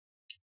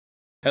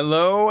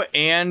Hello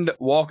and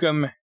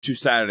welcome to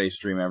Saturday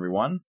stream,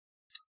 everyone.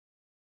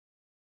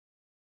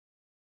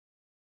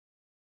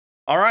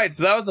 Alright,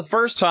 so that was the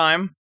first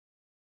time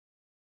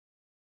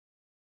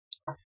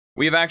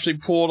we've actually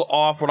pulled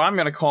off what I'm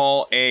going to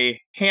call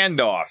a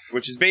handoff,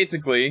 which is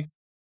basically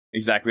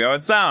exactly how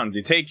it sounds.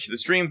 You take the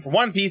stream from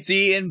one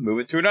PC and move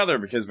it to another,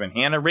 because when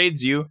Hannah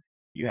raids you,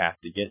 you have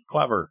to get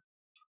clever.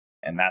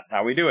 And that's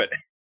how we do it.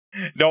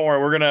 Don't worry,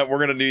 we're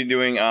gonna be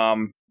doing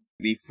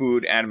the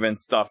food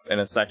advent stuff in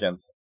a second.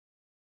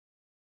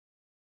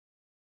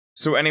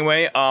 So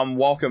anyway,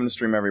 welcome to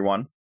stream,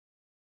 everyone.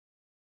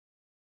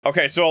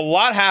 Okay, so a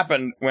lot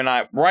happened when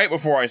right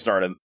before I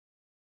started.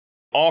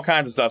 All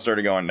kinds of stuff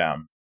started going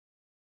down.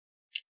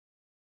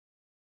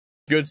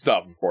 Good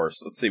stuff, of course.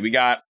 Let's see, what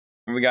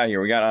we got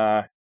here? We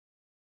got,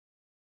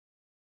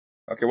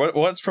 okay,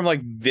 what's from,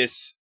 like,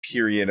 this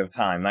period of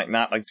time?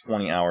 Not like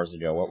 20 hours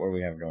ago. What do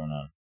we have going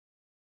on?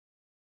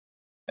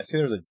 I see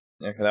there's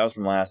okay, that was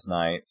from last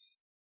night.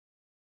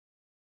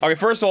 Okay,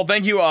 first of all,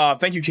 thank you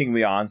King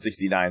Leon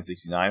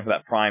 6969 for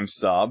that Prime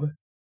sub.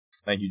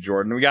 Thank you,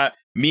 Jordan. We got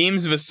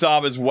memes of a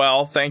sub as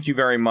well. Thank you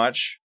very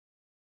much.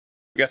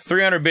 We got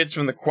 300 bits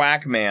from the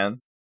Quack Man.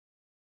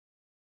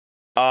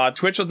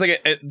 Twitch looks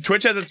like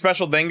Twitch has its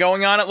special thing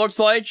going on, it looks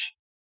like.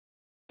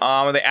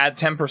 Where they add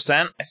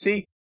 10%. I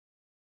see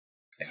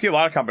a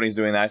lot of companies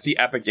doing that. I see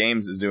Epic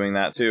Games is doing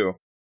that too.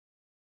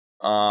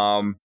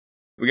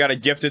 We got a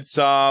gifted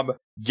sub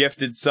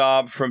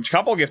from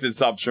couple gifted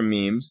subs from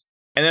memes,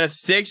 and then a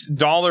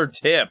 $6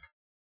 tip.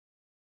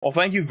 Well,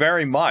 thank you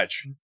very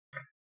much.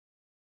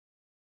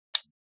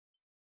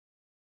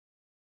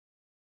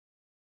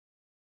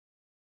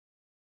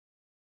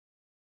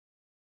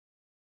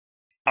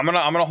 I'm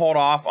gonna hold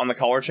off on the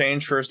color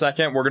change for a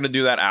second. We're gonna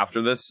do that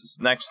after this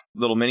next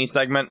little mini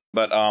segment,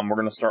 but we're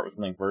gonna start with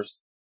something first.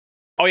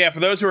 Oh yeah, for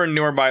those who are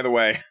newer, by the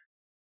way.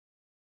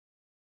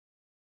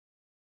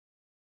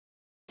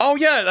 Oh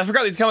yeah, I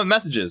forgot these come with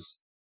messages.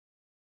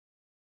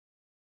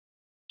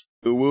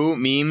 Uwu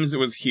memes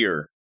was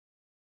here.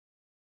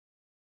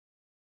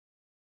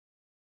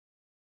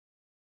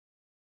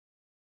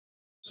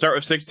 Start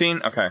with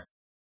 16? Okay.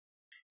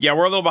 Yeah,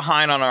 we're a little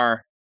behind on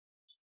our...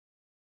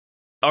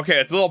 Okay,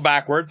 it's a little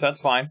backwards,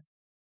 that's fine.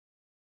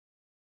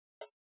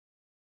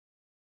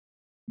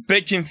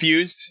 Bit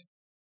confused.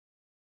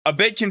 A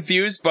bit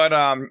confused, but,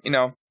 you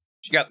know,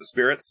 she got the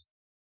spirits.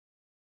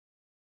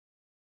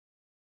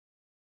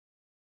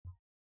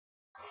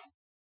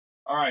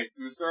 Alright,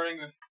 so we're starting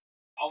with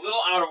a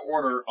little out of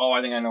order. Oh,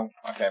 I think I know.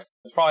 Okay.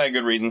 There's probably a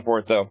good reason for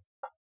it, though.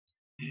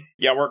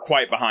 Yeah, we're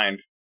quite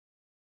behind.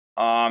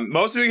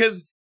 Mostly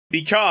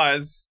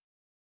because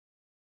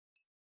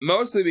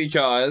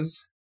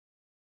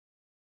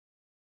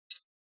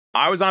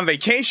I was on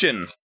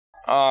vacation,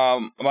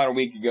 about a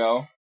week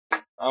ago.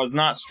 I was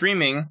not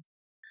streaming,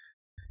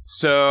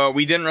 so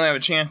we didn't really have a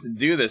chance to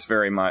do this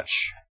very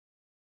much.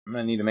 I'm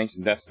gonna need to make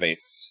some desk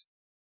space.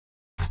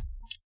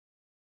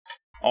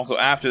 Also,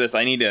 after this,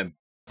 I need to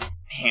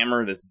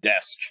hammer this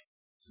desk.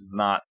 This is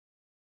not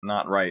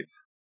right.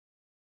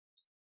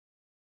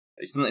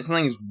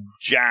 Something's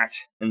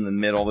jacked in the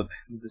middle.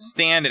 The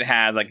stand it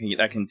has,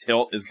 that can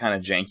tilt, is kind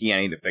of janky.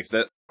 I need to fix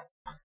it.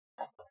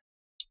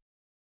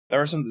 There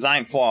are some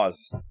design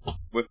flaws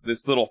with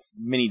this little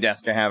mini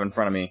desk I have in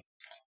front of me.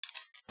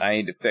 I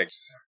need to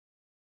fix.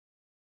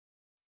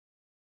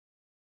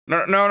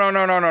 No.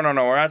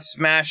 We're not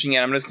smashing it.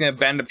 I'm just gonna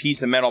bend a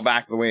piece of metal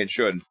back the way it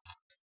should.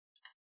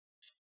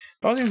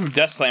 I don't think it's from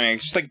desk slamming.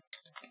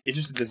 It's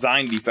just a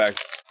design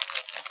defect.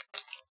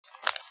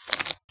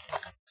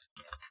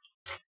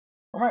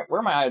 Where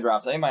are my eye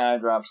drops? I need my eye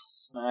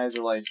drops. My eyes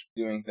are like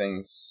doing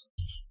things.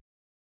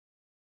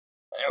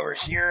 Over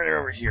here, they're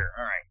over here.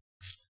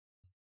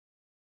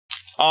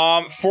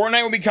 Alright.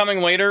 Fortnite will be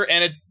coming later,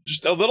 and it's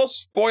just a little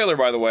spoiler,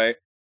 by the way.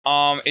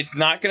 It's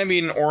not going to be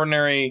an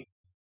ordinary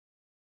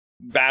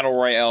Battle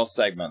Royale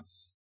segment.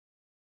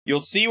 You'll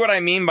see what I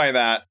mean by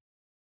that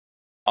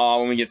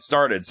when we get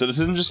started. So this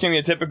isn't just going to be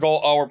a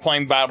typical, oh, we're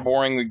playing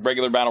boring,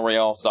 regular Battle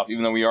Royale stuff,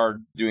 even though we are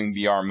doing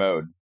VR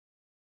mode.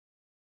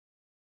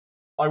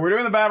 Like, we're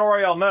doing the Battle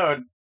Royale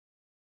mode.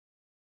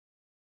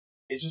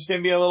 It's just going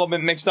to be a little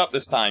bit mixed up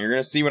this time. You're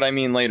going to see what I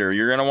mean later.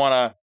 You're going to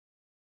want to...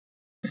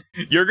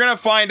 You're going to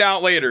find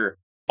out later.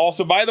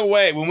 Also, by the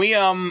way, when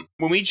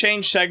we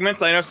change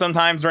segments, I know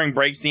sometimes during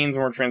break scenes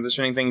when we're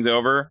transitioning things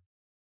over...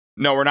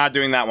 No, we're not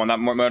doing that one. That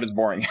mode is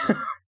boring.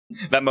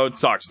 That mode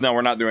sucks. No,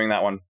 we're not doing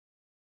that one.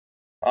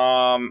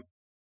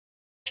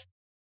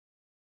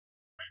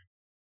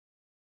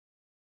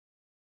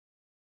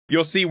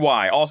 You'll see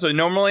why. Also,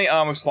 normally,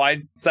 with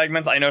slide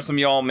segments, I know some of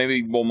y'all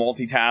maybe will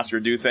multitask or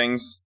do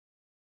things.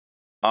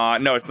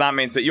 No, it's not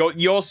main set.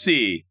 You'll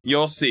see.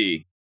 You'll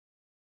see.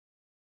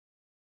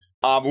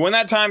 But when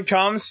that time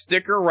comes,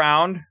 stick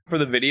around for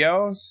the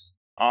videos.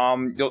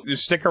 You'll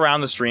just stick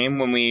around the stream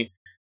when we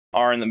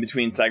are in the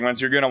between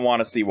segments. You're gonna want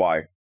to see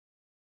why.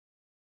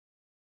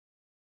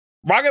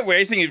 Rocket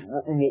Racing is...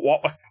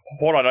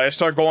 Hold on, I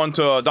start going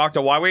to Dr.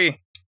 Wawi.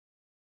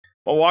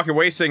 Well, Rocket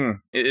Racing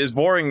is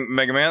boring,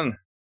 Mega Man.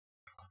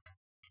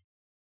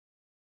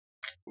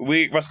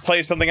 We must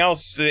play something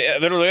else,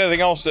 literally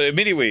anything else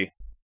immediately.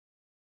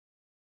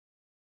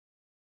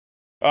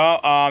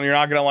 Well, you're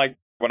not gonna like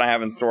what I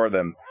have in store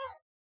then.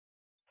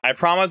 I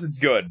promise it's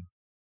good.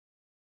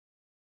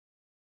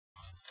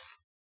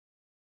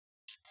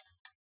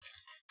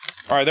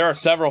 Alright, there are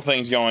several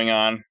things going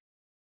on.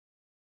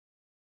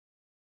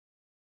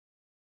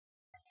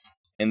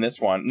 In this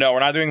one. No, we're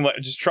not doing...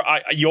 Just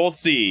try... you'll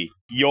see.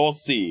 You'll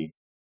see.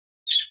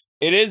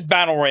 It is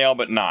Battle Royale,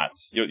 but not.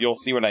 You'll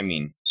see what I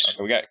mean.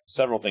 Okay, we got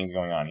several things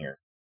going on here.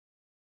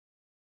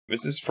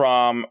 This is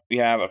from... We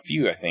have a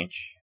few, I think.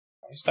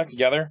 Are they stuck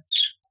together?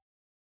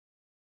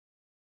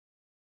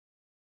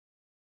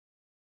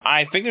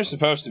 I think they're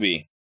supposed to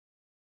be.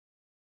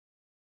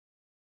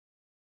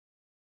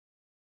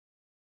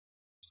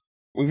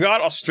 We've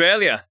got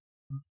Australia.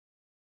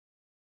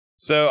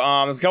 So,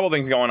 there's a couple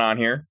things going on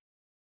here.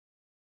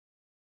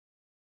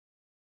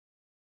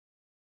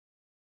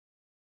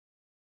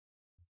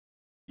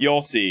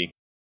 You'll see.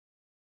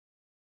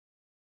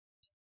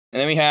 And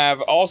then we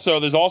have also,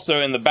 there's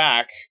also in the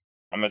back,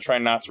 I'm gonna try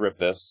not to rip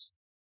this.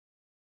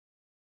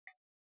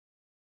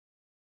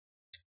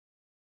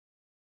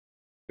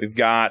 We've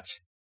got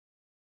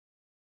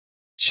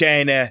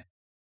China.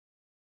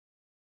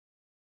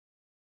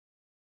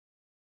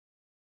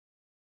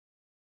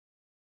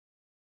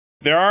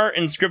 There are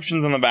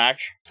inscriptions on the back.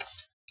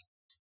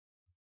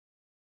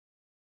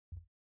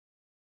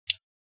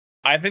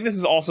 I think this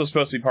is also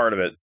supposed to be part of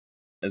it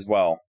as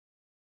well.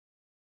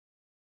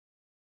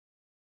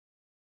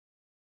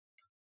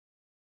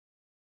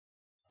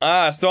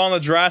 Still on the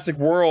Jurassic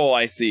World,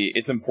 I see.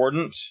 It's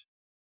important.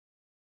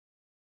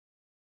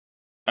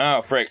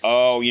 Oh, frick.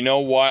 Oh, you know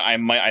what?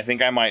 I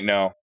think I might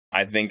know.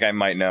 I think I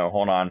might know.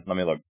 Hold on, let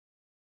me look.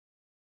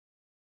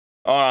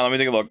 Hold on, let me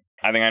take a look.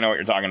 I think I know what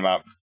you're talking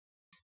about.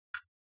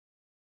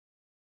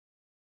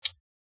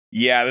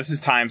 Yeah, this is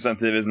time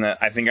sensitive, isn't it?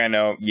 I think I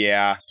know.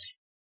 Yeah.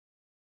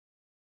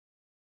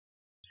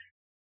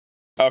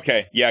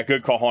 Okay, yeah,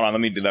 good call. Hold on, let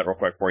me do that real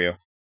quick for you.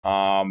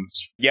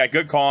 Yeah,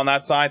 good call on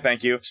that side,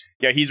 thank you.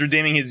 Yeah, he's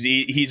redeeming his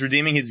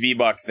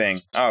V-Buck thing.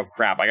 Oh,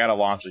 crap, I gotta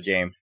launch the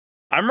game.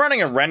 I'm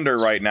running a render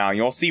right now,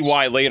 you'll see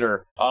why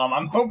later.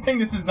 I'm hoping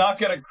this is not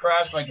gonna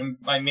crash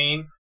my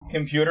main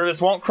computer.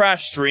 This won't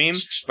crash stream,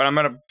 but I'm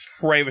gonna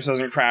pray this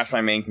doesn't crash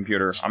my main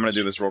computer. I'm gonna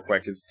do this real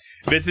quick, because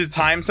this is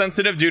time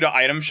sensitive due to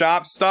item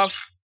shop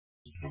stuff.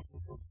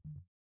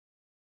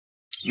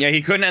 Yeah,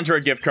 he couldn't enter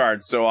a gift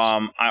card, so,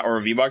 or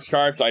a V-Bucks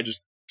card, so I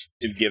just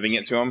am giving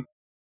it to him.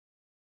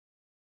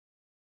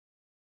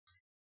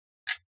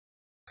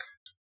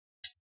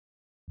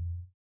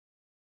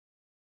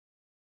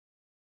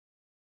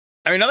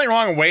 I mean, nothing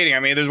wrong with waiting. I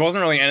mean, there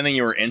wasn't really anything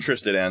you were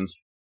interested in.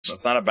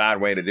 That's not a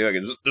bad way to do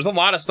it. There's a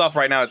lot of stuff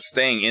right now that's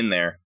staying in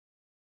there.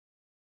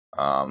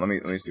 Let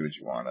me see what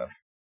you want to.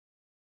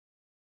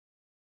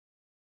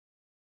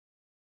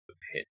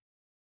 Hit.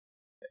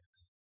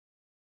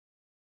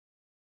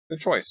 Good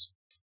choice.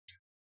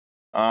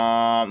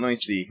 Let me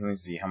see. Let me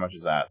see. How much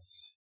is that?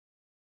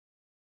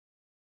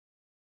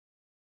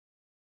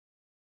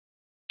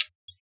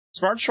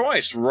 Smart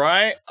choice.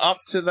 Right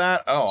up to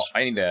that. Oh,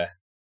 I need to.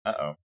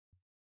 Uh-oh.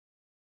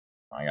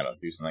 I gotta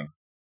do something.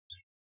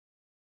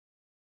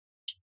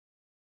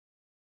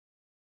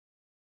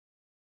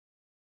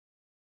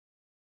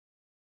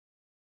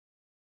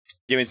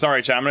 Give me,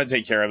 sorry, chat. I'm gonna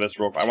take care of this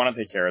real. I want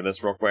to take care of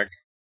this real quick.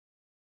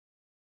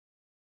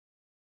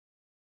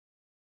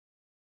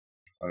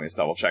 Let me just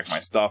double check my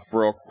stuff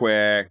real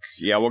quick.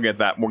 Yeah, we'll get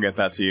that. We'll get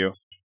that to you.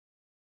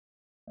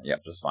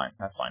 Yep, just fine.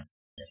 That's fine.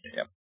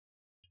 Yep.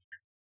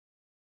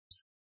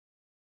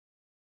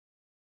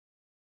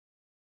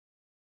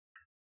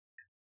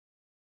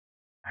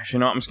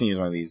 Actually, no. I'm just gonna use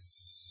one of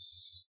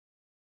these.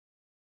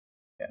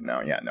 Yeah,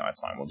 no,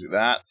 that's fine. We'll do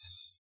that.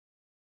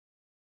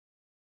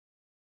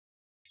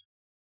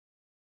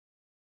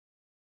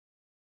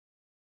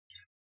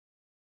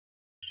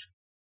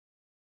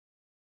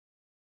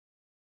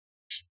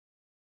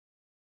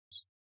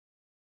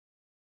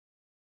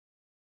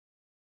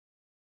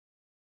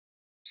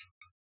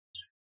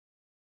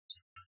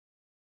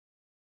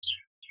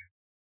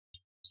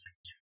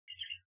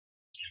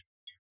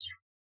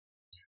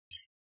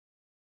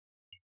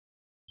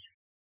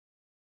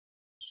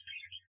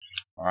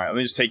 Alright, let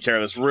me just take care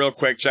of this real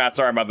quick, chat.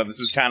 Sorry about that.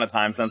 This is kind of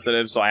time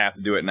sensitive, so I have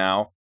to do it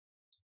now.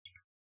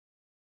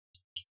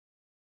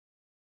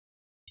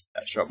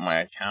 That show up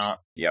my account.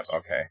 Yep,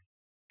 okay.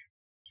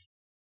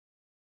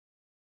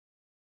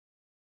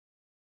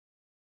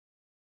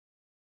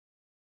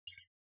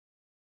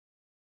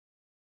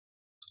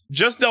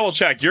 Just double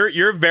check.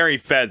 You're very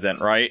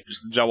pheasant, right?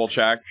 Just double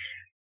check.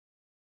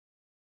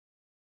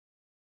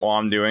 While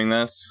I'm doing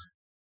this.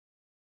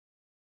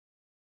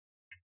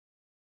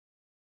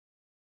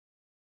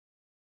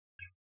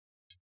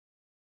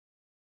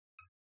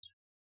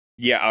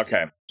 Yeah,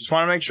 okay. Just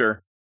want to make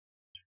sure.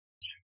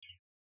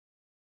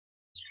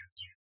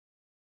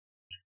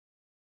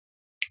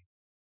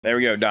 There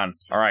we go, done.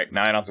 Alright,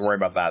 now I don't have to worry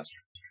about that.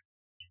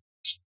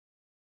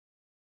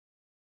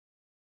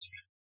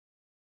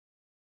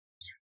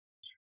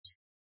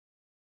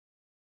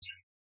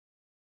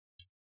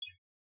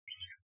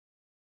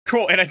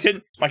 Cool, and I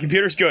didn't. My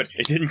computer's good.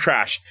 It didn't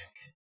crash.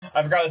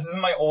 I forgot this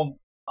isn't my old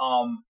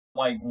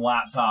like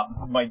laptop.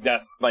 This is my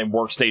my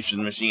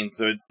workstation machine,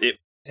 so it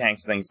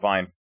tanks things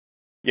fine.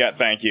 Yeah,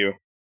 thank you.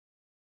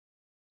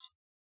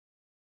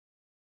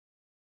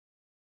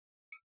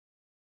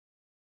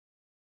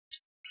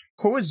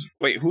 Who's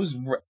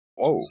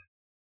whoa.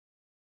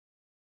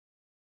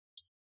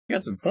 You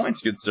got some points,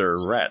 good sir,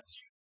 Rhett.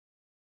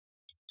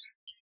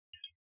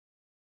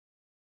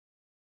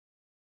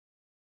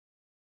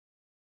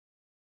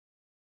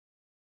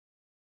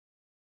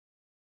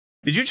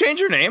 Did you change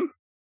your name?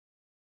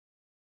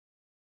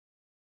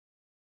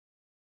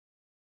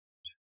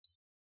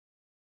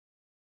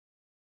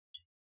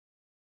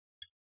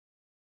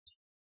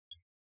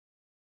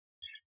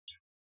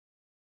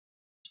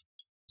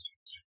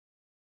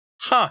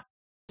 Huh.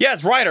 Yeah,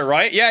 it's Ryder,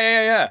 right?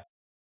 Yeah.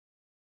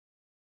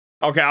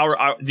 Okay,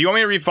 do you want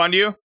me to refund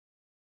you?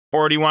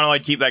 Or do you want to,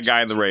 like, keep that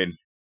guy in the raid?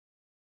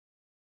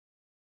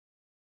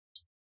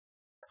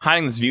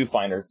 Hiding this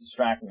viewfinder, it's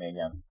distracting me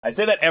again. I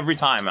say that every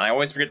time, and I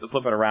always forget to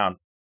flip it around.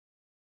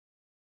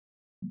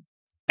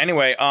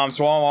 Anyway,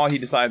 so while he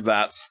decides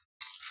that...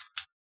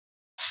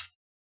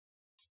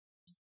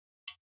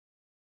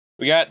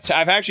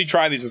 I've actually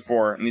tried these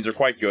before, and these are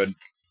quite good.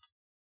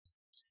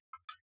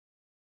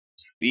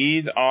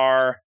 These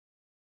are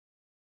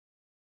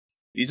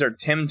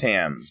Tim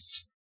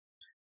Tams.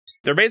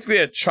 They're basically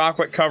a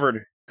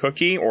chocolate-covered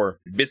cookie, or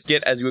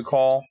biscuit, as you would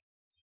call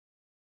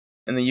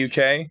in the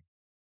UK.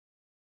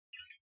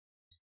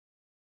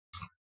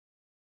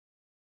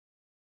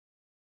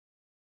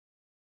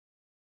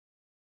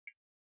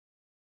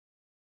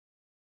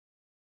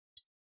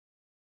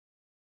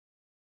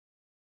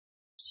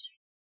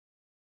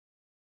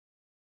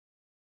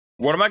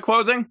 What am I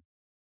closing?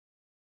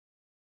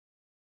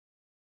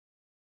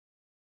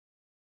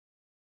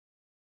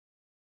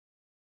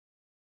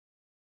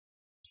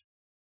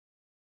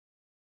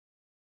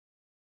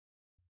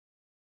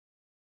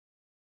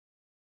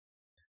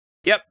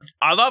 Yep,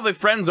 our lovely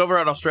friends over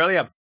at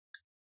Australia.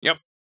 Yep.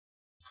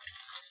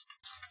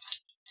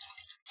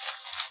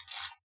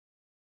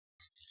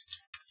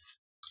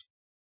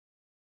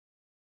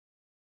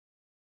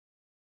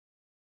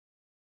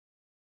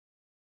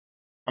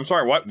 I'm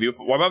sorry, what?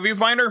 What about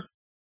Viewfinder?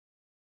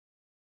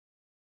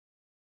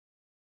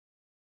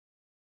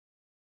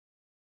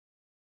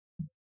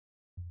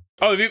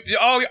 Oh,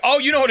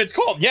 you know what it's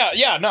called?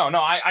 Yeah, no,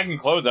 I can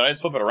close it. I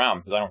just flip it around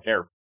because I don't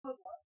care.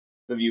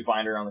 The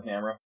viewfinder on the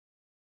camera,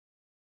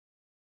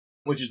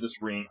 which is the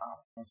screen.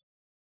 Oh.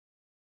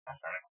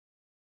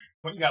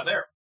 What you got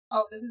there?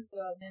 Oh, this is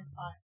the men's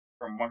eye.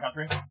 From what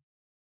country?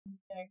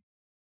 Okay.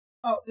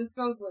 Oh, this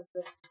goes with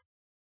this.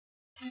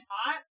 It's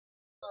hot,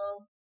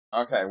 so.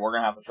 Okay, we're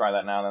gonna have to try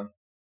that now then.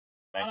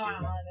 Thank you. I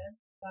don't know how it is,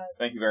 but...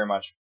 Thank you very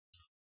much.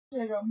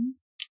 There you go. I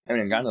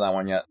haven't even gotten to that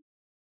one yet.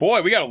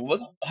 Boy, we got a lot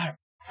of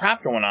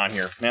crap going on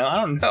here, man. I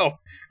don't know.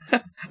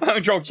 I'm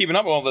having trouble keeping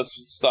up with all this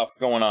stuff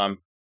going on.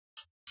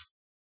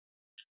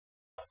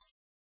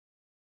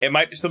 It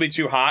might still be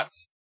too hot.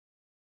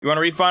 You want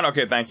a refund?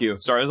 Okay, thank you.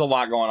 Sorry, there's a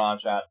lot going on,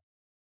 chat.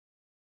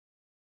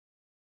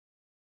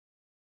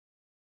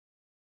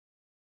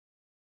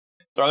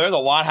 So there's a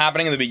lot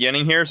happening in the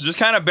beginning here, so just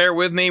kind of bear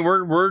with me.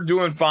 We're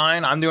doing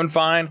fine. I'm doing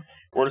fine.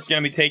 We're just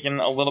gonna be taking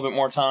a little bit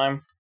more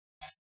time.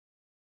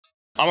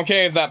 I'm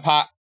okay with that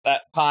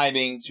pie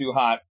being too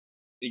hot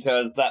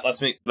because that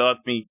lets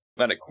me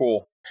let it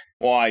cool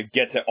while I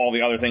get to all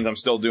the other things I'm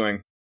still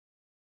doing.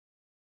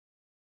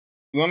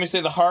 You want me to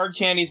say the hard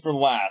candies for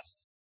last?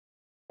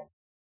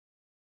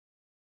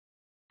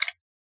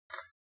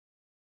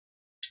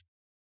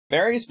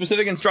 Very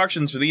specific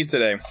instructions for these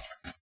today.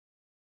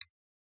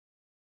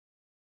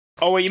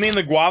 Oh, wait, you mean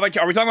the guava?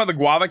 Are we talking about the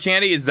guava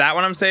candy? Is that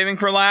what I'm saving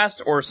for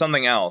last, or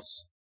something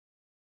else?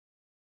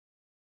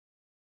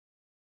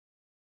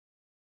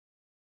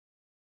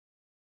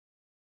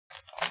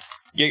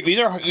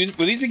 Yeah,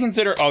 will these be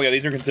considered? Oh, yeah,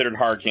 these are considered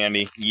hard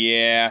candy.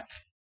 Yeah.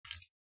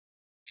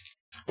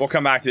 We'll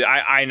come back to it.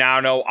 I now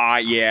know.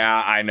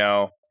 Yeah, I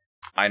know.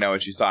 I know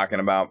what she's talking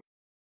about.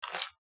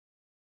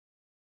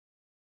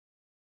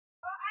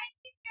 Well, I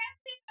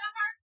suggested the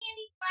hard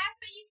candies last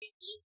so you could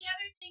eat the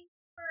other things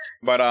first.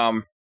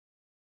 But,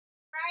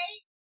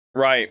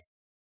 Right.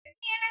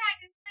 Hannah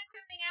had to spit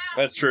something out.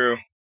 That's true.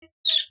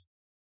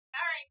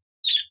 Alright.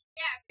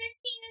 Yeah, 15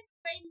 is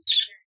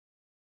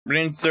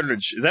Brain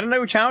surge. Is that a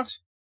new account?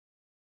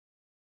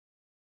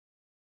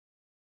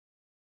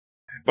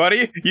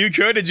 Buddy, you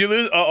could? Did you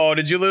lose? Uh-oh,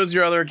 did you lose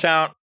your other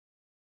account?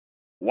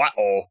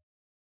 What-oh.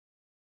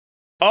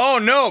 Oh,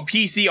 no,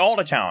 PC alt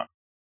account.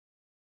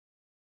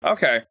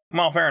 Okay,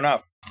 well, fair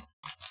enough.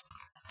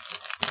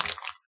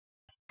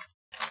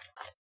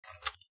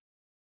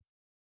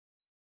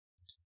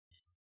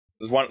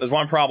 There's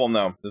one problem,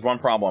 though. There's one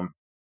problem.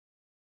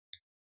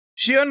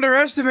 She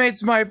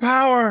underestimates my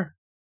power!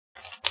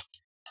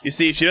 You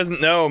see, she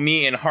doesn't know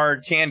me and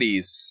hard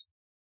candies.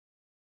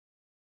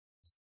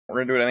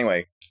 We're gonna do it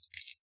anyway.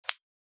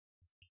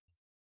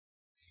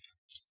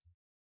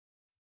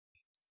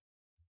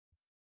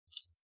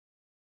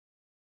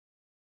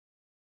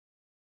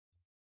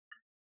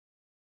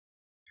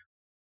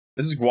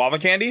 This is guava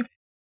candy?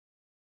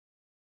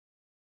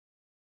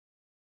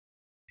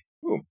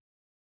 Ooh.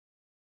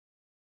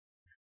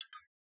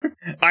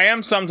 I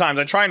am sometimes.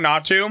 I try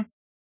not to.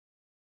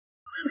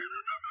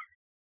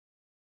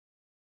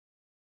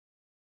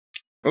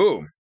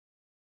 Ooh.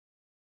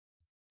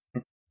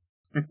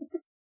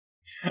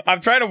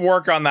 I've tried to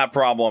work on that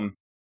problem.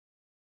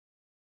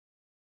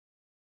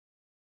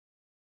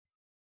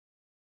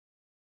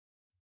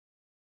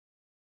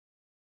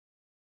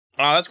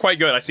 Oh, that's quite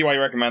good. I see why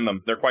you recommend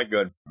them. They're quite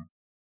good.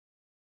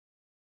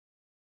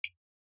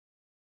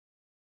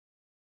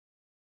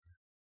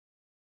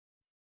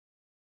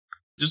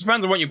 Just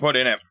depends on what you put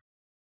in it.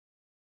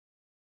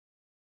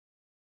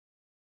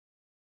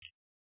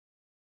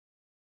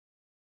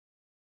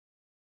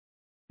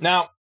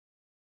 Now,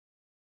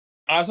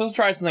 I was supposed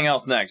to try something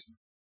else next.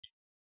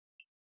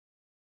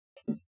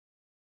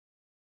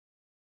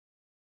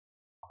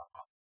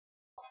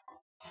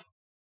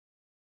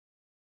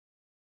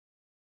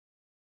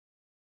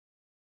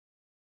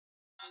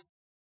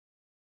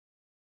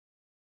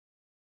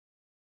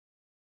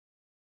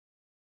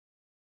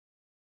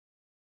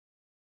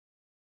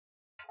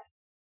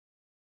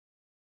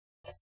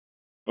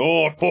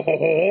 Oh, ho, ho, ho,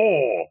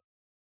 ho.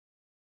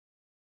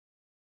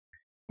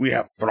 We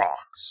have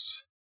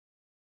France.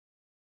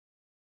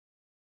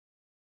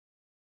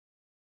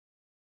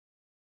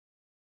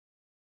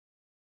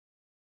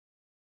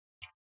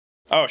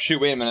 Oh, shoot,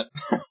 wait a minute.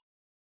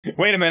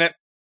 Wait a minute.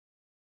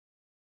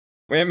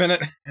 Wait a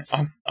minute.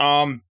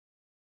 I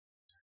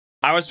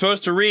was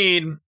supposed to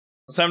read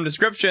some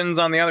descriptions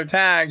on the other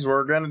tags.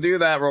 We're gonna do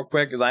that real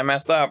quick, because I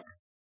messed up.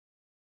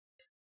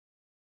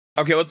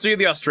 Okay, let's read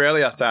the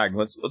Australia tag.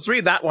 Let's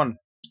read that one.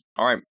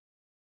 Alright.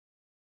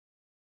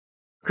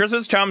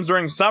 Christmas comes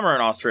during summer in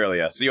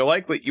Australia, so you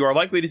are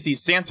likely to see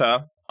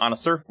Santa on a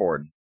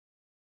surfboard.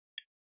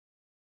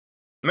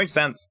 It makes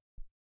sense.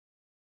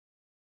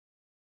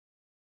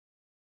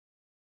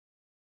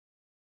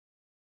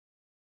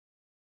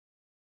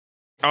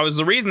 Oh, there's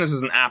a reason this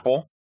is an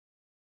apple.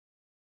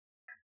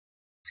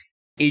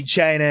 In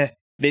China,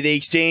 they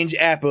exchange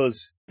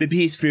apples, the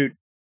peace fruit,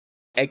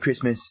 at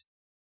Christmas.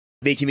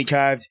 They can be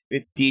carved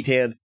with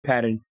detailed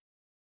patterns.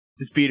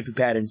 Such beautiful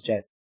patterns,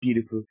 chat.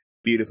 Beautiful,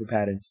 beautiful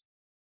patterns.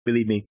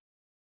 Believe me.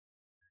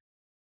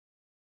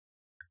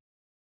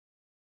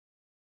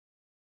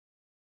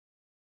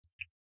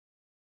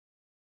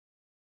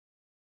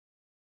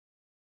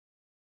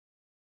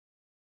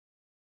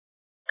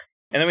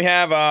 And then we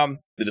have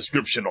the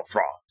description of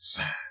France.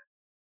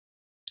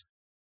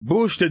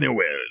 Bûche de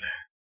Noël,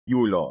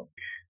 Yule log.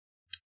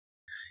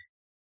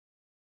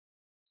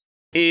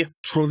 A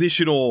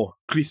traditional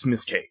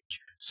Christmas cake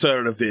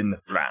served in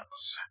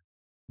France,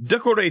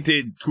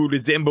 decorated to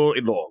resemble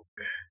a log.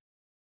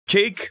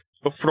 Cake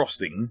of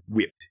frosting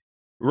whipped,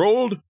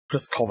 rolled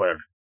plus covered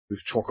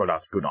with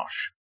chocolate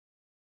ganache,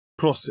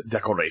 plus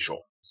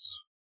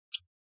decorations.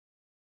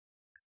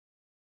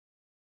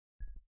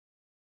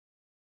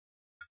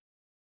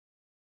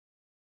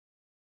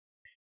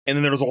 And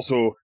then there's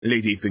also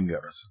lady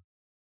fingers.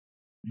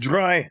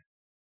 Dry,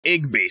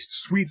 egg-based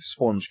sweet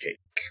sponge cake,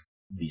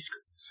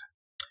 biscuits,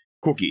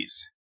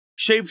 cookies,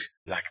 shaped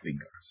like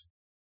fingers.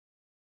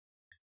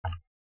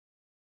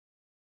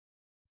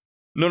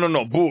 No,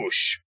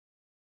 Bûche.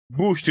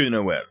 Bûche de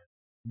Noël.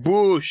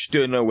 Bûche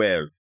de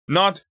Noël.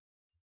 Not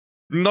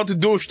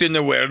douche de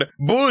Noël.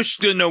 Bûche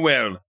de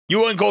Noël.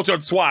 You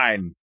uncultured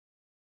swine.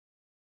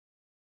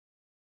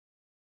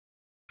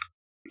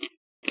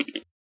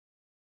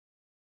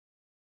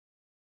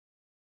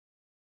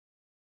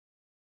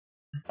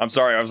 I'm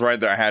sorry, I was right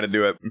there. I had to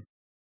do it.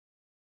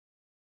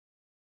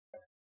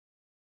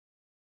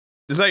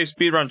 This is how you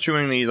speedrun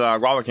chewing these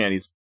guava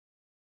candies.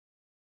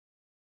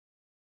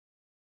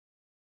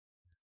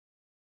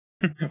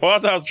 Well,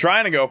 that's what I was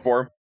trying to go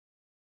for.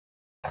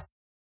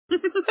 The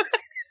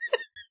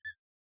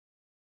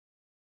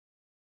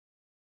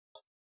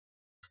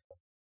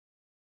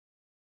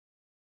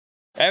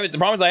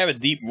problem is I have a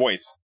deep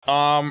voice.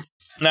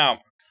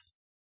 Now.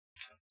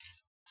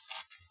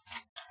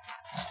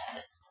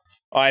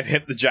 I've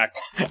hit the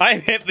jackpot.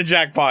 I've hit the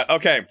jackpot.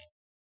 Okay.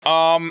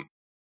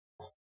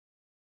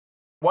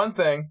 One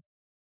thing.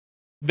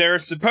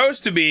 There's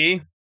supposed to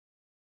be...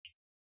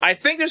 I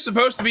think there's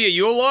supposed to be a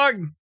Yule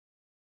log.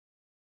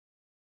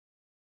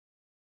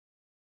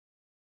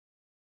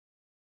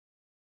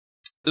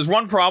 There's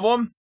one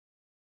problem.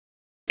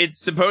 It's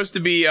supposed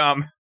to be,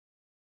 Oh,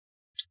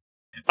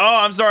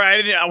 I'm sorry, I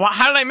didn't...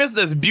 How did I miss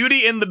this?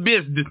 Beauty and the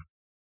Beast.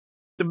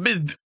 The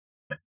Beast.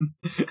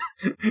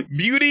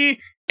 Beauty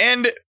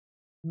and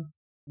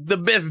the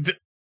Beast.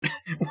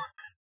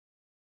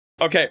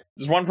 Okay,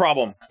 there's one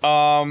problem.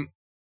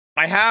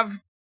 I have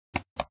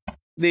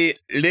the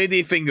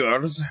lady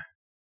fingers,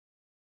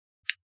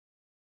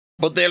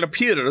 but there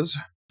appears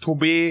to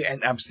be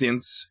an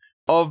absence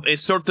of a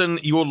certain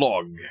Yule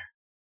log.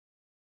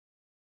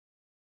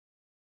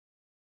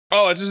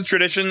 Oh, it's just a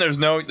tradition. There's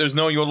no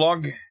Yule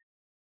log.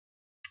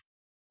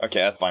 Okay,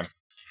 that's fine.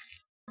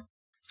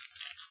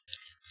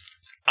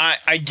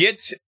 I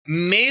get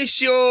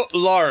Monsieur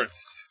Lart.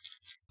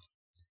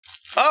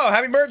 Oh,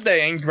 happy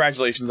birthday, and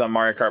congratulations on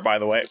Mario Kart, by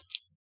the way.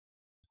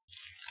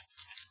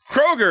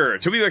 Kroger,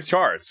 2 Deluxe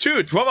cards,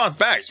 2 12-ounce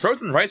bags,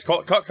 frozen rice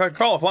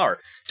cauliflower,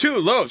 2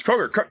 loaves,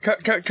 Kroger,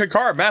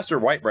 carb master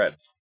white bread.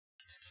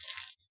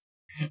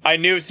 I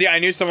knew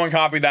someone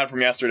copied that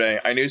from yesterday.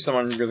 I knew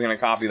someone was going to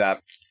copy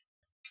that.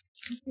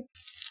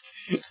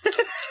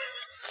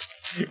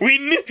 we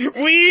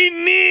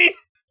need,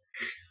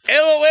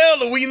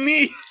 LOL, we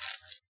need.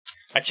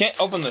 I can't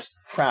open this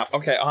crap.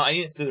 Okay, I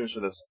need scissors for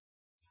this.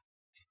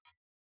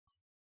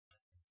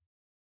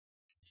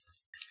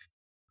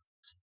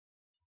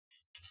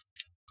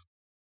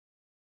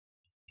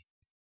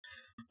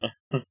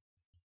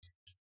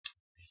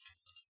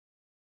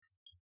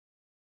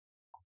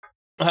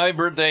 Happy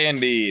birthday,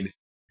 indeed.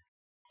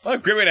 What a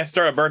great way to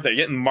start a birthday,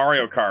 getting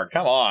Mario Kart.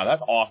 Come on,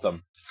 that's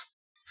awesome.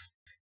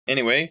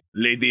 Anyway,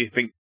 Lady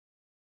Fink.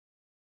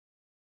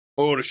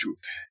 Oh, shoot.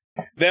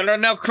 There are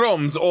now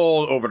crumbs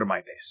all over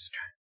my desk.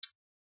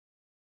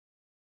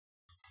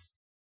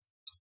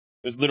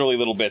 There's literally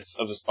little bits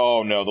of just,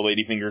 oh no, the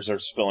lady fingers are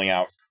spilling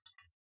out.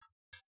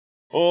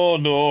 Oh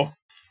no.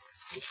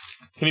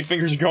 Skinny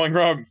fingers are going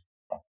rogue.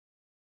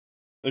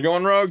 They're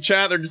going rogue,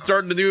 chat. They're just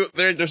starting to do,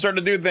 they're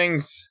starting to do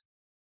things.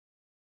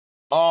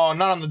 Oh,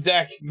 not on the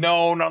deck.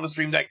 No, not on the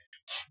stream deck.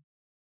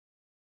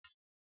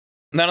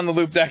 Not on the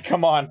loop deck,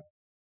 come on.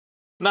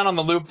 Not on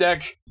the loop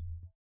deck.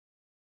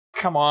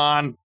 Come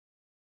on.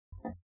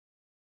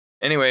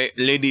 Anyway,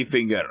 lady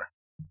finger.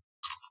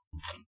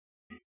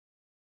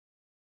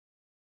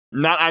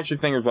 Not actually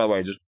fingers, by the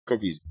way, just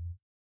cookies.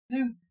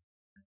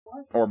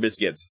 Or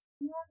biscuits.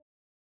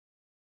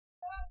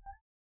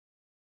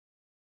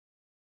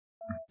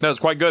 That was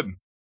quite good.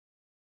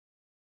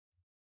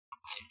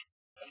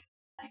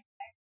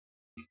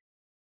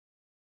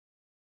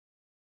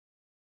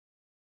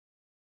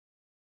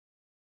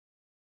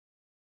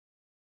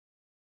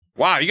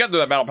 Wow, you got to do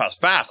that battle pass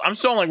fast. I'm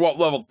still on, like, what,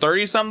 level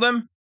 30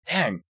 something?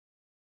 Dang.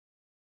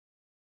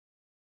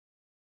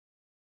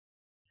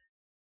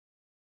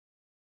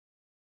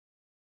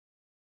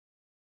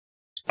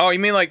 Oh, you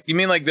mean like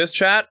this,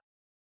 chat?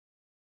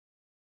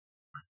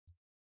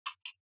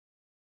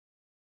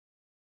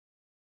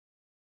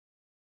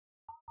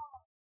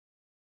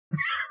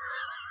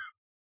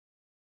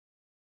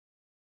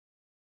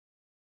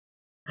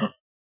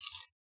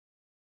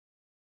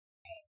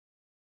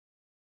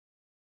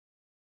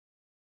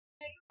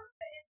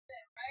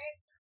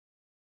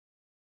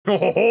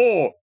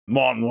 Oh,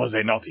 Mon was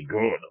a naughty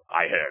girl,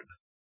 I heard.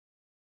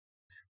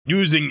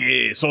 Using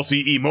a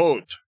saucy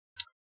emote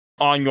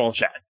on your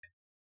chat.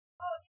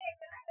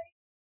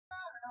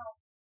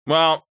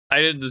 Well, I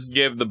did just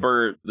give the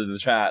bird the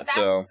chat,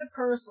 so... That's the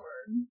curse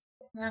word.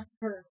 That's the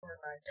curse word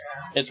right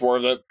there. It's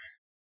worth it.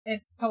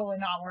 It's totally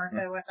not worth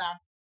it without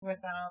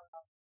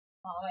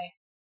Molly.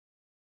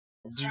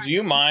 Do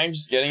you mind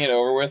just getting it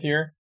over with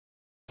here?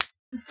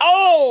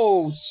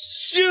 Oh,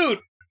 shoot!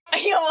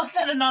 He almost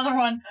said another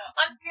one.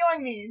 I'm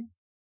stealing these.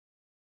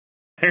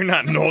 You're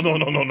not. No.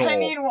 I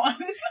need one.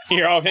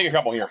 Here, I'll take a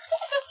couple here.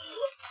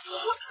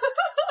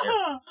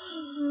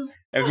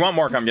 If you want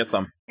more, come get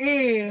some.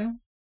 Ew.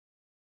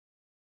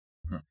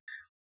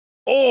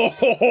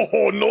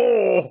 Oh,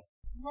 no!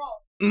 Whoa.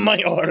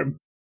 My arm.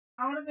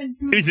 I would have been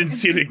too. He's in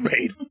searing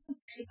pain. I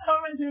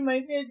would have been too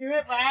lazy to do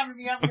it, but I have to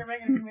be up here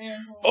making a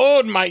command.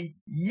 Oh my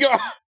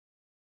god!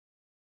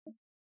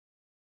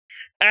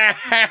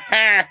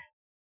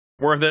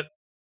 Worth it.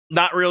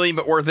 Not really,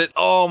 but worth it.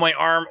 Oh, my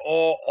arm.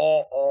 Oh.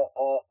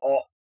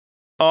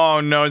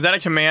 Oh no, is that a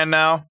command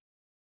now?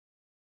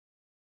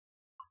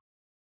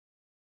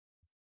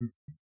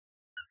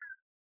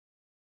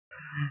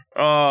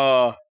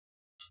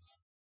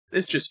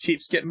 This just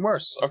keeps getting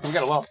worse. Okay, we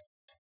got a lot.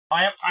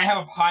 I have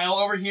a pile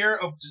over here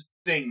of just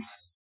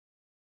things.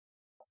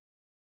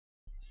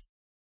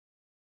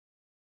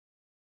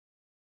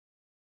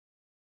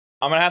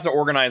 I'm gonna have to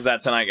organize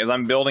that tonight because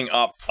I'm building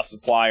up a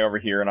supply over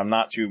here and I'm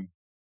not too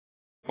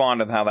fond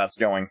of how that's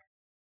going.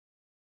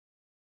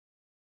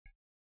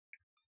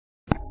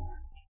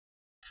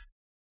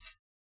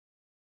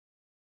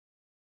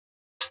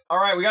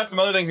 Alright, we got some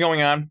other things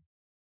going on.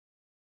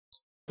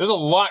 There's a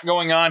lot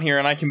going on here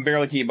and I can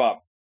barely keep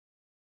up.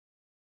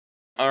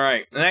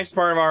 Alright, the next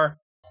part of our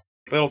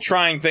little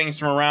trying things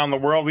from around the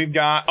world we've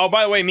got... Oh,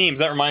 by the way, memes,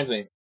 that reminds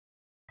me.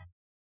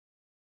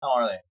 How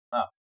are they?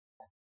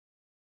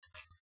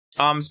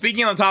 Oh.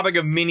 Speaking on the topic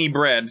of mini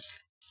bread...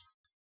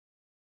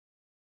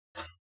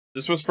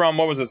 This was from,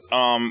 what was this?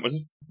 What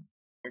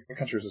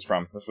country was this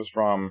from? This was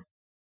from...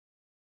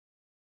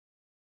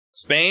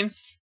 Spain?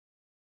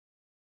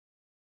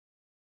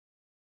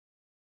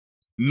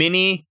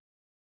 Mini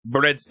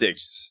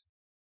breadsticks.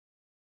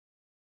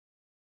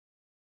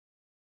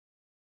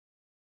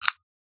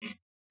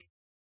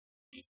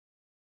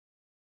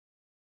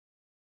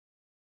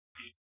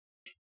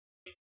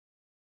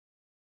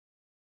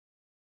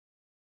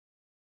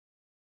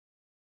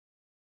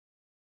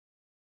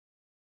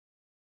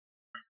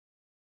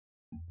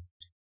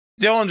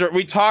 Dillinger,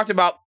 we talked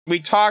about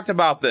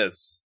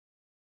this.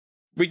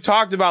 We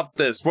talked about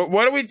this. What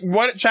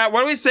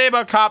do we say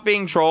about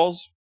copying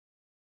trolls?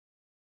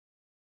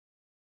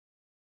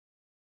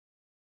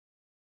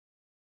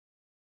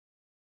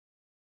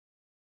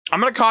 I'm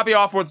gonna copy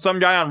off what some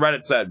guy on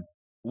Reddit said.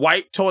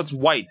 White till it's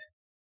white.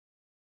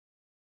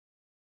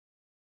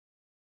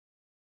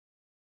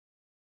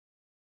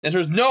 The answer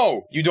is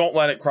no, you don't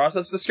let it cross.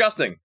 That's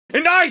disgusting.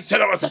 And I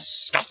said it was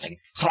disgusting,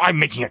 so I'm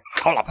making a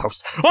color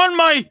post on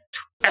my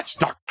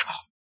X.com.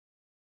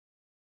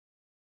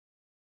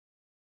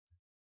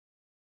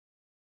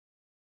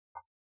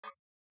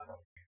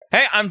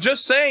 Hey, I'm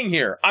just saying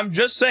here. I'm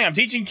just saying. I'm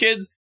teaching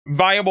kids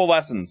valuable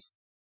lessons.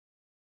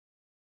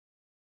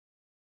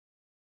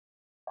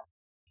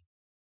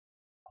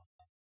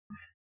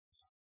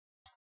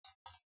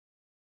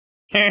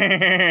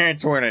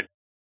 Toilet.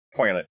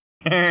 Toilet.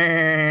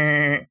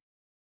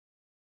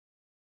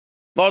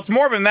 Well, it's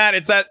more than that.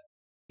 It's that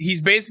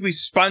he's basically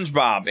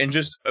SpongeBob and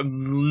just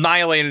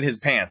annihilated his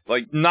pants.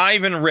 Like, not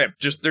even ripped.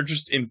 Just they're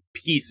just in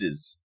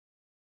pieces.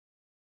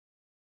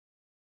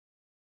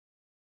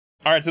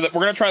 Alright, so we're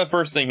gonna try the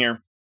first thing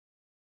here.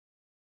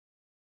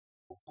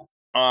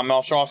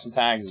 I'll show off some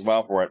tags as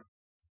well for it.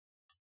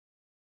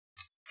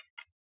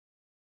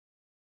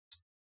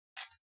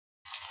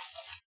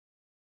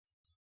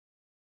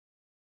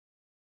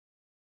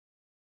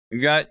 We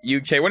got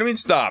UK. What do you mean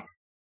stop?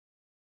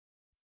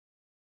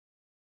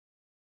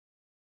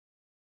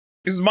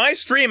 This is my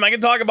stream. I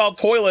can talk about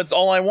toilets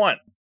all I want.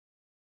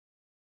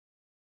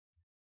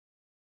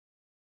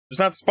 There's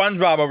not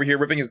SpongeBob over here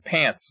ripping his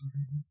pants.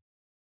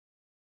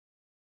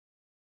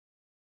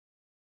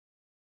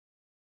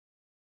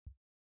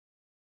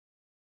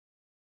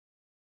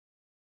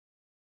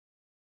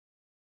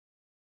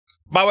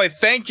 By the way,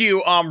 thank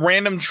you,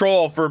 random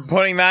troll, for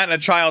putting that in a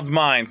child's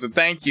mind. So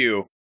thank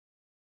you.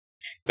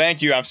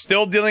 Thank you. I'm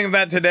still dealing with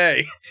that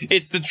today.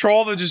 It's the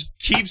troll that just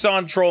keeps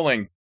on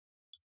trolling.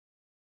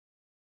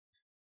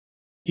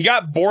 He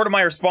got bored of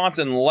my response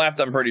and left,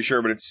 I'm pretty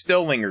sure, but it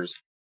still lingers.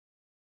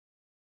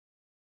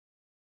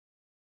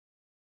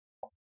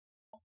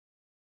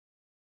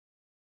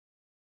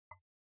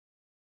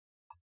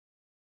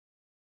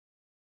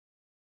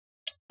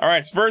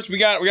 Alright, so first we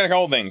got a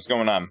couple things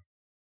going on.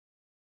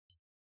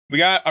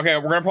 Okay,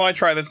 we're gonna probably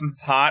try this since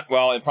it's hot.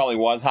 Well, it probably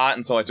was hot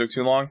until I took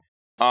too long.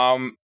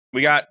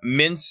 We got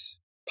mince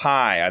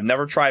pie. I've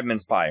never tried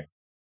mince pie.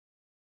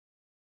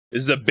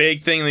 This is a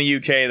big thing in the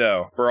UK,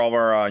 though, for all of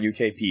our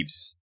UK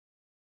peeps.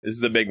 This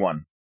is a big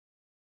one.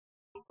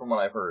 From what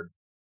I've heard.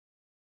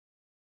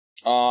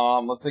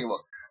 Let's take a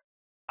look.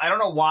 I don't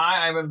know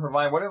why I've been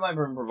provided. What have I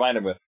been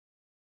provided with? Is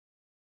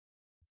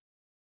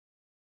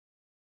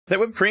that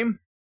whipped cream?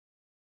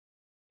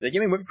 Did they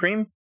give me whipped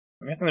cream?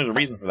 I'm guessing there's a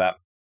reason for that.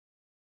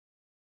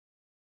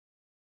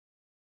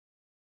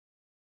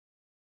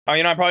 Oh,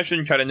 you know, I probably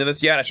shouldn't cut into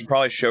this yet. I should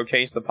probably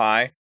showcase the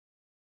pie.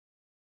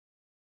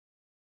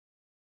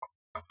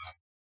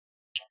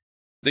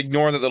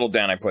 Ignore the little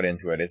dent I put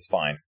into it. It's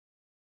fine.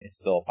 It's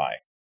still a pie.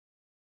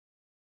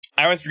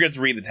 I always forget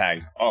to read the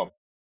tags. Oh.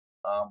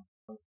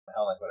 Where the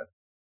hell did I put it?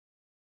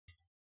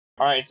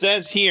 Alright, it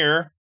says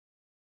here...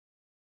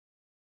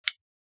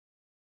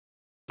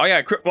 Oh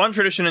yeah, one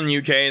tradition in the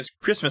UK is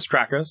Christmas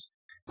crackers.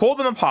 Pull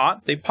them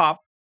apart, they pop,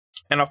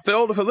 and are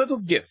filled with a little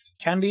gift.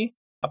 Candy,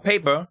 a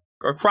paper,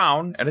 a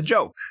crown, and a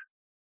joke.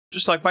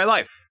 Just like my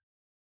life.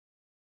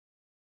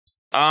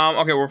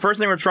 Okay, well, first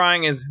thing we're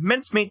trying is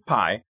mincemeat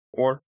pie,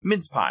 or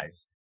mince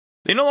pies.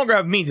 They no longer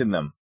have meat in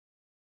them.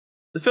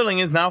 The filling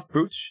is now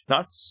fruit,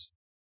 nuts,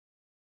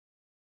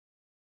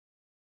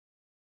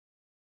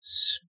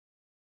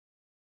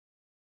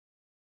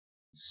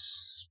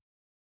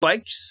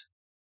 spikes,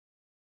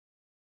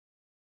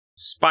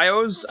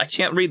 spios. I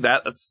can't read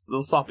that. That's a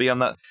little sloppy on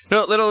that.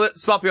 Little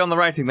sloppy on the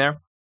writing there.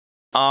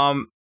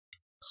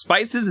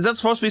 Spices. Is that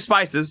supposed to be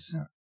spices?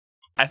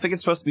 I think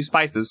it's supposed to be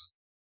spices.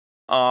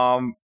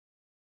 But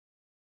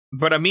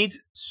a meat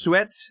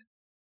suet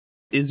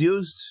is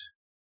used.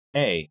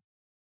 A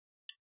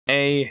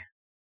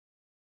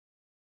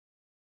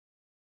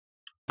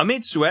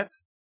meat suet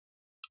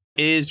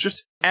is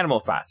just animal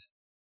fat.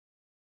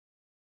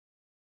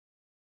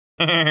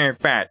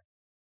 Fat.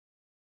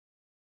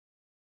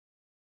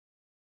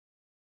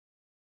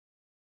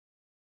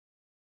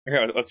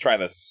 Okay, let's try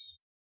this.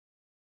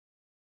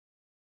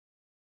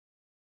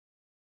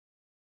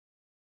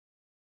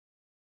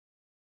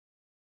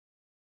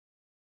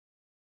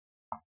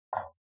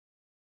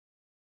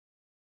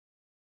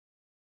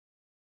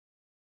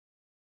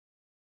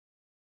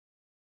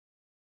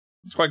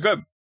 It's quite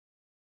good.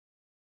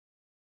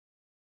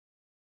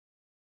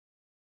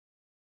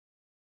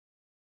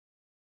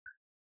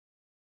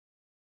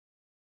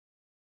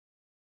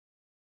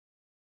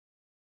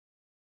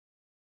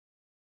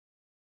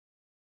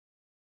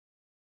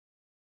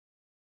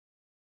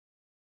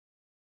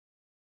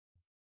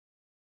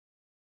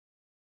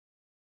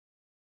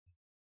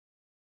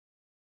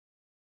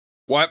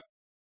 What?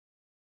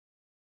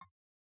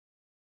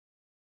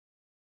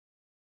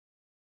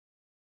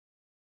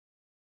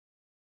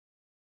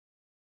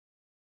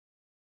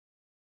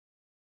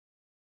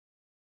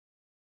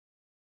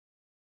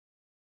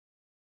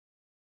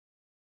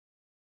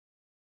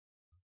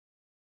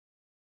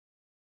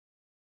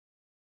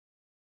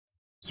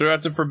 So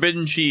that's a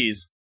forbidden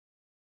cheese.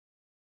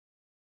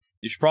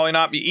 You should probably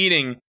not be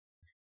eating.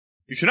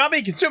 You should not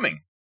be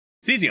consuming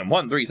cesium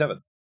 137.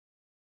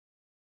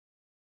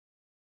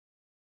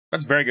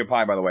 That's very good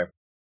pie, by the way.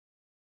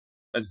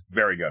 That's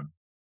very good.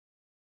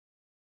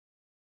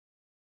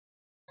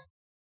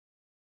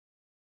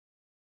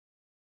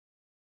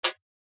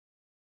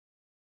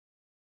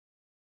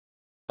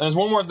 And there's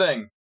one more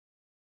thing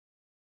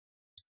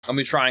I'll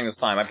be trying this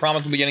time. I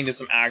promise we'll be getting to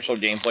some actual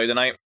gameplay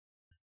tonight.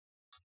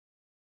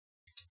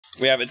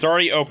 It's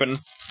already open.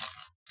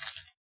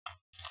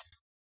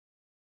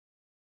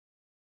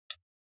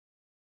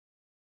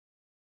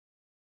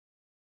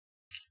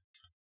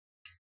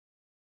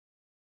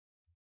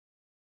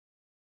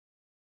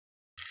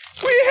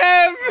 We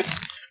have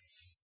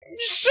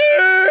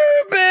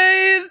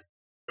sherbet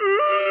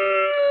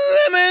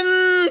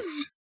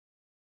lemons.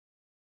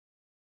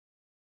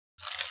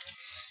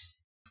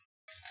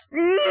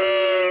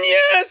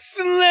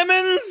 Yes,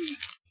 lemons.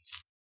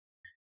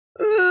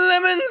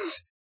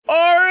 Lemons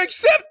are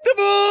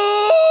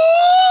acceptable.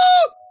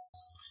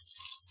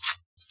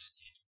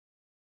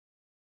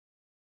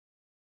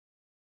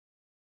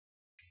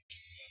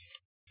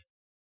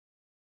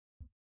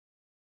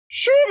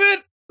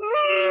 Sherbet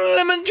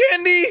lemon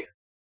candy,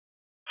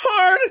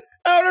 hard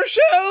outer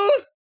shell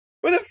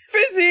with a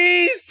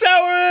fizzy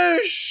sour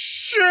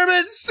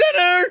sherbet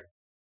center.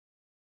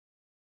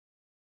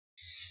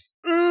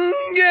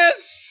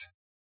 Yes.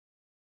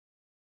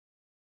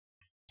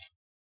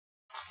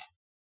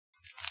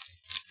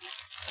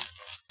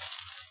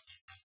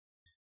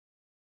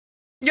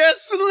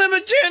 Yes,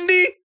 lemon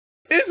candy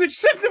is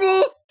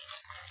acceptable.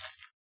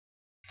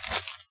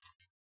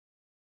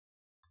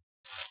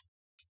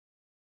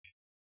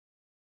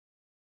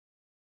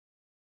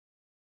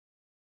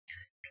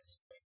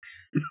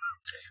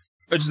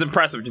 Which is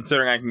impressive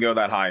considering I can go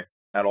that high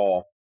at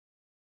all.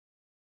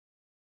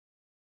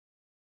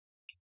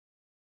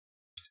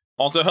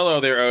 Also, hello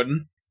there,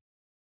 Odin.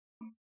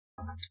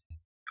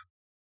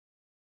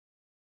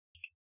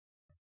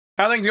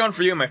 How are things going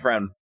for you, my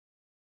friend?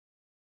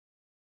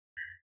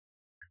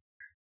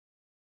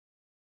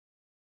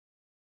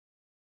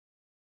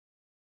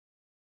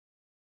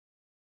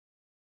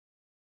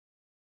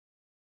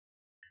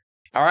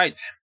 Alright.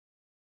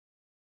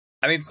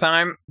 I think it's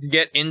time to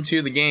get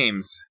into the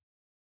games.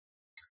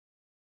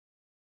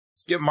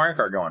 Let's get Mario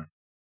Kart going.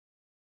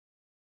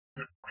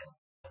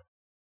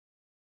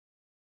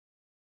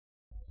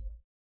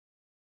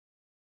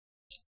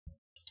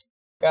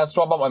 Gotta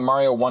swap out my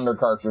Mario Wonder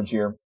cartridge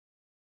here.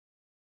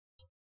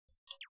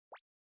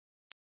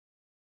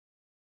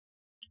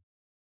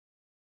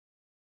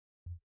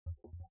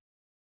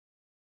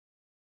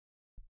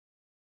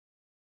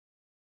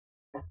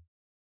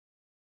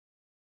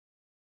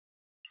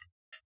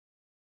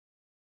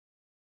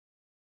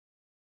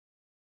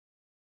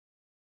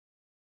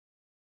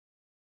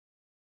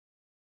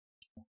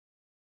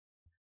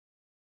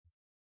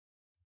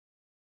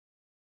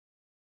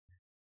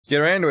 Let's get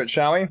right into it,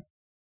 shall we?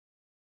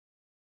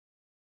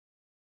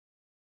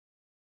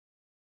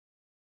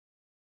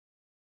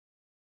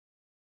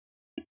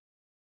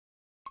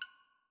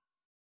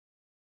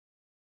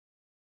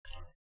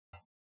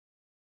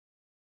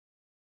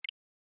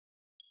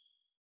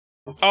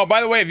 Oh,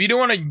 by the way, if you do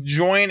want to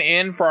join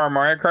in for our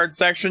Mario Kart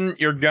section,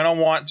 you're gonna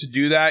want to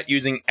do that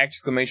using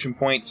exclamation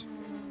point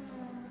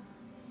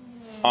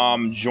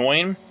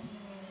join.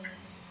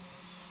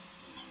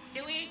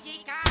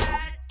 Luigi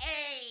Kart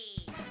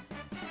A.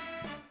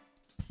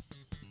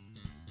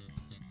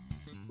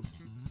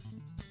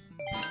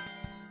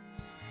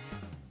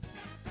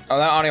 Oh,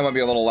 that audio might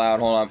be a little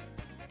loud. Hold on.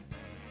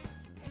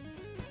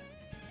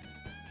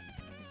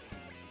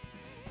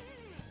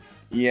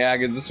 Yeah,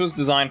 because this was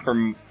designed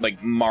for,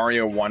 like,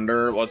 Mario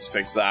Wonder. Let's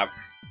fix that.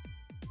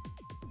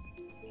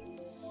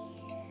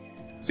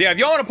 So yeah, if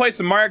y'all want to play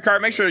some Mario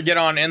Kart, make sure to get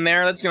on in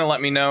there. That's going to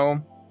let me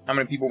know how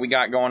many people we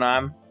got going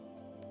on.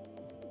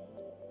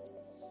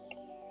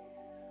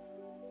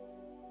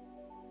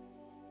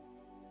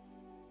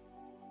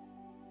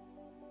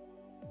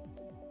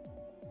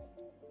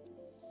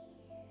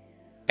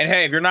 And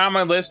hey, if you're not on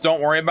my list,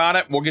 don't worry about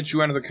it. We'll get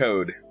you into the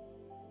code.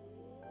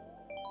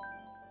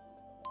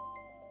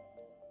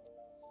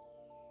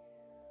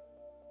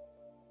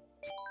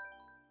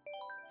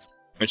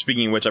 Which,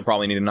 speaking of which, I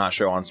probably need to not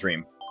show on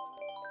stream.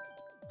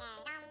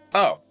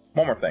 Oh,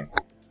 one more thing.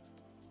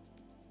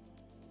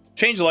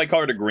 Change the light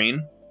color to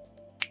green.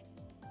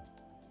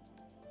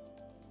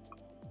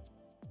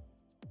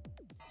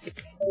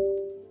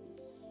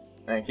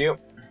 Thank you.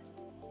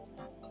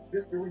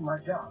 Just doing my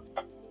job.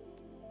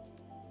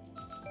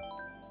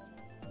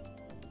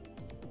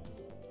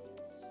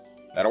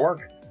 That'll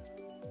work.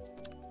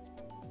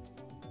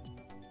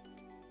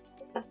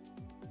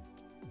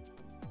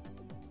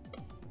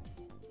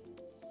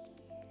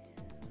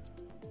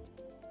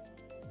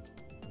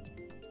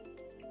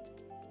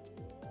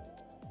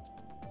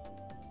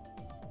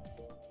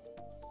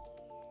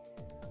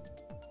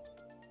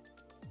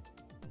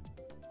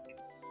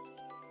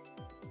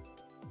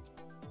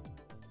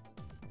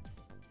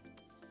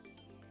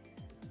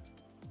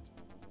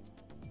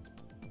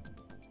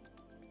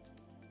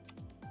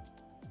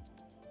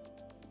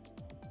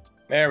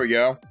 There we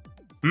go.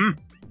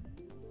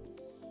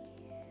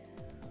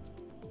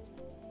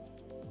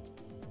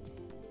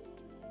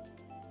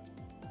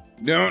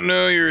 Don't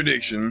know your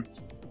addiction,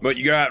 but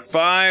you got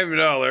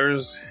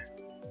 $5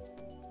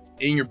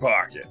 in your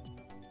pocket.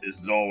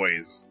 This is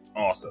always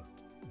awesome.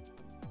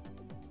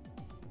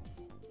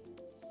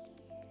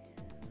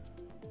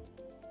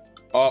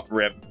 Oh,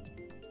 rip.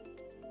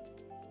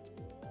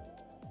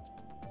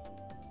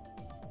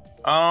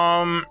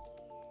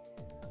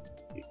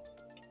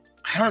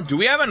 I don't. Do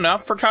we have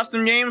enough for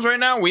custom games right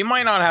now? We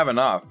might not have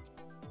enough.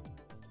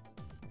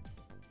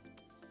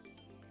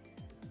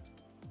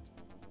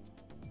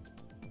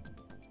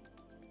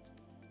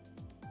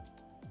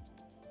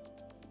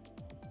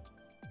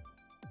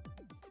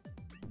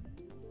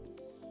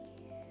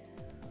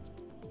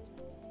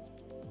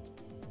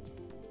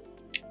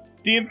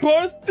 The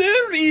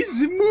imposter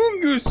is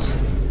among us.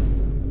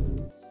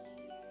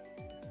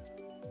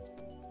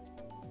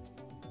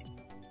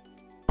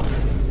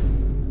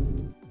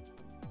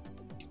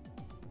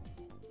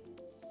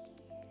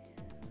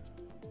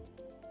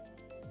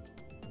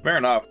 Fair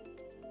enough.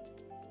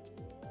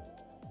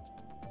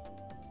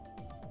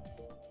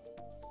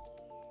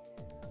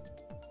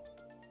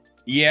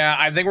 Yeah,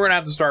 I think we're gonna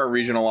have to start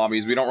regional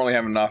lobbies. We don't really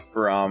have enough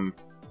for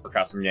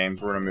custom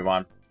games. We're gonna move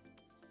on.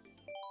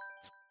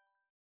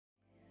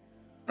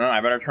 Oh, I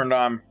better turn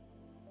on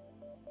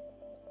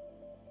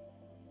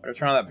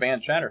that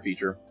banned chatter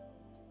feature.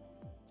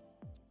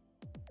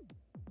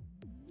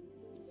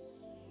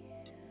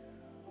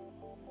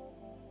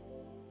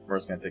 We're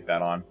just gonna take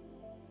that on.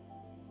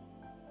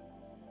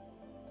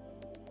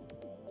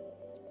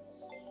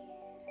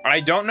 I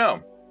don't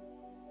know.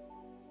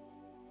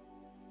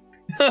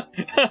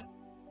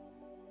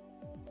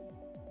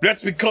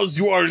 That's because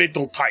you are a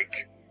little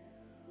tyke.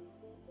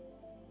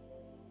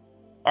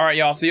 All right,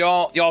 y'all. So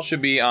y'all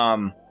should be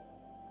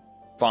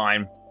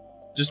fine.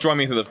 Just join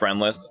me through the friend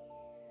list.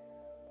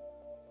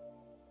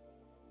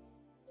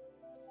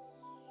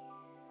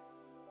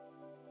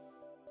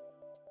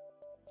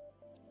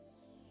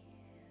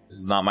 This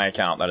is not my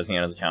account. That is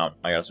Hannah's account.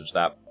 I gotta switch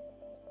that.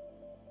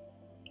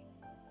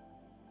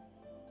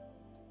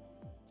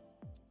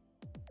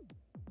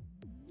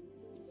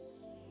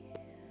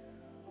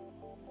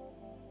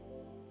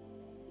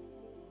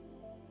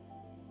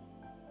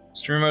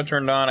 Stream mode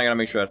turned on. I gotta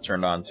make sure that's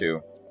turned on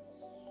too.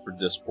 For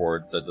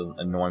Discord, so it doesn't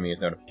annoy me with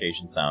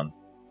notification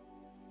sounds.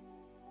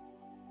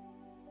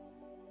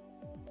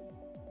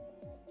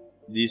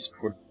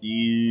 Discord,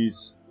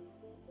 please.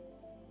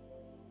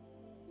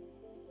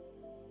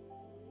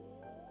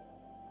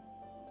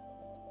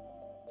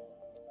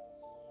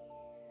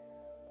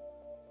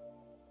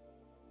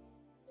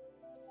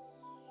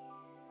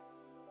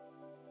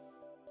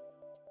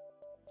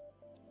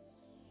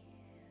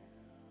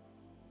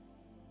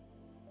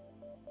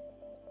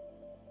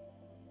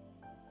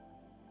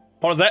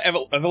 Hold on, is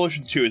that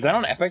Evolution 2? Is that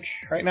on Epic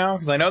right now?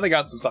 Because I know they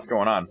got some stuff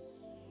going on.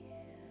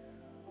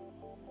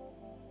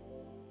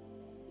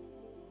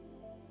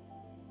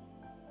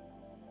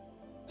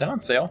 Is that on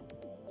sale?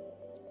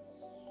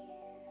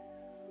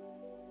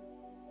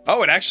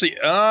 Oh, it actually,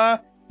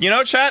 you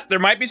know, chat, there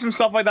might be some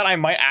stuff like that I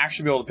might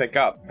actually be able to pick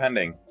up,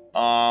 pending.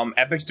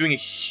 Epic's doing a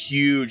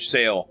huge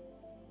sale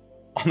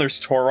on their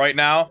store right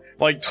now.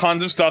 Like,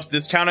 tons of stuff's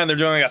discounted, and they're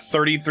doing like a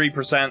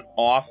 33%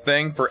 off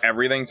thing for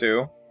everything,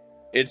 too.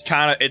 It's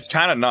kinda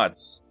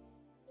nuts.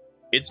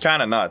 It's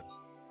kinda nuts.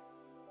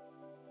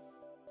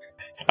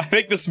 I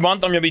think this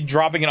month I'm gonna be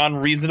dropping an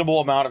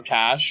unreasonable amount of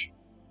cash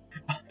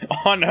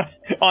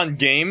on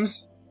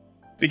games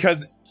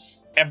because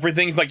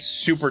everything's like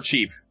super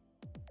cheap.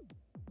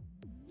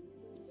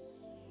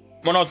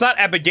 Well, no, it's not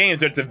Epic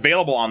Games, it's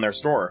available on their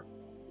store.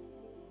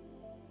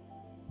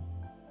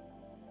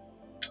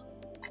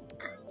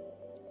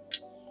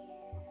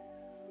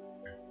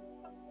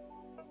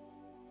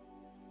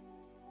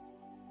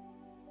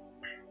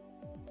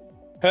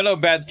 Hello,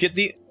 Bad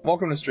Kitty.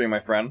 Welcome to stream, my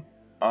friend.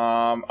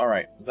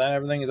 Alright. Is that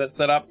everything? Is that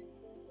set up?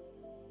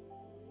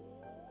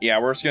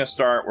 Yeah, we're just gonna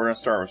start. We're gonna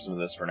start with some of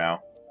this for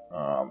now.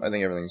 I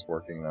think everything's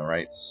working though,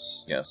 right?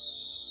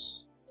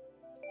 Yes.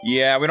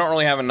 Yeah, we don't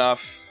really have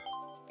enough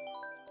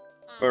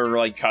for,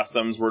 like,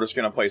 customs. We're just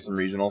gonna play some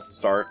regionals to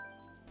start.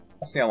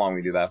 We'll see how long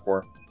we do that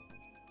for.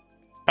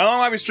 How long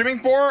have I been streaming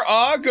for?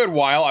 A good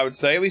while, I would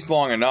say. At least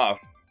long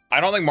enough. I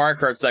don't think Mario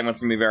Kart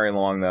segment's gonna be very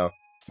long, though.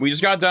 We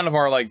just got done with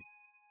our, like,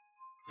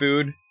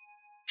 food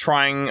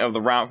trying of the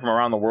route from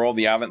around the world,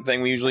 the Advent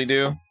thing we usually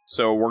do.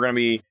 So we're gonna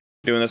be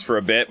doing this for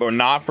a bit, but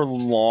not for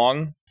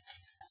long.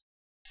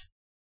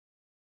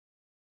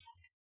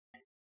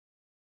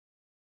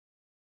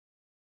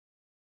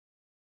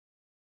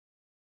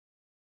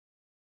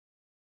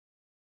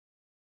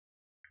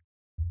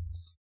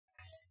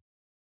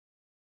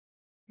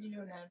 You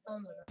don't have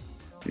phones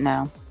or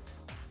No.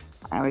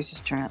 I always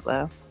just turn it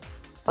low.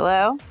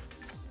 Hello?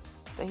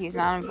 So he's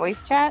not in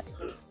voice chat?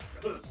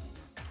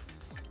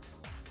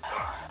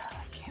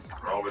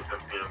 All the 10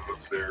 p.m.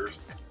 upstairs.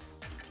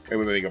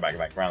 Wait, go back,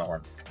 around the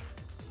horn.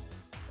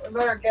 We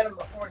better get him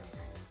before.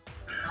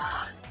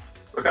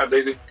 Look out,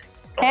 Daisy.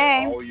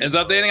 Hey. Is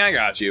updating? I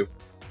got you.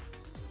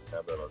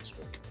 Have that on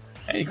screen.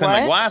 Hey, you cleaned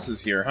my What?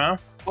 glasses here, huh?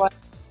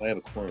 I had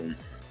a clone.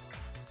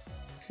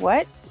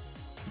 What?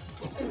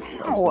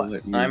 Oh. Hi,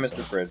 Mr.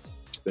 Fritz.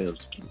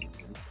 It's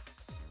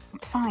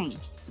fine.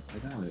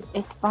 I got it.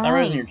 It's I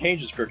realize your fine.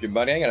 cage is crooked,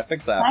 buddy. I gotta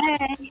fix that.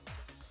 Hey.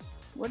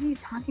 What are you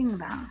talking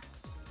about?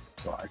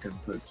 So I can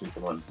put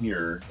people on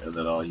here, and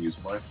then I'll use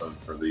my phone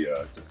for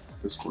the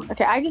Discord.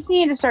 Okay, I just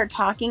needed to start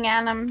talking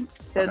at him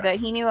so Okay. that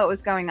he knew what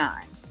was going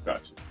on.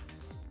 Gotcha.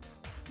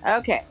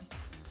 Okay.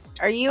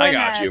 Are you? I in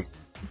got a, you.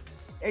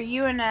 Are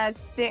you in a?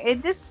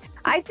 This?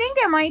 I think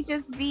it might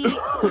just be.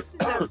 This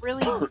is a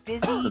really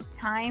busy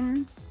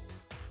time.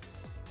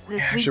 This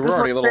Yeah, week actually, we're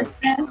already a before little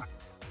Christmas.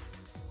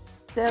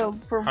 So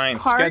for behind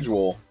Kart,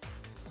 schedule.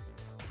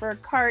 for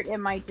Kart, it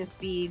might just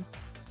be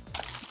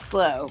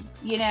slow.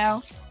 You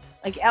know,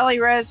 like Ellie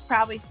Rose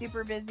probably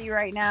super busy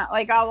right now.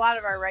 Like a lot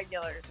of our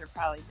regulars are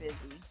probably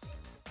busy.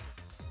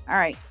 All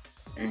right.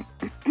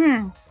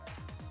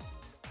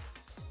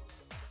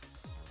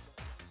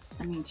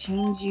 Let me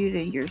change you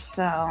to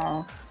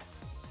yourself.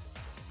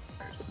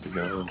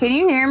 No. Can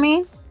you hear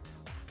me?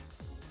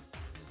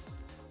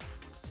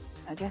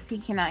 I guess he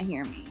cannot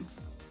hear me.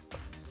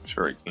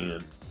 Sure I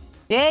can.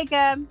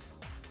 Jacob,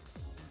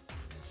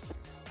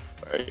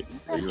 Alright,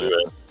 where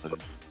you at?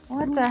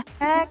 what the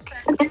heck?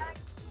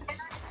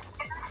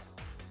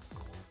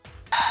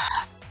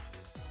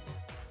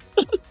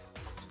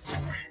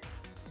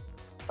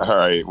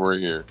 Alright, we're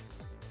here.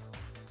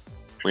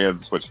 We have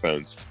to switch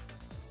phones.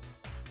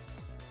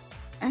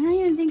 I don't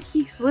even think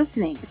he's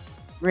listening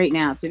right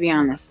now, to be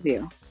honest with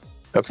you.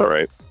 That's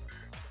alright.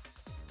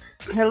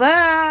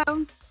 Hello?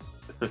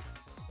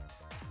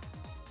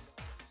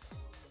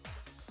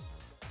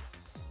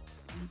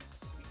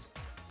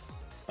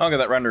 Okay,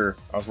 that render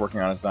I was working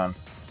on is done.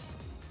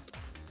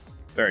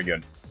 Very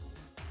good.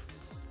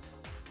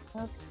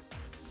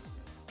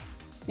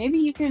 Maybe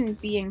you can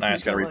be in I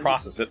just gotta control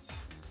of reprocess it.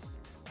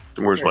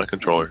 Where's my yours.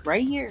 controller?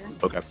 Right here.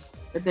 Okay.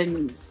 But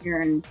then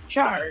you're in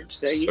charge,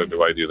 so So you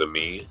do I do the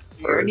me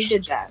you already first?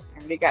 did that. I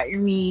already got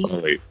your me. Oh,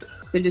 wait.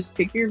 So just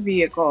pick your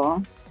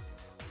vehicle.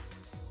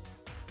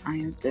 I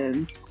have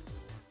to.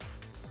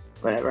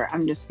 Whatever.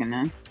 I'm just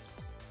gonna.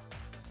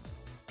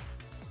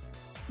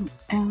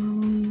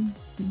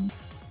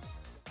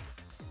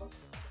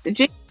 So,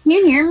 Jake, can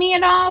you hear me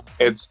at all?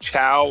 It's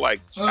chow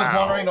like I was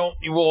wondering, chow.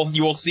 you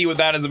will see what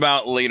that is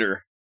about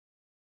later.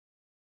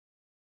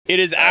 It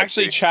is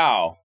actually Okay.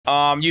 Chow.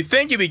 You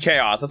think it'd be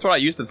Chaos. That's what I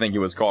used to think it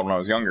was called when I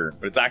was younger,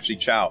 but it's actually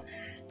Chow.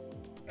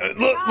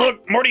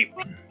 Look, Morty,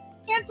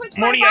 Can't switch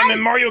Morty, my I'm bike.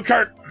 in Mario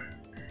Kart.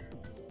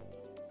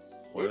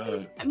 Why This not?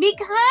 is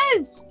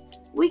because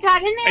we got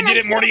in there. I and did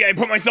it, Morty. I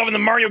put myself in the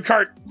Mario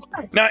Kart.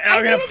 Now I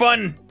can did have it. fun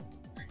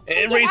and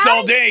Get race out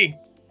all of day.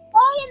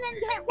 Why and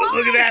then get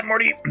Look at that,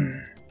 Morty.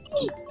 Too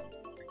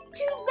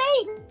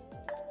late.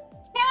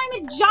 Now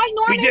I'm a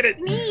ginormous We did it.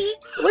 me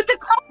with the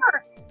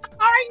car. A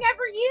car I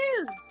never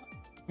use.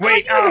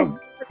 Wait, oh,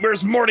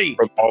 where's Morty?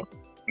 Oh,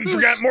 We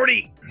forgot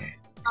Morty.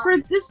 For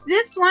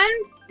this one,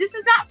 this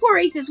is not 4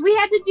 races. We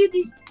had to do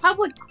these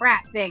public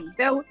crap things,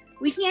 so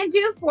we can't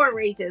do 4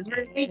 races.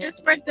 They just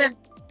spread the.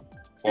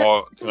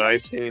 Well, can I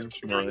this is change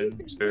the mine,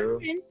 racing too?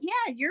 version.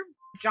 Yeah, you're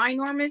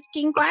ginormous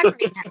King Quack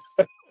right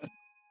now.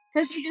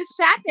 Because you just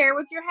sat there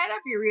with your head up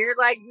your ear,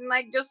 like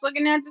just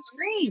looking at the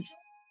screen.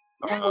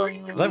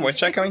 Is that voice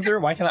chat coming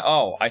through? Why can't I?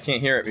 Oh, I can't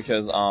hear it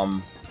because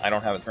I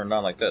don't have it turned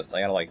on like this.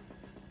 I gotta like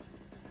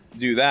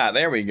do that.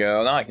 There we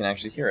go. Now I can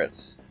actually hear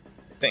it.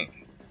 I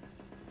think.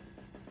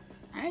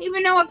 I don't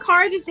even know what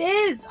car this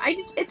is. I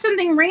just hit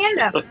something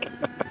random.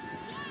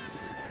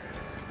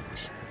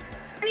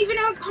 I don't even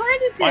know what car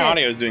this My is.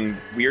 audio is doing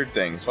weird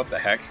things. What the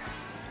heck?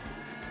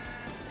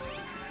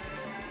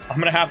 I'm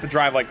gonna have to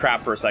drive like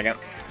crap for a second.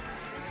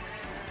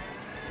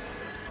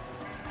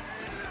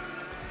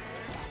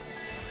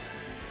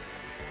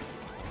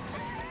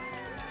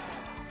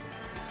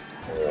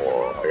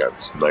 Oh, I got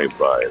sniped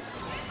by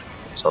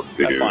some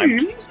dude. That's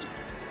fine.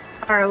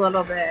 Car a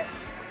little bit.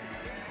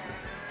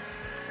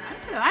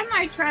 I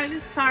might try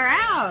this car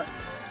out.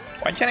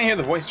 Why can't I hear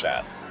the voice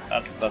chats?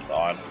 That's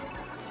odd.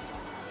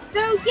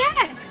 So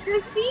yes, so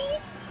see,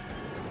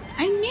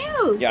 I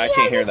knew. Yeah, I See,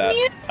 can't hear just that.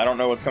 knew. I don't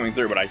know what's coming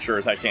through, but I sure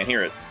as I can't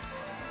hear it.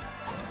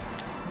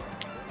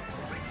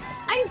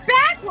 I'm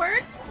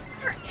backwards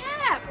for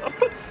F.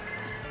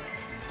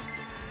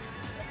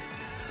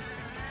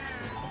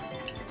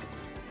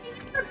 He's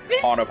never been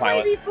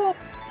Autopilot. this way before.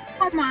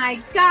 Oh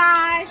my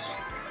gosh.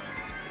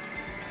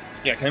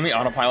 Yeah, can we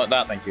autopilot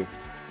that? Thank you.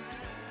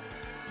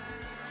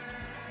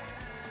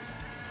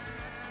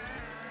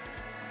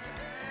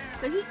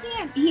 So he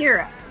can't hear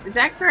us. Is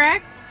that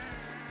correct?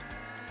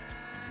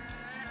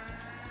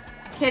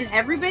 Can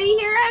everybody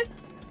hear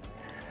us?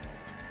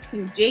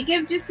 Can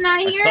Jacob just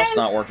not My hear stuff's us?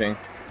 not working.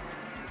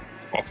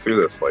 All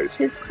through this place.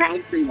 His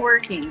crab's not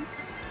working.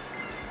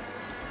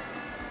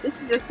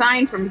 This is a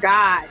sign from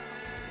God.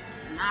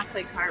 Not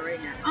play car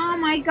right now. Oh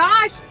my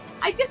gosh!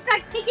 I just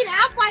got taken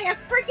out by a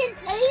freaking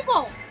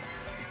table.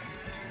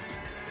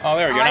 Oh,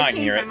 there we go. Now I can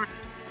came hear it. from-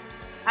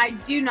 I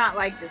do not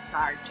like this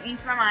car. Change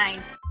my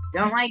mind.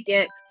 Don't like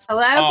it.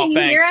 Hello? Oh, Can you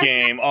hear thanks, us?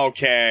 game.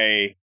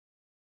 Okay.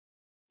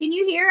 Can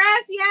you hear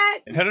us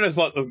yet? And how did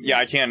I yeah,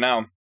 I can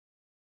now.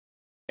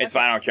 It's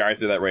fine. I don't care. I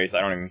threw that race.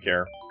 I don't even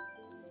care.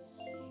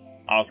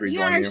 I'll You rejoin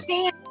don't you.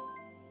 understand.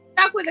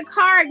 Stuck with a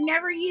car I've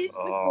never used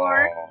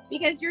before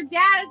because your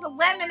dad is a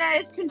lemon at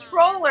his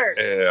controllers.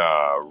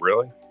 Yeah,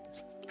 really?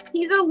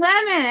 He's a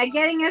lemon at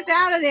getting us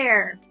out of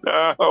there.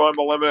 No, I'm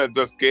a lemon at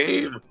this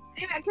game.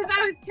 Because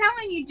I was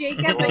telling you,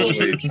 Jacob, but you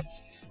didn't.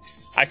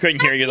 I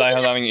couldn't hear you because I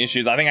was having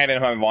issues. I think I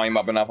didn't have my volume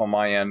up enough on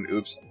my end.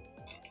 Oops.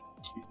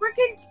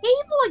 Freaking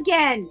table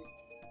again.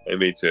 Hey,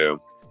 me too.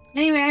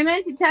 Anyway, I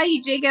meant to tell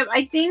you, Jacob,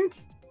 I think,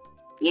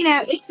 you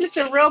know, it's just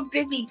a real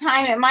busy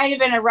time. It might have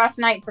been a rough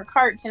night for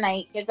Kart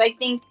tonight because I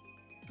think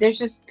there's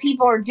just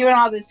people are doing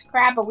all this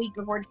crap a week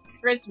before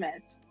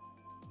Christmas.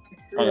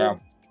 Oh, yeah.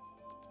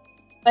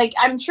 Like,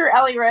 I'm sure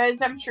Ellie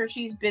Rose, I'm sure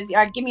she's busy.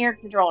 All right, give me your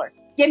controller.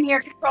 Give me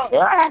your controller.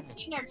 Yeah.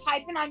 Sitting there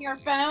typing on your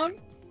phone.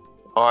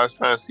 Oh, I was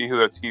trying to see who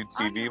that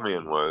TV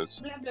man was.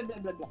 Blah, blah, blah,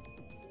 blah, blah.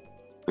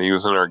 He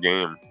was in our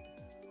game.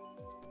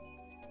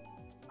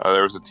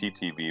 There was a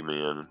TTV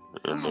man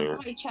in there.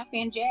 Probably Chuck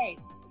and Jay.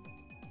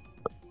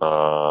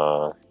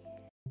 I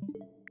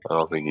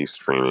don't think he's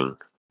streaming.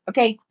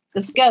 Okay,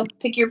 let's go.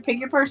 Pick your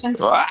person.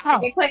 Wow.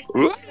 Okay, quick.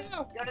 Go to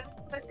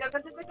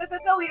the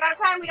go. We don't have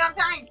time. We don't have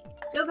time.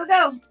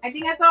 Go. I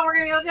think that's all we're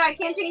gonna be able to do. I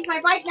can't change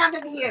my bike down to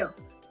the U.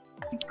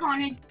 It's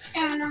going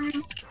down.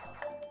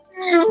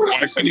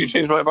 Why couldn't you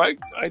change my bike?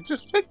 I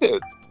just picked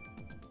it.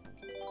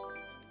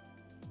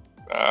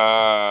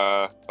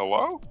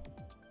 Hello?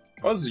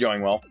 Oh, this is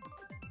going well.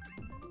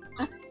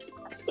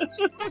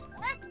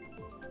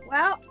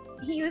 Well,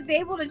 he was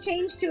able to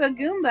change to a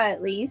Goomba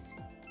at least.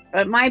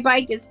 But my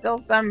bike is still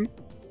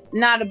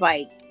not a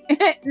bike.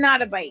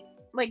 Not a bike.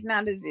 Like,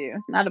 not a zoo.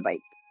 Not a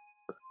bike.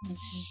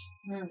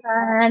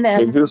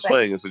 Who's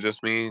playing? Is it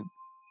just me?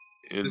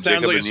 It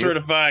sounds like a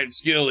certified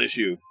skill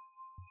issue.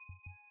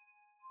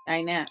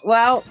 I know.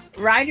 Well,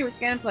 Ryder was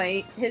going to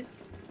play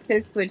his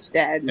Switch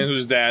dead. And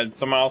who's dad?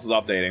 Someone else is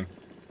updating.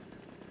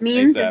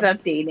 Memes is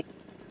updating.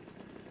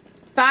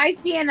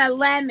 5 being a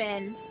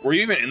lemon. Were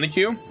you even in the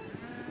queue?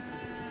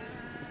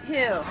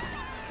 Who?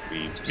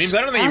 Memes,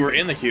 I don't think you were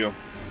in the queue.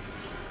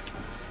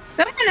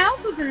 Someone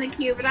else was in the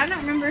queue, but I don't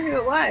remember who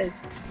it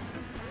was.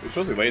 It was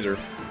supposed to be Laser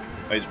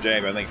J,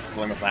 but I think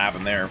something must have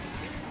happened there.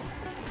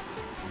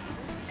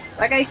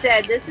 Like I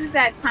said, this is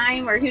that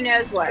time where who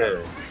knows what.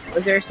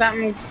 Was there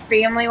something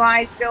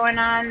family-wise going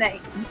on that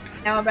you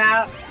know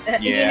about? Yeah.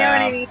 You know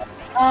what I mean?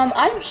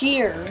 I'm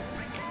here.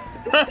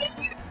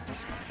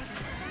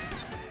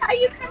 Are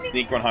you coming?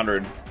 Sneak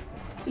 100.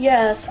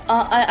 Yes,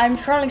 I'm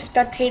currently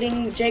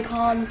spectating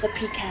Jaycon the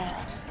Pecan.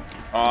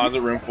 Oh, is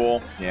it room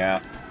full?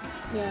 Yeah.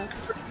 Yeah.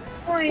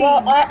 Boy.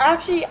 Well,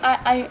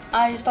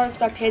 I started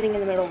spectating in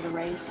the middle of the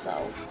race,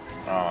 so.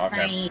 Oh, okay.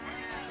 Right.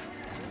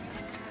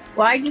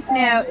 Well, I just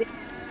know it's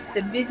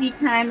the busy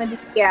time of the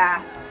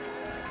year.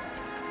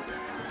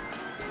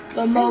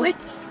 The most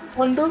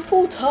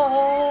wonderful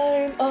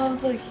time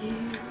of the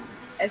year.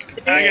 Yes,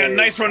 it I got a is.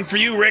 nice one for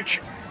you,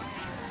 Rick.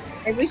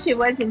 I wish it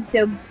wasn't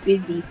so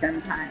busy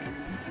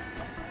sometimes.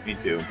 Me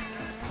too.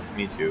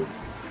 Me too.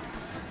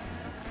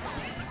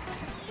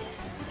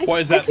 I-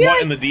 What is I that? feel What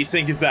like in the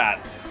desync is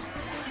that?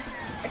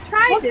 I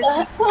tried What this.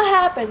 what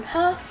happened,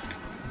 huh?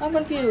 I'm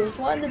confused.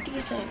 What in the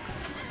desync?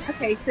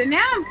 Okay, so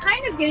now I'm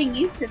kind of getting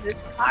used to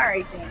this car,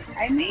 I think.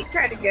 I may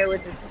try to go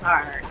with this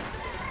car.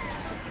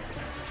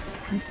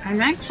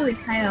 I'm actually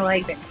kind of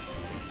like it.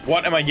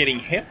 What am I getting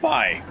hit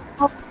by?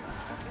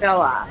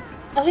 Fell off.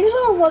 I think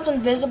someone was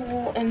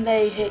invisible and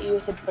they hit you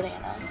with a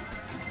banana.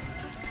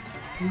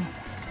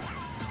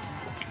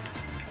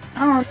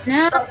 Oh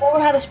no!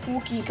 Someone had a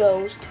spooky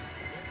ghost.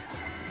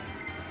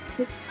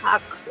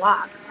 TikTok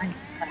clock. My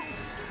God.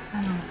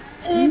 Oh.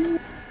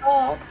 Tick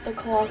tock, the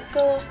clock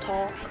goes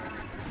talk.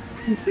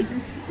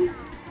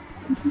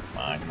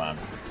 Come on.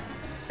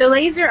 So,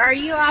 Laser, are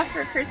you off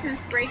for Christmas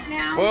break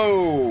now?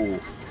 Whoa!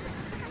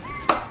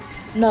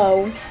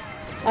 No.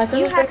 I You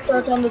couldn't have-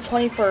 start on the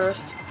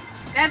 21st.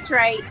 That's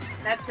right.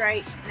 That's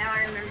right. Now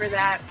I remember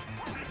that.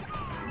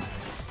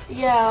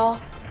 Yeah.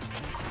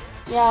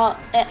 Yeah,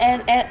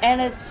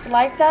 and it's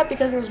like that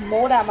because there's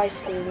mold at my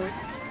school.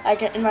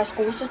 Like in my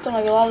school system,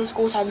 like a lot of the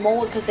schools had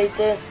mold because they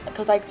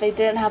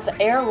didn't have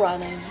the air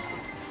running.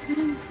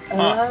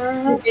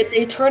 Huh.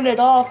 They turned it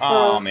off.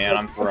 Oh man,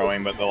 I'm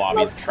throwing, but the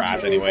lobby's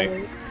trash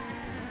anyway.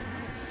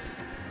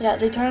 Yeah,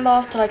 they turned it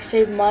off to like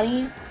save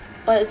money,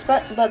 but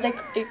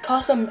it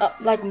cost them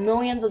like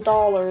millions of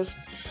dollars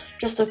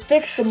just to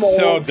fix the mold.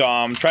 So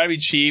dumb. Try to be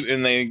cheap,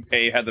 and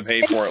they had to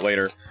pay for it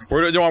later.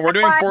 We're doing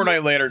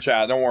Fortnite later,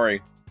 chat. Don't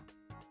worry.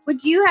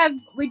 Would you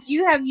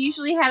have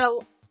usually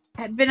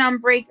had been on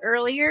break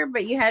earlier,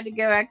 but you had to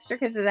go extra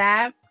because of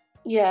that?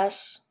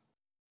 Yes.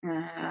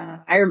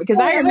 I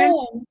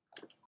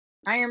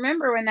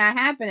remember when that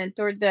happened, and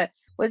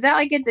was that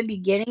like at the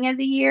beginning of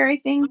the year? I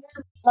think.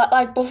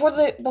 Like before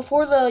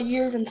the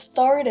year even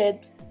started.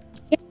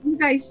 You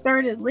guys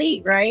started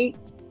late, right?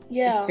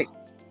 Yeah.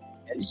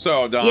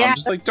 So dumb. Yeah.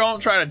 Just like don't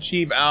try to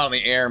cheap out in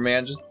the air,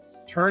 man. Just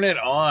turn it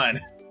on.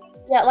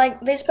 Yeah, like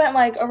they spent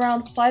like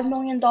around $5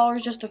 million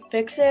just to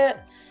fix it.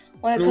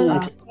 When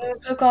it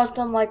could cost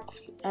them like,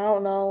 I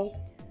don't know,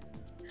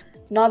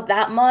 not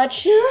that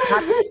much.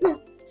 Yeah.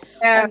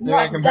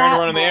 Yeah, compared to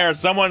running in the air,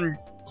 someone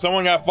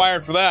got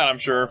fired for that, I'm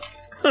sure.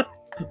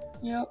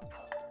 Yep.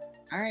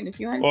 All right, if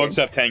you want Well, to.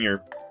 except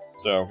tenure.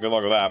 So good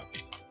luck with that.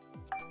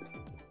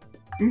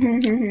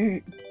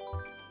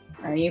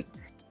 Right.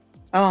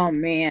 Oh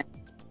man.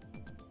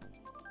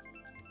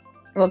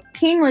 Well,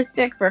 King was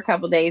sick for a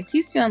couple days.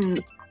 He's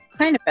feeling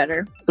kind of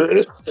better.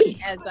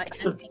 As I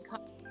see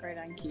right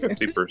on cue.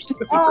 51st.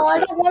 Oh, I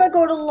don't want to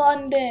go to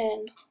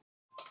London.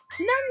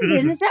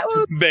 London, is that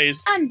what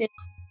Based. London?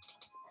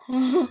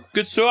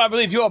 Good, so I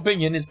believe your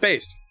opinion is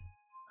based.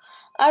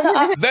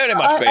 I Very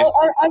much based.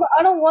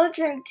 don't want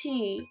to drink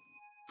tea.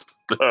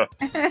 Well,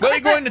 you're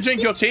going to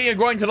drink your tea, you're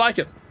going to like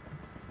it.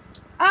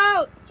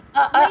 Oh,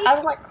 I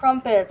don't like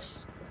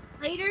crumpets.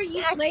 later,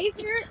 you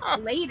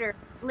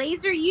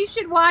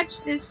should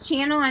watch this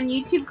channel on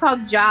YouTube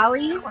called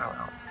Jolly.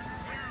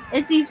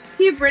 It's these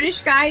two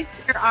British guys.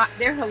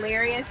 They're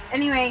hilarious.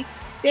 Anyway,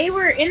 they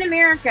were in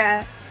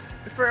America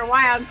for a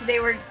while, and so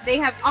they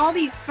have all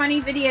these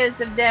funny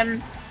videos of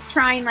them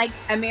trying like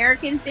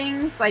American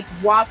things, like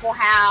Waffle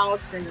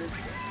House and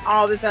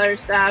all this other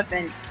stuff,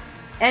 and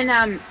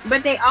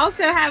but they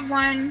also have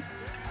one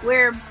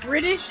where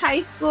British high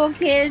school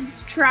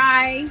kids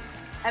try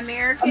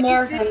American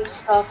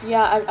stuff.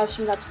 Yeah, I've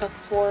seen that stuff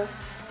before.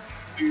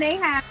 and they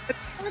have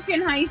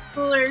American high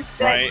schoolers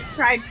that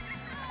tried.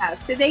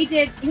 So they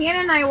did. Hannah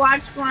and I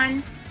watched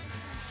one.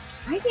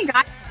 I think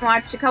I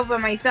watched a couple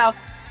of myself.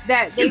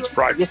 That they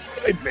tried to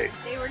find me.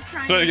 They were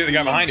trying. So the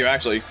guy behind you,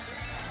 actually.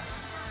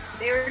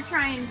 They were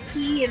trying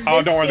tea and.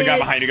 Oh, don't worry, the guy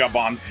biscuits. behind you got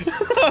bombed.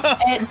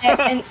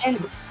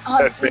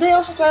 Did they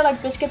also try like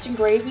biscuits and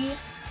gravy?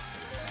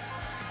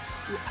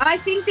 I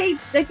think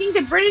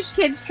the British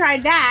kids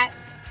tried that,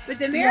 but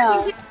the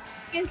American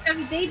kids and stuff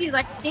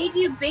that they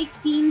do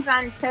baked beans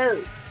on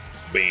toast.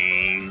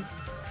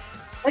 Beans.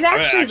 It That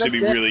would actually actually be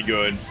looks good. really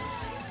good.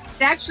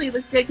 It actually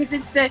looks good because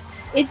it's the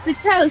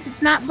toast.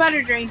 It's not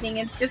buttered or anything.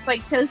 It's just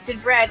like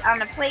toasted bread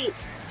on a plate,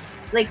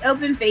 like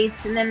open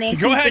faced, and then they.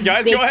 Go ahead,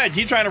 guys. Go ahead.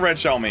 Keep trying to red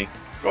shell me.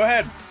 Go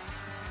ahead.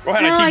 Go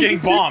ahead. No, I I keep getting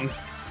just-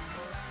 bombs.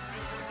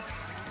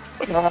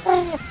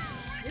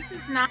 This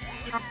is not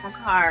a normal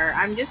car.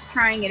 I'm just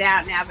trying it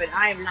out now, but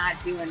I am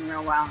not doing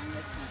real well on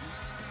this one.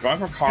 Going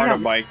from car to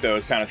bike though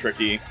is kind of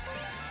tricky.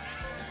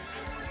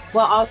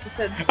 Well,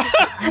 also this is,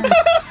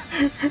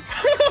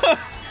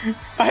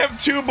 I have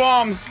 2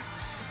 bombs.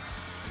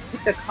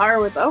 it's a car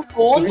with a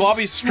This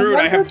lobby's screwed.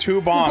 I have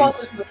 2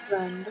 bombs.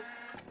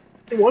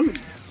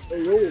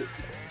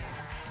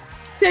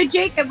 So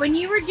Jacob, when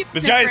you were doing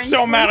This the guy is French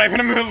so mad. one- I've hit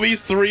him with at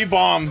least 3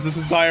 bombs this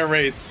entire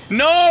race.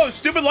 No,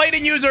 stupid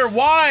lightning user.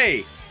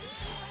 Why?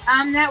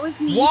 that was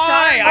me.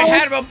 Why? Sorry. I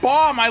had a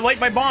bomb. I like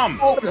my bomb.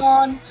 Hold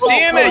on.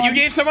 Damn it! You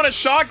gave someone a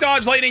shock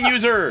dodge, lightning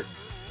user.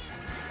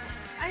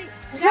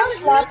 Is that a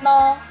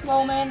slapnaw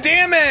moment?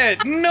 Damn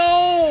it!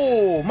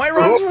 No! My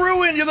run's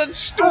ruined. You that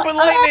stupid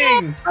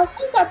lightning. I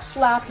think that's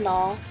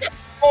slapnaw.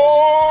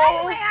 By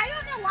the way, I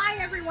don't know why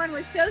everyone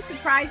was so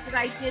surprised that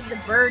I did the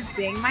bird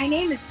thing. My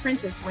name is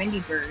Princess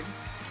Wendy Bird.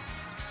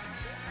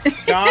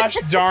 Gosh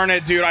darn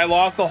it, dude! I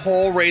lost the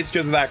whole race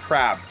because of that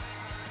crap.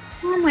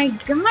 Oh my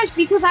gosh,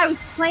 because I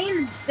was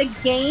playing the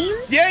game?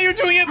 Yeah, you're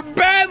doing it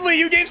badly.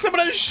 You gave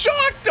someone a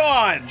shock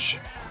dodge.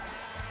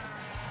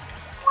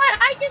 What?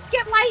 I just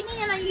get lightning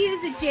and I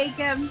use it,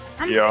 Jacob.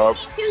 I'm Yup.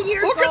 52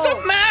 years Look old. at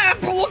the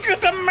map. Look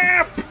at the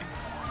map.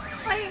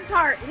 Playing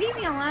Kart. Leave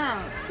me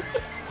alone.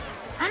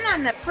 I'm not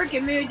in the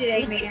freaking mood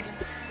today, man.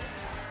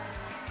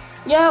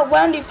 Yeah,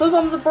 Wendy, flip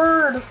on the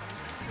bird.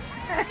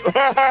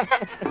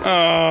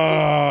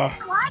 Oh,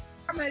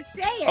 I'm gonna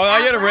say it. now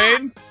you had a out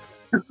loud. raid?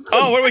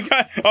 Oh, what do we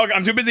got? Oh,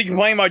 I'm too busy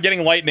complaining about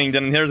getting lightning.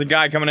 Then there's a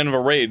guy coming in with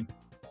a raid.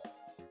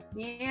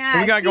 Yeah. What do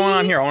we got going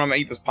on see? here? I want to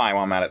eat this pie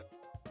while I'm at it.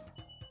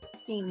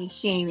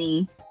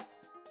 Shamey.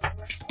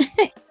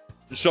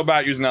 It's so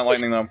bad using that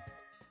lightning though.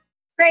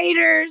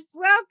 Raiders,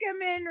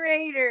 welcome in,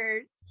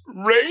 Raiders.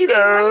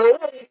 Raider!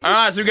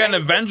 So we got an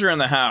Avenger in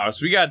the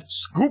house. We got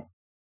Scoop.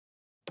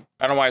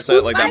 I don't know why I said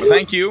it like that, but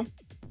thank you.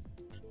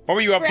 What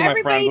were you up to, my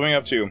friends? What are you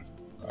up to?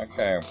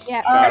 Okay.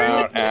 Yeah. Shout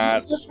out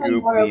at Just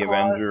Scoop Mario the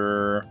Kart.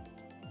 Avenger.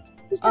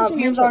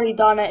 He's already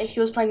done it. He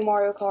was playing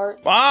Mario Kart.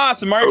 Ah,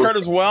 some Mario Kart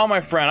as well,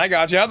 my friend. I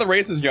got you. How'd the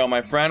races go,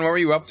 my friend? What were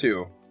you up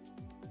to?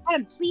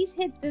 Adam, please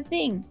hit the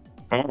thing.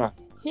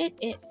 Hit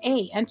it.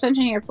 Hey, I'm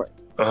Sunshine Airport.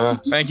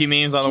 Thank you,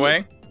 memes, on the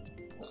way.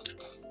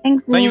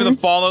 Thanks, Thank you for the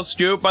memes. follow,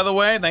 Scoop, by the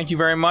way. Thank you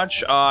very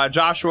much.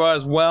 Joshua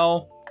as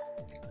well.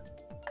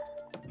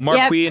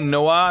 Marquis and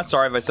Noah.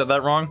 Sorry if I said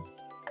that wrong.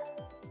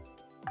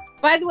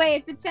 By the way,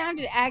 if it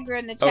sounded aggro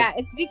in the chat,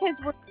 it's because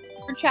we're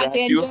Chuck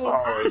and you.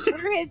 Jace.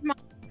 We're his mom.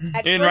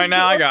 In right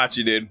now, I got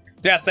you, dude.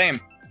 Yeah, same.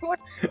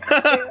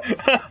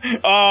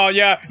 Oh,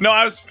 yeah. No,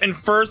 I was in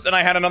first, and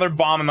I had another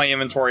bomb in my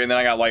inventory, and then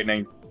I got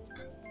lightning.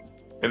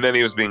 And then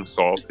he was being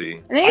salty.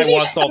 And then I he-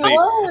 was salty.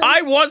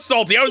 I was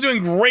salty. I was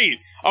doing great.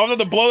 I was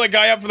about to blow that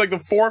guy up for like the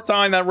 4th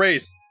time that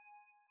race.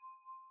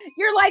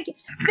 You're like,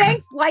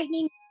 thanks,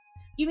 lightning.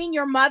 You mean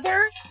your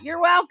mother? You're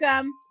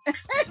welcome.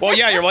 Well,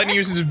 yeah, your lightning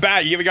usage is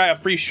bad. You give a guy a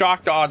free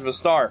shock dodge of a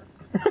star.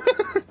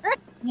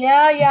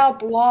 Yeah,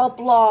 blah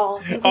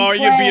blah. Oh,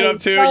 you beat up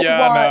too? But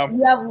Yeah, what?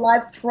 You have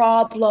life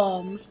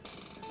problems.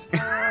 Oh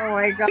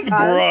my god.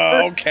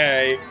 Bruh,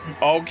 okay.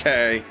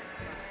 Okay.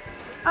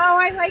 Oh,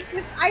 I like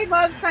this. I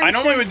love science. I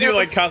normally would do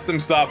like custom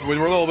stuff, but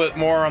we're a little bit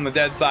more on the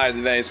dead side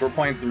today, so we're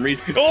playing some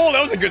Oh,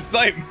 that was a good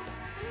snipe!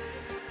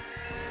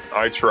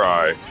 I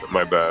try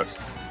my best.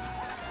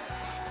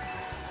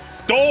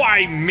 Oh,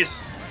 I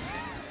miss!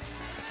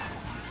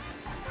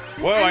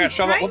 Whoa, I got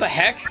shoved up. What the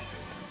heck?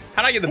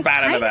 How'd I get the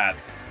bad end of that?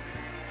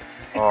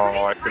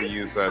 Oh, I could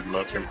use that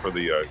mushroom for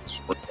the Use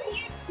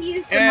the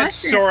It's mushroom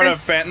sort for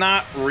of fan,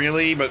 not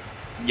really, but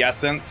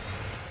yesence.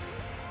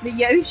 the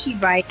Yoshi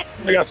bite.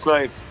 I got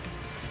sniped.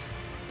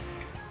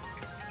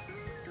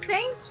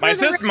 Thanks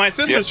for My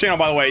sister's channel,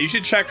 by the way, you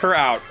should check her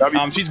out.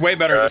 She's way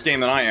better at this game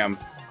than I am.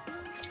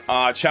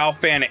 Chow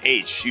Fan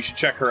H. You should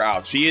check her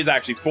out. She is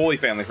actually fully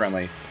family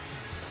friendly.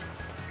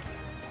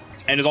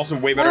 And is also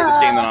way better at this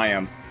game than I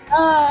am.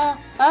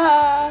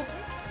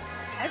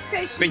 That's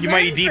 'cause Think she you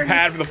might need learned from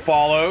D-pad for the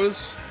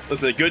follows.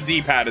 Listen, a good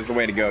D-pad is the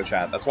way to go,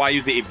 chat. That's why I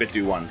use the 8-bit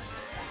do ones.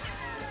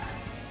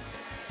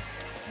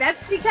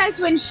 That's because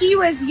when she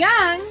was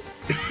young,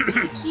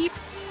 she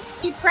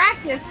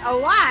practiced a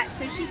lot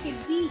so she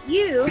could beat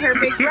you, her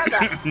big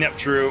brother. Yep,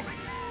 true.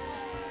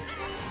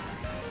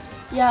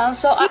 Yeah,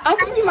 so I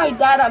could be my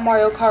dad at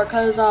Mario Kart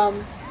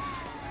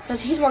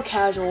cause he's more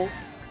casual.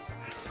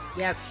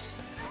 Yep.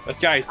 This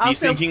guy is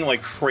Also- desyncing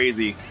like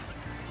crazy.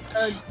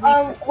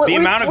 The The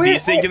amount of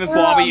desync in this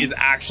lobby is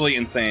actually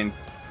insane.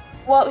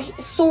 Well,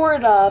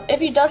 sort of. If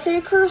he does say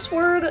a curse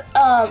word,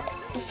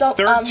 so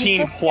 13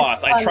 he's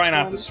plus. I try not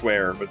to punishment.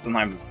 swear, but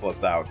sometimes it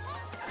slips out.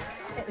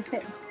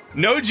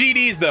 No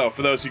GDs though,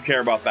 for those who care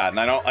about that, and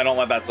I don't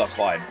let that stuff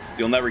slide. So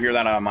you'll never hear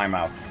that out of my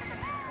mouth.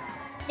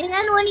 And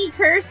then when he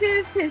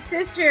curses his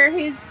sister,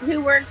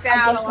 who works I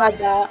out just a lot, said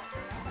that.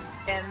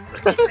 and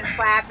gets to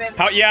slap him.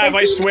 Yeah, if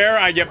I Because he- swear,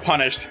 I get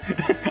punished.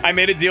 I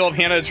made a deal with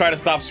Hannah to try to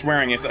stop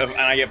swearing, and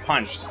I get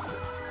punched.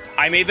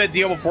 I made that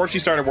deal before she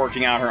started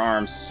working out her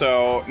arms,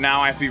 so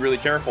now I have to be really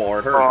careful or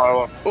it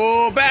hurts.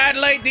 Oh, bad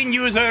lightning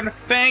user,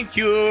 thank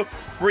you.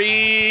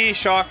 Free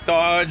shock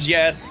dodge,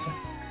 yes.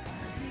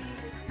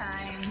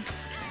 Time.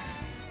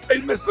 I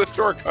missed the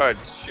shortcut.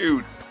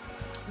 Shoot.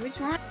 Which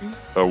one?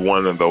 The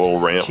one in the little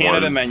ramp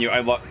Canada one. menu, I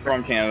love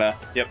from Canada.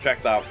 Yep,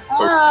 checks out.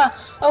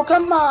 Oh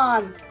come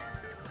on.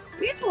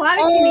 We have a lot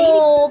of Canadian.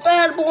 Oh,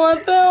 bad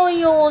boy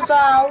billions.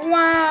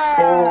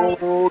 Wow.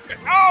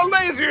 Oh,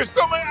 laser, you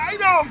stole my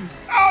items!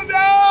 Oh no,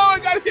 I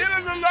got hit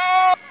in the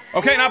nose!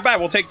 Okay, not bad.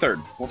 We'll take third.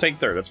 We'll take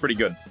third. That's pretty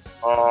good.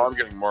 Oh, I'm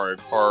getting Mario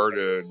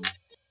Karted.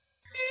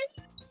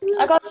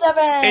 I got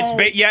 7.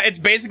 It's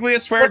basically a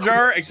swear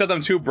jar, except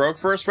I'm too broke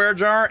for a swear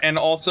jar, and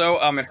also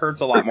it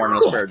hurts a lot more than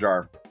a swear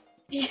jar.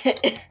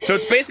 So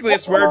it's basically a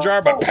swear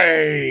jar, but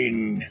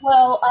pain.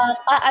 Well,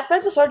 I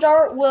think the swear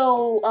jar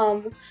will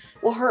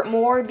hurt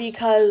more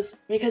because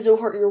it'll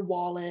hurt your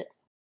wallet.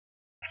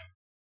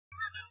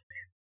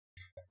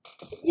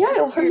 Yeah,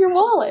 it'll hurt your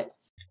wallet.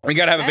 You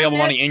gotta have available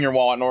money in your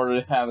wallet in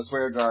order to have a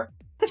swear jar.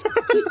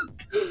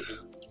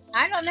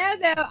 I don't know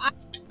though.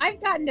 I've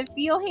gotten to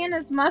feel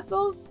Hannah's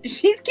muscles.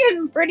 She's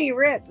getting pretty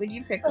ripped. Would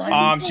you pick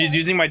one? She's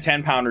using my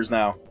 10-pounders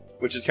now,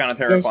 which is kind of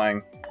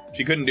terrifying.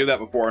 She couldn't do that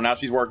before. Now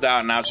she's worked out,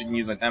 and now she can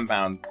use my 10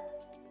 pounds.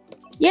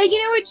 Yeah,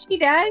 you know what she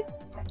does?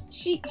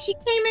 She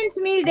came in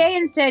to me today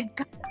and said,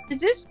 "Does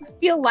this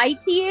feel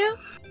light to you?"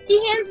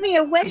 She hands me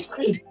a wet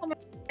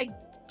I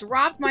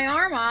dropped my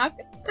arm off.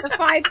 The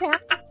 5 pounds.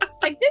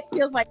 Like, this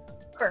feels like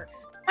fur.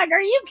 Like,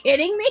 are you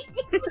kidding me?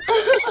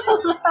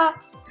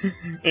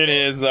 It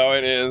is, though.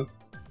 It is.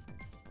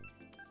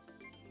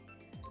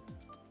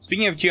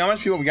 Speaking of queue, how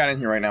much people we got in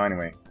here right now,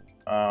 anyway?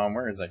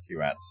 Where is that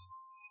queue at?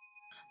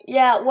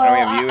 Yeah, well, We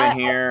have you in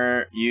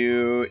here.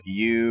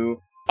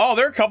 You. Oh,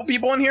 there are a couple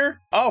people in here?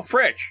 Oh,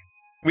 frick.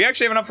 We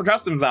actually have enough for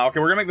customs now. Okay,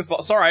 we're gonna make this...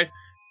 Sorry,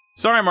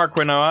 Mark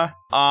Quinoa.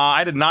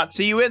 I did not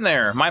see you in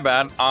there. My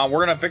bad.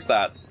 We're gonna fix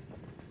that.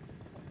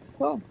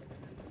 Cool.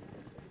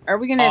 Are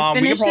we gonna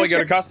finish we can probably this go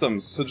to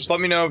customs, so just let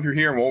me know if you're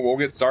here and we'll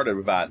get started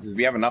with that.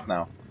 We have enough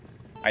now.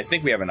 I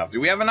think we have enough. Do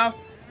we have enough?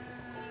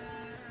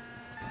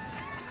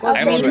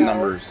 I don't know the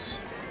numbers.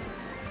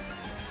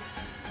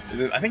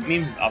 I think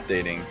memes is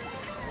updating.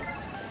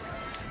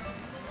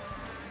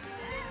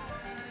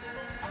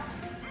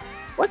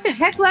 What the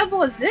heck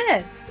level is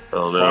this?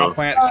 Oh no.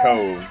 Plant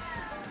Cove.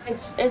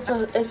 It's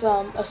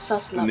a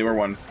sus It's a newer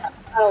one.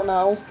 I don't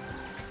know.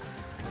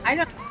 I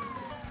don't.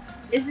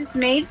 Is this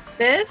made for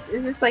this?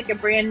 Is this like a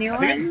brand new I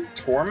one? think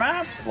it's tour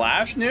map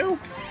 / new.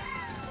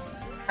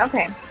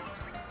 Okay.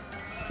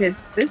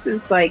 Because this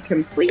is like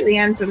completely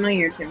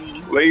unfamiliar to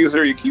me.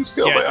 Laser, you keep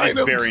stealing my It's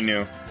items. very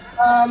new.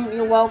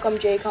 You're welcome,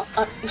 J-Con.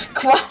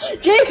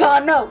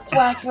 J-Con, no!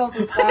 Quack,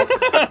 welcome,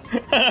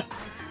 Quack.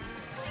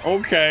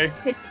 Okay.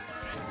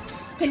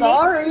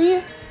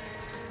 Sorry.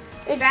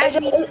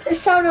 It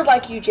sounded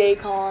like you,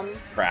 J-Con.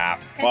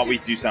 Crap. Well, we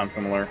do sound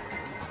similar.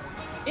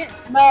 Yes.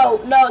 No.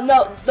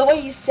 The way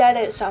you said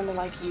it sounded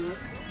like you.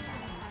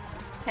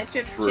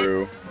 Ketchup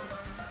True. chips.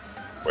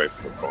 Wait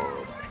for the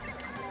bomb.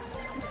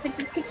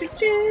 Ketchup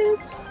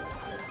chips.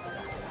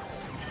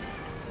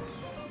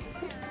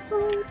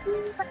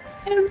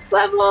 It's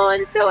level,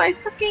 and so I'm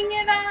sucking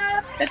it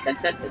up. Da, da,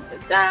 da, da, da,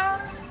 da.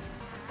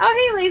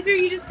 Oh, hey, Laser,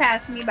 you just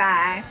passed me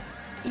by.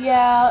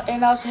 Yeah,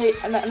 and I was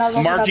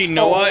also Marky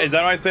Noah, is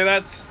that how I say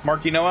that?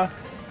 Marky Noah?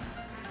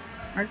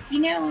 Marky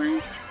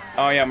Noah.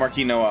 Oh yeah,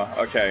 Marky Noah.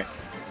 Okay.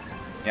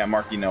 Yeah,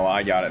 Marky Noah.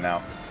 I got it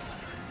now.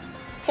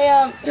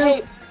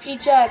 Hey,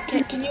 P-Jack,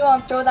 can you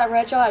throw that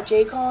red shell at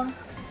J-Con?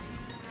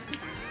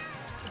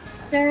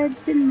 Good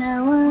to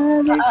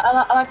know.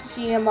 I like to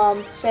see him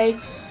say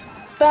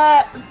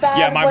bad.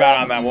 Yeah, my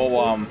bad on that.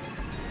 Well,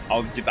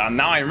 I'll get that.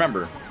 Now I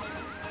remember.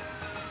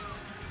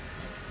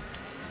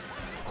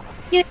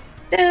 Get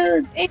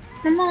those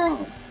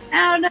animals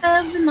out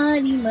of the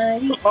muddy.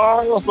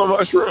 Oh, my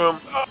mushroom.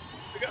 Oh,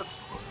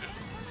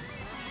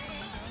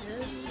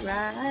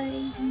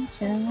 I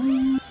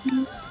got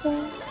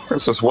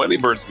Princess Wendy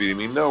Bird's beating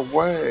me. No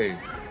way.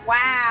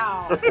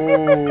 Wow.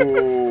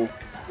 Ooh.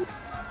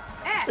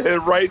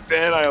 And right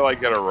then, I like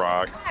hit a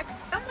rock.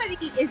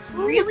 Somebody is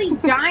really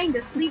dying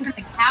to sleep on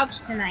the couch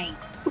tonight.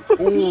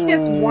 He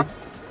just wants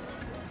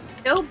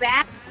so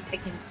bad. I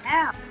can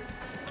tell.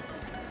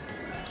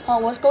 Oh,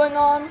 what's going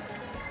on?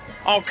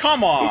 Oh,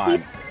 come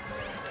on.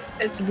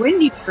 This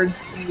Wendy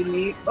Bird's beating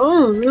me.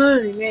 Oh,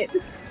 really?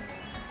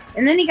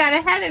 And then he got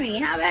ahead of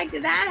me. How the heck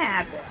did that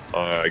happen?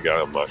 I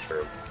got a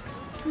mushroom.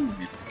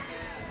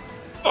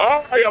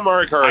 Oh, I got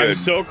Mario Kart. I'm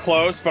so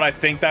close, but I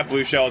think that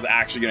blue shell is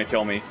actually going to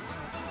kill me.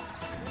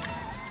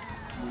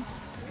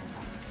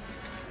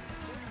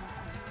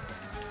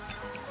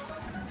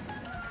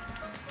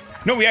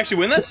 No, we actually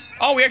win this?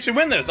 Oh, we actually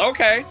win this.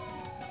 Okay.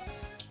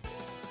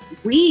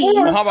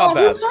 Well, how about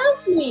that? Who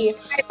passed me?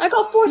 I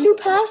got 4 who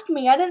passed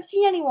me. I didn't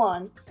see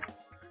anyone.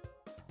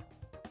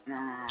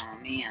 Oh,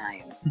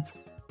 man.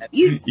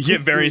 You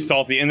get very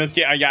salty. In this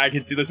game, yeah, I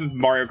can see this is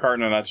Mario Kart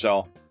in a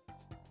nutshell.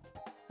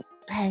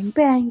 Bang,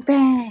 bang,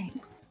 bang.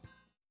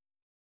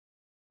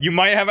 You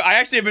might have... I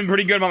actually have been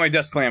pretty good about my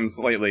death slams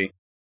lately.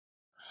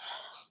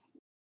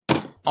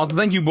 Also,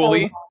 thank you,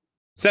 Bully.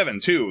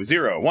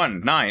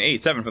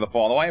 7201987 for the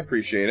follow. I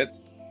appreciate it.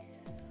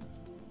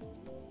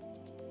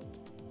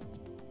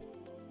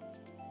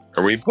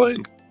 Are we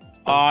playing?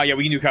 Yeah,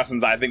 we can do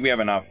customs. I think we have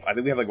enough. I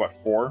think we have like what,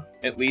 4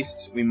 at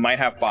least. We might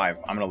have 5.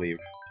 I'm gonna leave.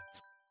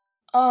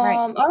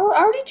 I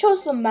already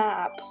chose the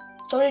map.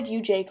 So did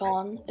you,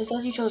 J-Con. It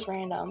says you chose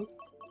random.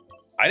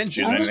 I didn't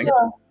choose anything.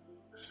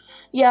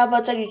 Yeah,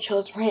 but it said you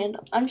chose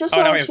random. I'm just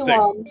now going we have to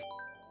 6.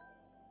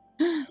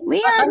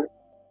 Leon's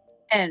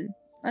in.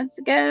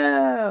 Let's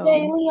go.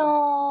 Hey,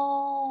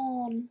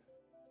 Leon.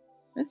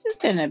 This is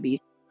gonna be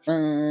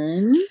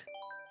fun.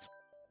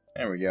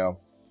 There we go.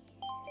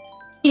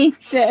 He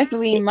said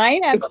we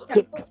might have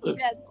a couple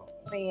death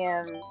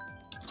slams.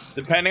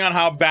 Depending on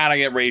how bad I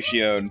get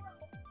ratioed.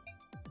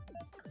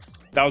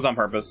 That was on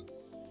purpose.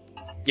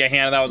 Yeah,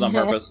 Hannah, that was on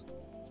purpose.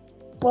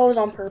 What was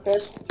on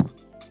purpose?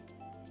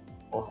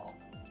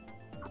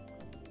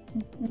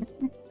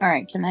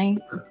 Alright, can I...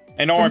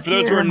 And don't worry, for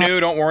those who are new,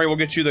 don't worry, we'll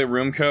get you the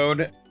room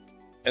code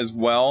as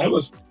well. That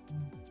was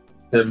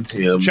Tim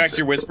Tams. Check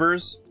your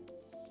whispers.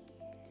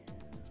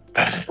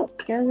 Go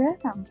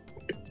get him.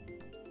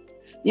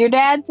 Your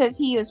dad says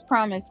he was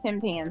promised Tim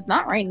Tams.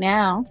 Not right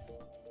now.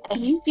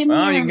 Can you give me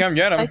Oh, you can come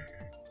get him.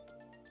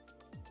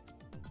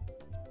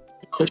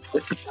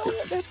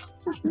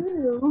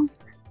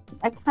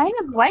 I kind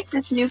of like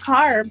this new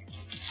car.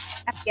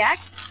 Yeah, I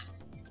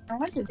don't know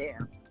what to do.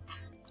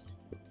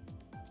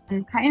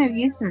 I'm kind of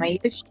used to my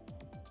use.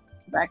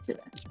 Back to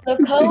this. The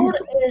code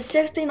is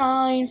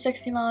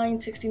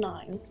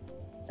 696969.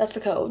 That's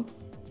the code.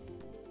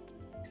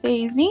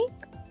 Daisy?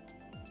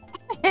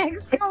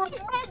 Excellent.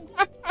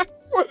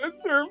 What a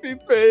derpy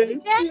face.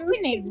 What's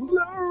happening?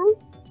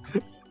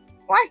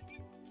 What?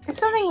 Is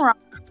something wrong?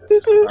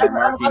 Alright,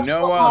 Marky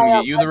Noah, let me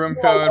get you the room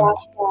code.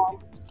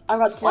 I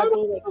got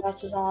the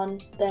glasses on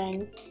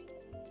thing.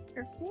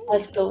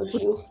 Let's go with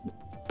you.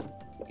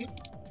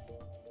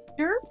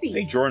 Derpy.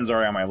 Hey, Jordan's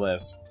already on my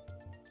list.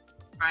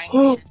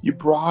 You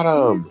brought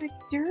him. There's a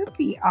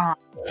derpy on.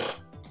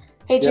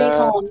 Hey, Yeah.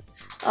 J-Con.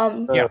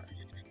 Yeah.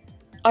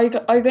 Are you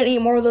gonna eat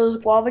more of those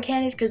guava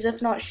candies? Because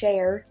if not,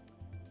 share.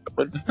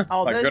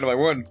 Oh, I could if I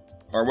would.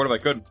 Or what if I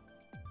could?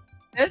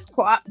 Those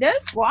guava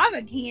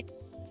candy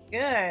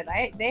good.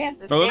 They have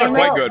to. No, those stay are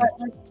quite away. good.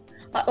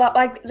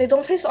 Like they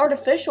don't taste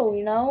artificial,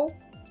 you know.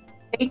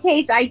 They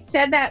taste. I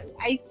said that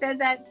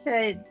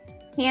to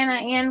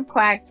Hannah and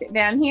Quack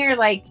down here.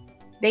 Like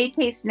they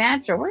taste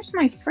natural. Where's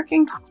my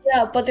freaking?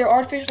 Yeah, but they're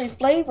artificially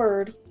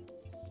flavored,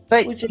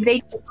 But which is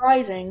they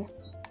surprising.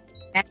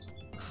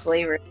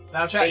 flavor.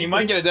 Now, chat, you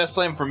might get a death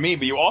slam from me,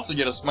 but you also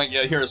might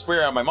hear a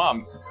swear out of my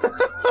mom.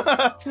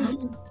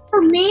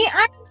 For me,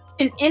 I'm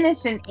an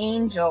innocent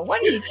angel.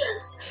 What are you?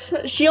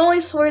 She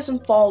only swears in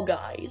Fall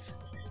Guys.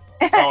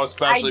 Oh,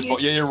 especially I Fall.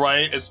 do. Yeah, you're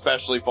right.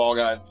 Especially Fall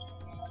Guys.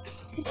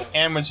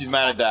 And when she's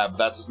mad at Dab,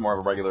 that's just more of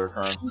a regular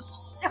occurrence.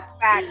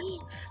 Fact.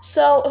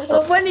 So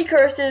if Wendy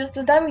curses,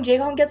 does that mean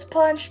Jacob gets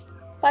punched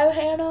by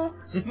Hannah?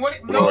 What?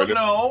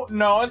 No,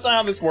 that's not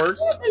how this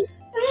works.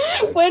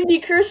 Wendy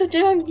curses,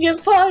 Jacob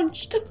gets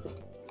punched.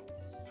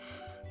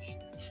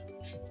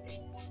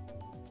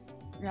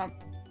 Yep.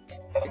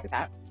 Look at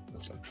that.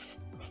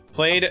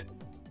 Played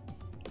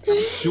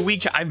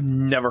Suika. I've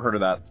never heard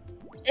of that.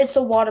 It's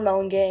a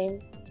watermelon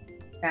game.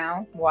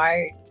 Now,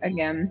 why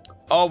again?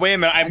 Oh, wait a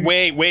minute.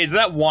 Wait, is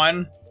that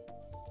one?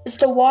 It's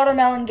the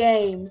watermelon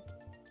game.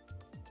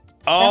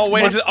 Oh, That's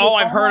wait, is it? Oh,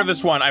 I've heard of watermelon?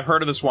 this one. I've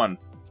heard of this one.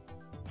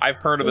 I've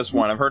heard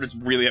it's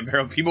really. I've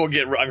heard people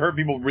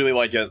really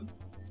like it,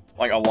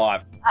 like a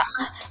lot.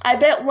 I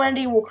bet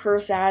Wendy will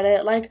curse at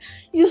it, like,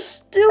 you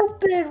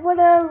stupid,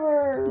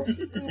 whatever.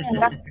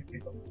 Yeah.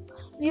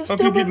 You Some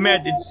people stupid. get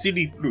mad. It's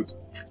silly fruit.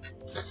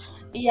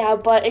 Yeah,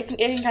 but it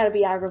can kind of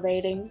be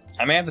aggravating.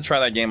 I may have to try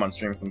that game on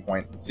stream at some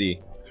point and see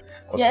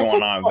what's Yeah, it's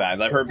going like on with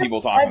that. I've heard it's like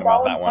people talking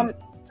about that $5 one.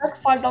 Like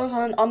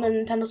 $5 on the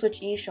Nintendo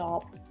Switch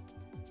eShop.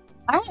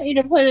 I want you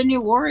to play the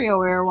new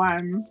WarioWare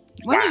one.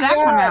 When did that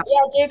come out? Yeah,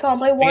 Jacob,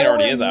 play think it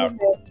already WarioWare is out.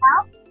 Move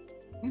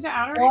It. Is it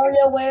out already?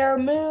 WarioWare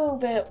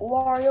Move It.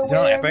 WarioWare Is it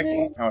on Epic?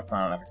 Move. No, it's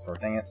not on Epic Store.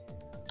 Dang it.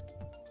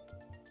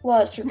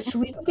 What?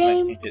 Sweet I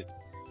game? can't get,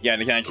 yeah,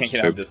 I can't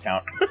get a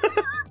discount.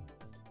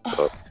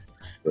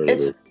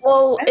 It's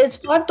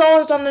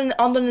 $5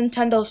 on the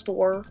Nintendo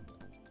Store.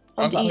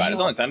 Oh, it's not bad.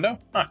 It's on Nintendo?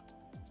 Huh.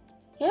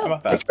 How Yeah.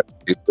 about that?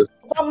 It's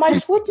on my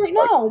Switch right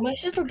now. My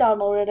sister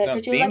downloaded it It's on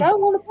because she was Steam? like, I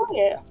want to play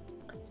it.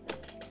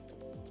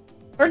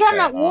 We're talking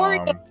about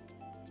Wario.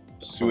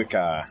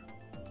 Suika.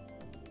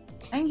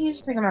 I think he's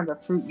talking about the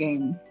fruit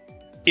game.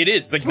 It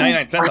is. It's like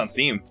 99 cents on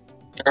Steam.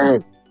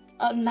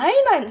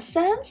 99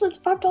 cents? It's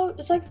 $5.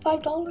 It's like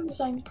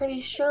 $5. I'm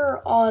pretty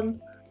sure on.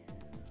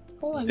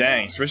 Oh my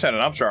Dang, God. Switch had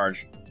an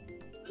upcharge.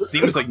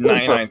 Steam is like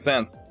 99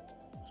 cents.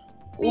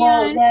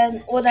 Well then,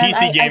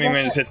 PC gaming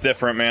just hits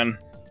different, man.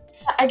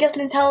 I guess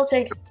Nintendo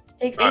takes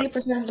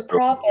 80% of the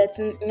profits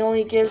and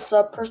only gives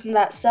the person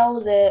that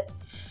sells it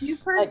New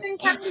person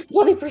coming.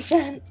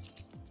 20%.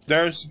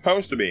 They're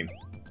supposed to be.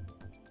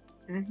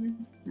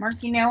 Mark,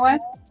 you know what?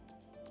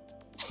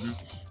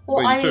 Well,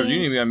 Wait, I sir, mean, you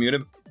need to be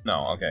unmuted?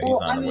 No, okay, he's well,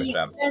 not I in the voice mean,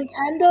 chat.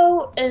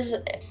 Nintendo is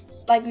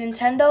like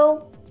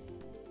Nintendo.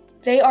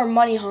 They are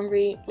money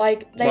hungry.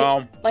 Like they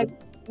Well,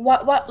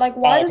 what like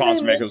why all do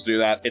console they makers do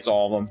that. It's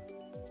all of them.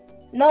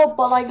 No,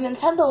 but like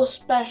Nintendo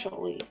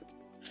especially.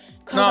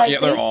 No, Like, yeah,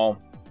 they're all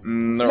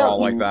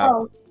like that.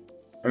 no.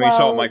 I mean, you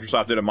saw well- what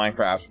Microsoft did at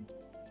Minecraft.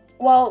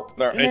 Well,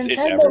 It's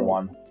Nintendo,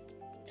 everyone.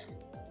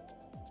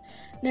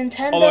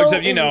 Nintendo. Although,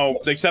 except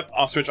is- except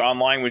Switch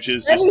Online, which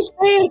is Let me just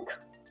speak.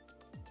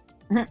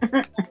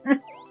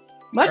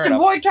 Let Fair the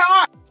enough. boy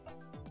talk.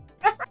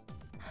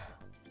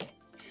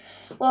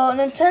 Well,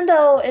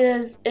 Nintendo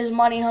is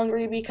money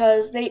hungry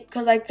because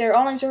like their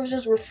online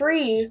services were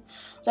free,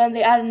 then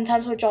they added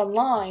Nintendo Switch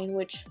Online,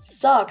 which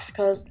sucks.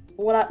 Because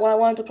when I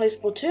wanted to play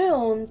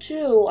Splatoon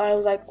 2, I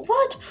was like,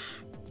 what?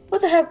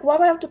 What the heck? Why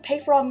do I have to pay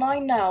for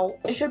online now?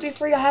 It should be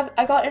free.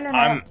 I got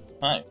internet.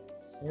 Hi.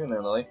 You're in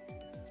there, Lily.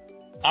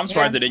 I'm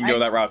surprised they didn't go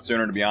that route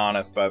sooner, to be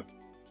honest, but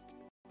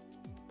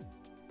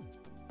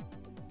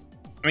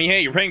I mean,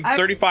 hey, you're paying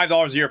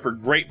 $35 a year for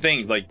great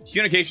things, like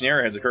communication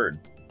error has occurred.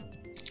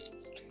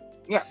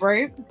 Yeah,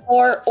 right.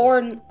 Or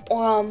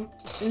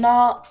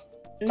not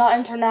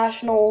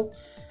international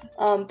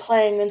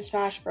playing in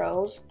Smash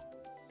Bros.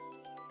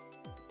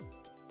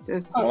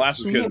 Well, that's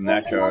just because of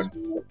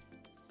netcode.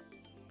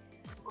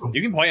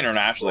 You can play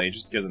internationally,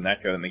 just because of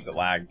netcode that makes it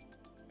lag.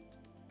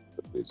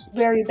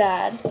 Very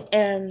bad,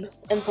 and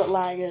input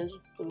lag is.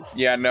 Oof.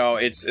 Yeah, no,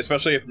 it's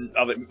especially if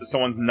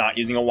someone's not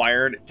using a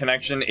wired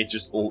connection, it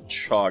just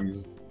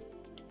chugs.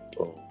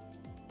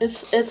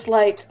 It's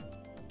like.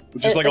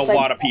 Which is like a it's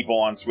lot of people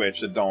on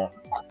Switch that don't.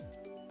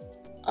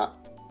 Uh,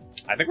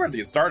 I think we're going to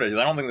get started.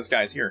 I don't think this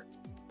guy's here.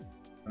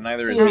 And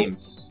neither is Yeah.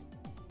 Beams.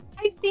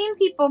 I've seen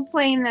people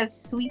playing the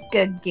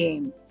Suika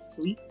game.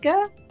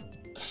 Suika?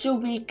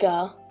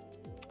 Suika.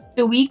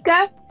 Suika?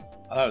 I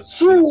thought it was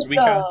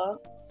Suika.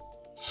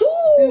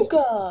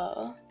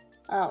 Suika.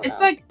 I don't It's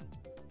know. like,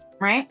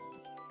 right?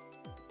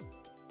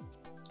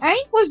 I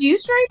think was you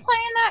straight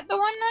playing that the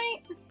one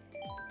night?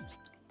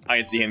 I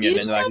can see him getting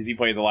You into that still- because he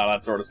plays a lot of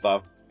that sort of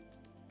stuff.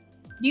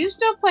 Do you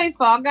still play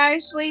Fall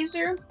Guys,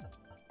 Laser?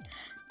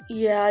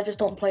 Yeah, I just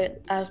don't play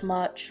it as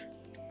much.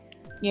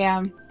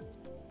 Yeah.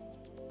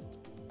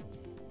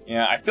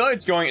 Yeah, I feel like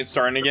it's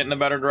starting to get in a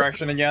better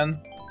direction again.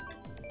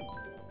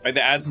 Like,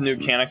 they add some new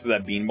mechanics to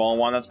that beanball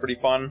one, that's pretty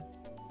fun.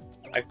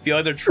 I feel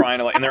like they're trying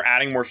to, and they're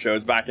adding more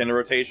shows back into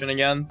rotation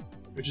again,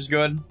 which is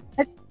good.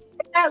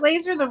 That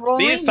Laser, the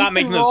rolling. They need to stop you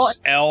making can roll- those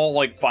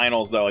L,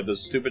 finals, though, like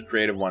those stupid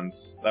creative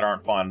ones that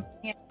aren't fun.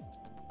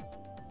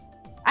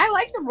 I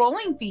like the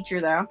rolling feature,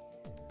 though.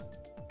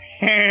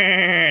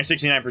 69%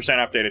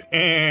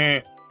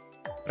 updated.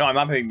 No, I'm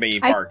not picking Baby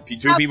Park.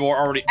 Two old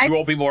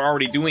people are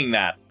already doing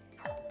that.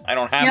 I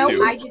don't have No,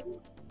 to. I did.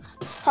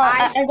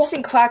 I'm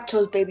guessing Crack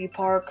chose Baby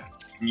Park.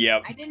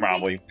 Yep, I didn't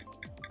probably.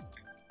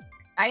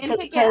 I didn't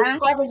pick it. Because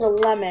Quack is a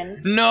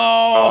lemon.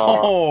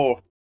 No!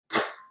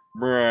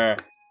 Bruh.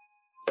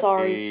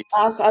 Sorry.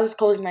 I was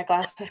closing my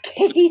glasses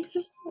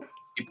case.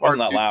 Wasn't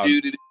that loud.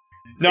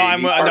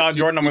 No,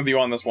 Jordan, I'm with you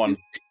on this one.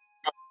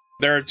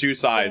 There are two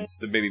sides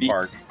to Baby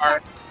Park.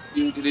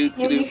 You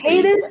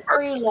hate it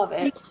or you love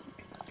it.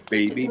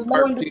 Baby There's no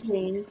Park. in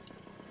between.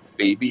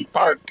 Baby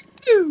Park.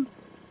 Well,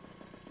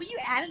 you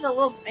added a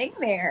little thing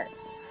there.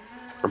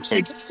 I'm so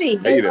Sexy.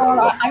 excited.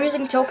 I'm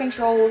using toe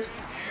controls.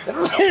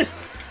 Oh,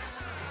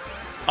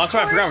 that's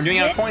right, I forgot, we're doing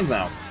out of coins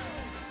now.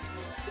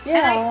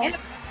 Yeah. And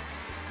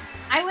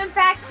I went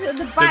back to the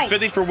So it's bike.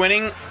 50 for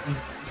winning,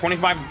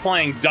 25 for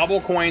playing,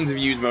 double coins if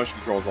you use motion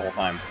controls the whole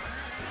time.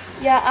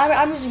 Yeah,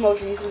 I'm using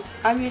motion.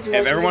 I'm using.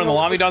 If everyone in the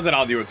lobby does it,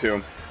 I'll do it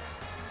too.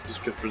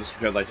 Just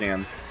because I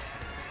can.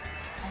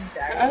 I'm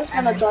sorry. I'm just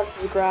gonna dodge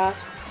the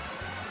grass.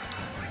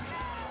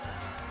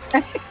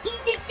 Did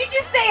you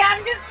just say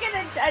I'm just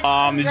gonna touch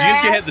Did you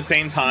just get hit at the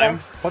same time?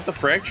 No. What the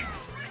frick?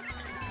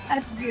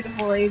 That's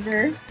beautiful,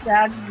 Laser.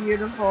 That's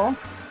beautiful.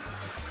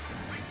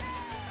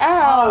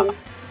 Ow!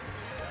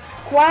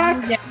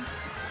 Quack! Yeah.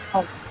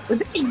 Oh, was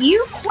it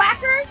you,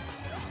 Quackers?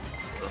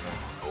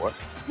 What?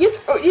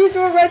 You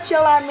threw a red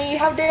shell at me.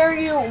 How dare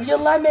you? You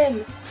lemon.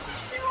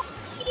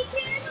 Me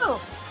too.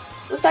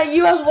 Was that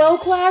you as well,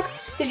 Quack?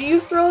 Did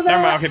you throw that?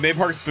 Never mind, okay, Baby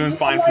Park's doing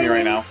fine for me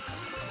right now.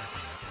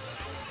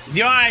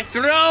 You're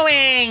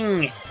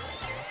throwing!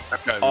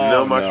 I've got Oh,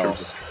 no no.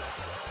 mushrooms.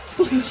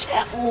 Blue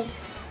shell.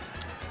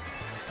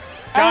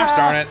 Gosh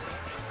darn it.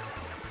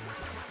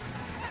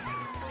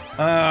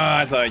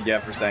 That's all I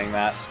get for saying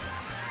that.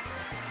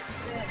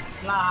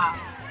 Blah.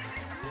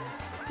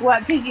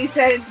 What? Because you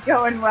said it's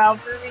going well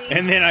for me?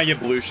 And then I get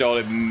blue shelled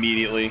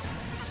immediately.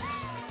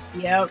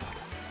 Yep.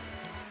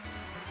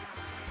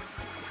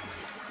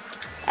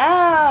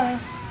 Ah!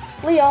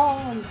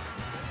 Leon!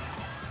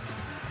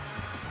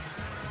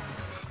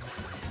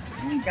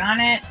 Darn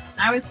it.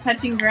 I was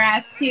touching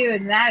grass too,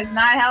 and that is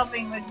not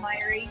helping with my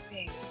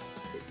racing.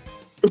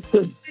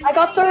 I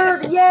got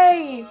third!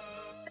 Yay!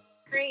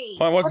 Great.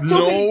 Wait, what's Or toe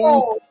no?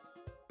 control.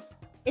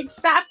 It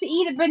stopped to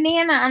eat a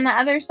banana on the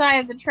other side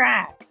of the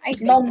track.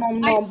 Nom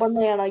nom nom,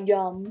 banana,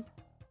 yum.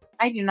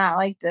 I do not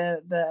like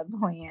the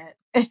plant.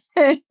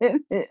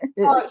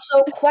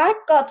 So Quack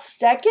got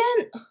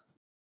second?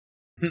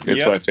 It's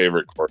Yep. my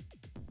favorite court.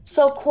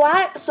 So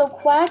Quack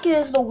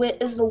is the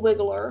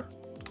Wiggler.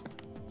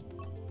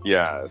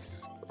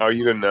 Yes. Oh,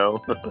 you didn't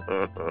know?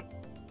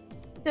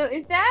 So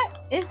is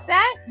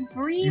that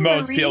Brie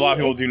Most Marie? people, a lot of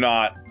people do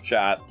not,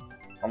 chat.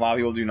 A lot of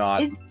people do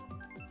not.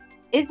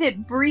 Is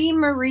it Brie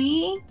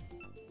Marie?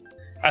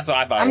 That's what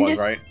I thought I'm it was,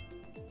 just- right?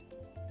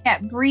 Yeah,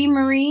 Brie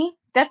Marie.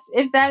 That's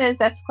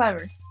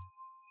clever.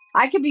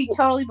 I could be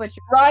totally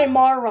butchered. Rai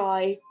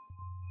Marai.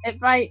 It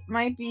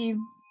might be,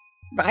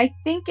 but I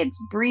think it's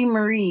Brie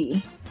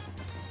Marie.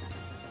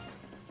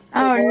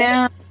 Oh Okay.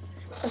 no!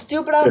 A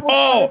stupid apple.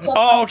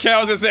 Oh, okay. I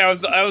was gonna say,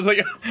 I was like,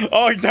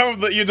 oh,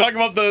 you're talking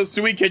about the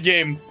Sweet Kid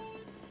game.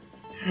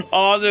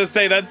 Oh, I was gonna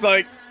say that's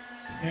like,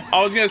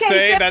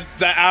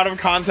 that out of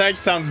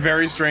context sounds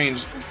very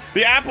strange.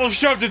 The apple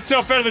shoved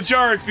itself out of the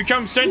jar. It's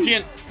become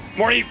sentient.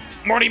 Morty,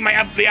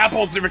 the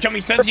apples, they're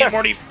becoming sentient.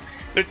 Morty,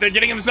 they're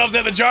getting themselves out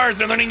of the jars.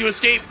 They're learning to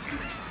escape.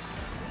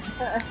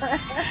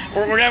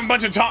 We're gonna have a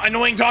bunch of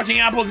annoying talking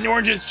apples and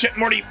oranges.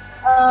 Morty,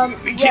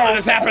 we can't let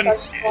this happen.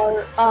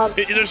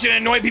 They're just gonna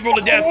annoy people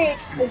to death.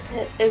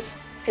 Is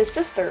his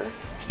sister.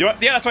 You know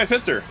what? Yeah, that's my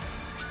sister.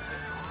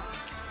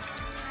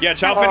 Yeah,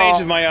 Chalfin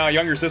H is my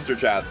younger sister,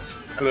 chats.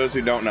 For those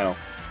who don't know.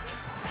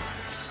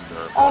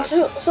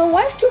 So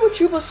why is Cuba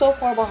Chuba so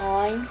far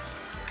behind?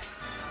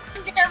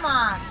 Their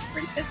mom,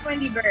 Princess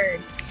Wendy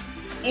Bird,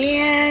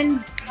 and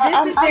this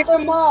I'm is their their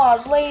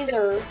mod,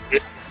 Laser.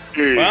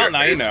 Well,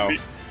 now you know.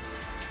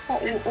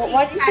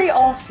 Why did you say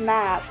all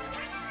snap?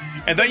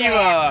 And then you,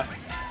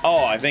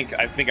 oh, I think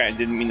I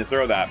didn't mean to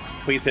throw that.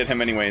 Please hit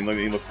him anyway and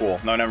he look cool.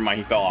 No, never mind,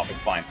 he fell off.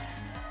 It's fine.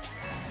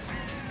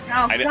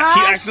 Oh, I keep God.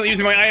 accidentally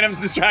using my items,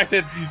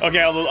 distracted.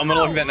 Okay, I'm gonna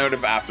look at that note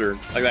after.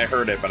 Like, I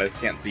heard it, but I just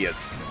can't see it.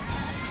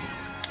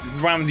 This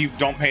is what happens when you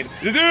don't pay.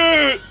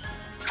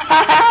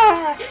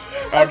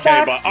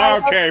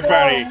 Okay,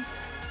 buddy.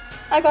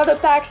 I got a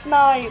back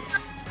snipe.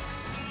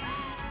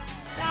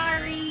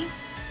 Sorry.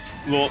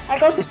 Well, I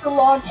got the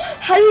cilantro.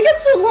 How do you get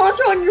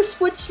cilantro on your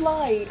Switch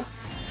Lite?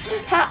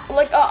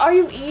 Are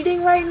you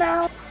eating right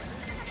now?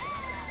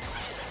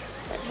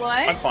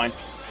 What? that's fine.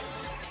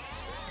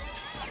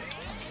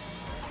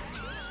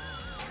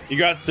 You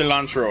got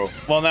cilantro.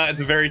 Well, now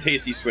it's a very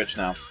tasty Switch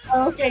now.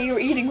 Okay, you were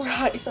eating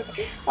rice.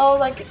 Okay. I was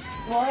like,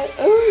 what?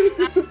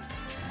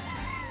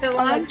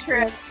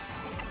 Cilantro.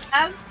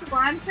 I love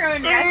cilantro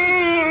and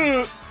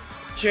recipes.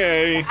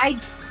 Okay.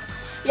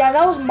 Yeah,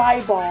 that was my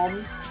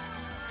bomb.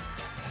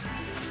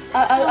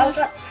 I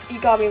got, you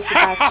got me with the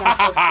back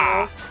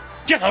snap.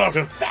 Get a look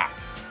at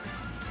that.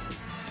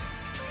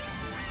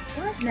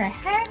 What the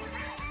heck?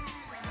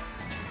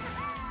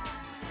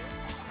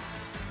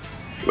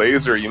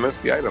 Laser, you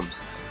missed the items.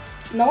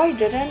 No, I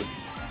didn't.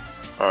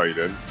 Oh, you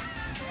did?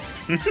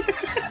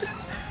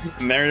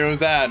 And there goes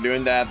Dad,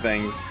 doing Dad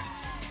things.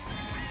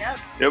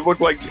 It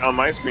looked like on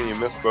my screen you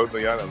missed both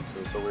the items. It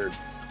was so weird.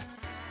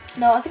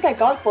 No, I think I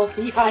got both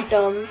the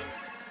items.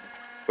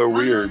 So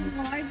weird.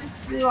 Oh, I just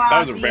flew off That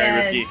was the very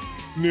edge. risky.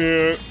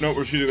 No, no,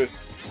 we should do this.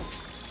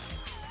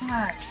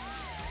 God.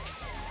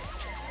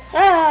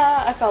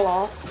 Ah, I fell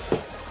off.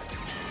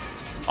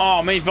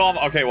 Oh, man, you fell off.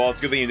 Okay, well, it's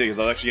a good thing you did, because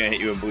I was actually going to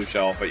hit you with a blue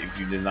shell, but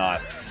you did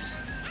not.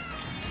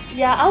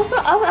 Yeah, I was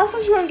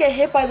just gonna get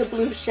hit by the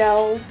blue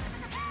shell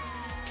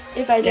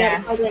if I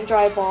didn't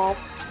drive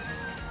off.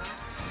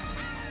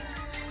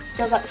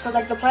 Because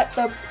like the path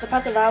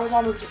that I was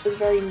on is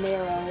very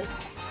narrow.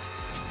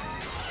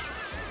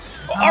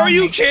 Are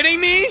you kidding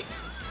me?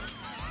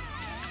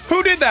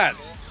 Who did that?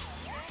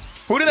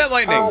 Who did that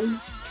lightning?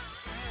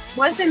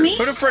 Wasn't me.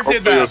 Who the frick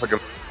did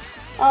that?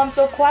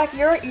 So Quack,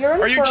 you're in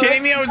Are you first.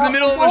 kidding me? I was in the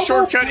middle of a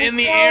shortcut in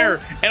the air,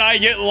 and I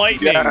get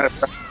lightning. Yeah,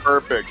 that's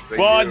perfect.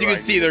 Well, as you can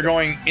see, they're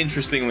going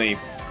interestingly.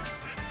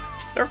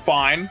 They're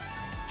fine.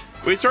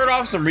 We started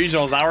off some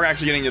regionals, now we're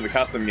actually getting to the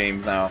custom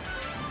games now.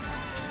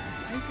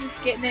 This is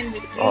getting into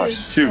the Oh, good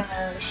shoot.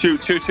 stuff.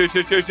 Shoot, shoot, shoot,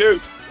 shoot, shoot,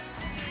 shoot.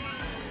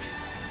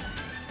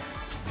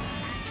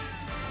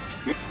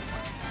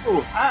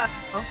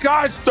 Uh-oh.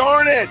 Gosh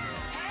darn it!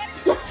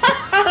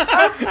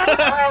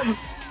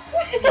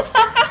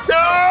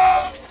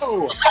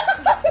 No!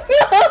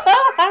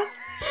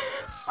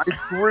 I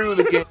threw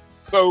the game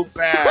so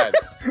bad.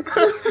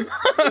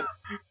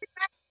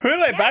 Who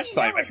did I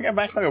backstab? I think I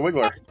backstabbed a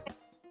Wiggler.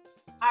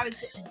 I was.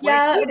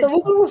 Yeah, what the is-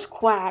 Wiggler was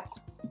Quack.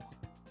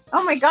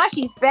 Oh my gosh,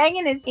 he's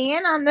banging his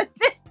hand on the.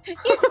 He's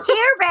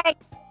chair banging.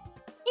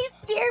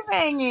 He's chair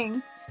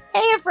banging.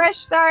 Hey, a fresh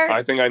start.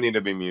 I think I need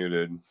to be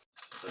muted.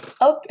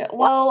 Okay,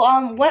 well,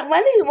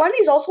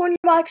 Wendy's also on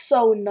your mic,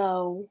 so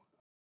no.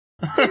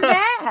 Who's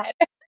that?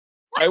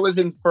 I was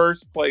in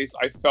first place.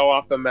 I fell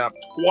off the map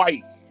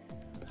twice.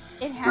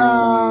 It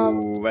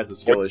happened. Ooh, that's a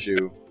skill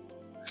issue.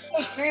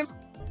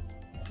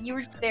 You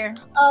were there.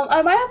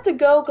 I might have to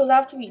go because I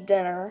have to eat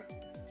dinner.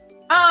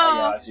 Oh,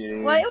 got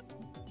you. well,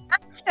 I'm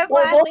so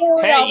Well, glad. don't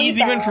worry, I'll Hey, be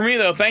easy win back. for me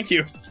though. Thank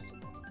you.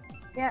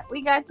 Yeah,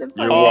 we got to.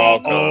 You're Oh,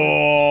 welcome.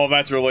 oh,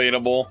 that's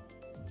relatable.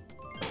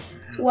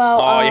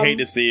 Well, Oh, you hate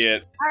to see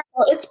it.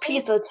 well, it's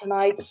pizza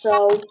tonight,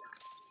 so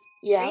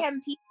We yeah. having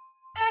pizza.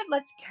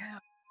 Let's go.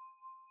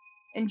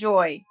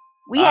 Enjoy.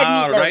 We had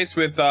meatloaf.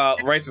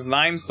 rice with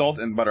lime, salt,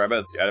 and butter. I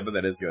bet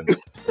that is good.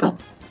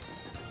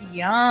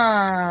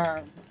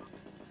 Yum.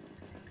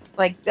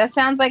 Like that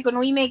sounds like when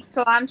we make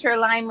cilantro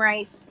lime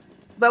rice,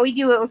 but we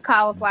do it with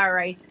cauliflower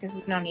rice because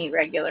we don't eat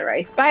regular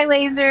rice. Bye,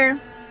 Laser.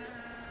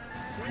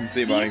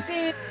 See you, buddy.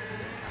 soon.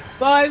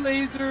 Bye,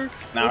 Laser.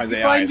 Now Hope his you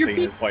AI find is your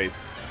taking his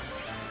place.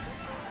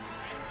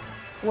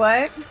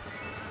 What?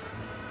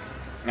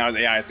 Now his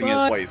AI is taking his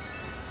Bye. place.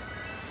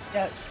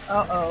 Yeah.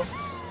 Uh-oh.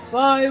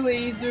 Bye,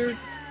 Laser.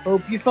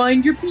 Hope you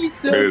find your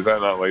pizza. Wait, is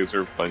that not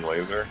Laser playing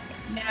Laser?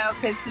 No,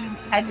 because he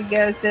had to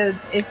go. So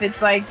if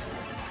it's like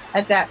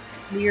at that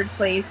weird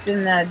place,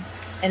 then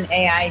an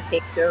AI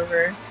takes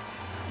over.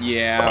 Oh,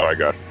 Yeah, I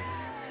got it.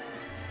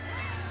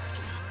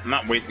 I'm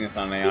not wasting this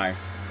on an AI.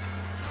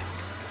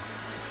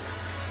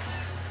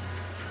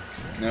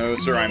 No,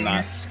 sir, I'm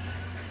not.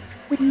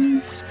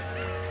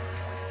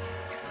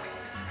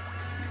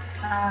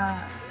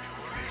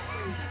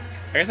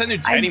 I guess that new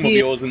Teddy do.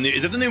 Mobile is the new.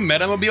 Is it the new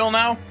Meta Mobile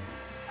now?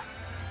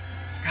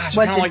 Gosh, I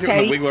What, kind of the like it when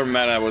the Teddy? Wiggler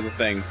Meta was a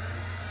thing.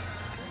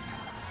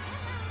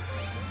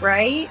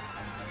 Right?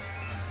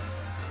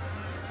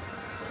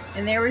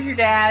 And there was your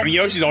dad. I mean,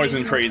 Yoshi's always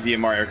been crazy in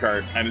Mario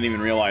Kart. I didn't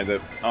even realize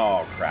it.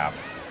 Oh crap!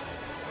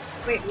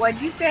 Wait,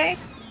 what'd you say?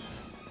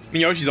 I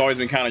mean, Yoshi's always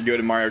been kind of good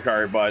in Mario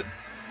Kart, but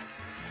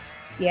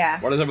Yeah.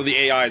 what is up with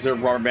the AIs? They're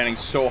rubber banding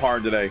so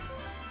hard today.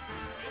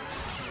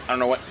 I don't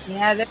know what,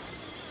 Yeah,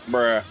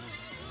 bruh.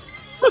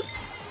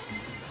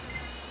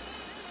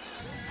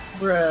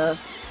 bruh.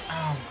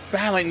 Oh,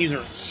 bad lightning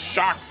user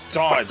shock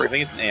dodge. I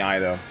think it's an AI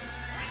though.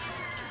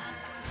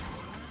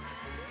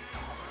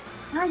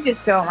 I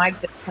just don't like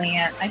the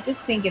plant. I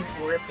just think it's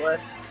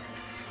worthless.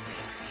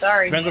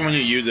 Sorry. Depends on man. when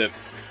you use it.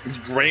 It's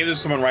great if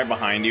there's someone right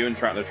behind you and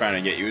they're trying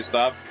to get you with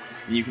stuff,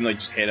 and you can like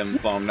just hit them and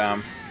slow them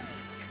down.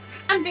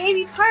 On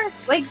Baby Park,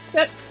 like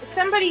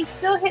somebody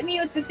still hit me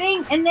with the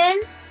thing, and then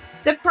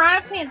the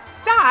piranha plant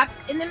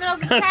stopped in the middle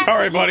of the track.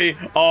 Sorry, buddy.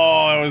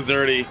 Oh, that was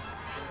dirty.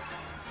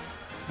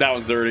 That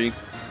was dirty.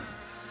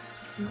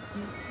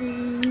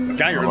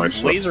 God, you're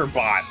this laser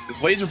bot.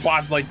 This laser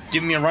bot's like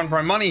giving me a run for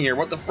my money here.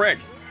 What the frick?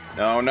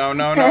 No, no,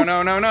 no, no,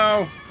 no, no,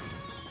 no.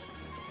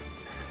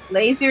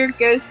 Laser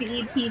goes to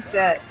eat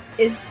pizza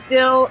is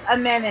still a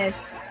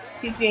menace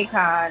to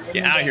J-Con.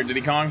 Get out of here,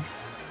 Diddy Kong.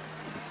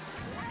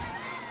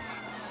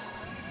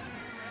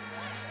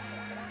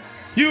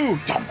 You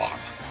dumb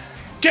bot.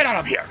 Get out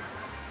of here.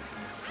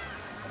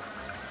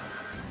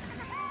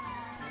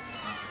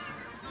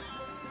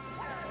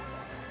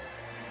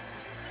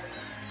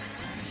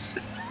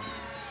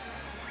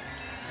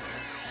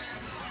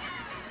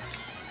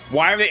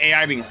 Why are the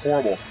AI being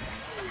horrible?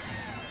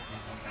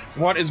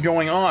 What is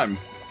going on?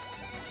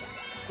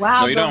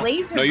 Wow, No, you the don't.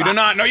 laser. No, you do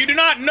not. No, you do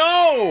not.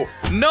 No!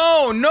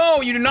 No,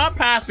 no, you do not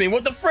pass me.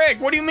 What the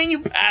frick? What do you mean you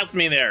passed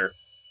me there?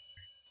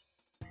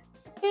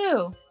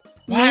 Who?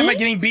 Why am I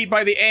getting beat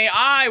by the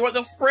AI? What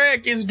the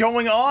frick is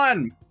going on?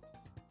 I'm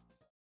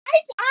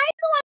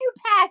the one who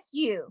passed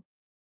you.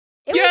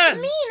 It Yes!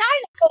 was me,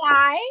 not an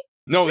AI.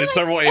 No, there's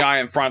several AI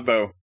in front,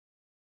 though.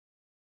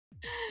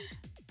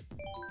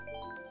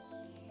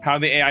 How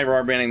the AI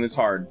rubber banding this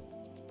hard?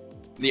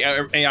 The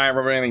AI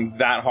rubber banding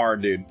that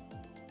hard, dude.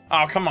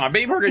 Oh, come on.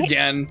 Babyberg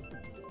again.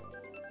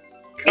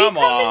 Come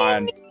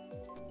on.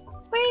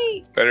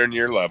 Wait. Better than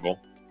your level.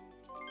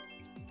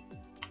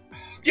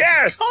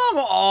 Yes! Come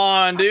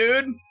on,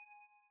 dude.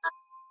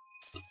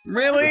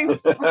 Really?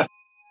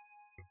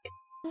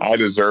 I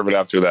deserve it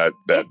after that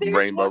there's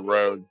Rainbow one-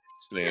 Road.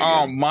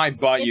 Oh, my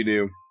butt, you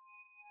do.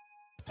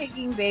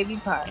 Taking baby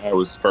part. I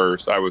was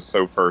first. I was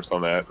so first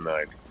on that, and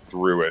I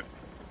threw it.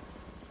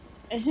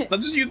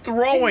 That's just you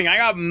throwing. I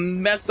got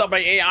messed up by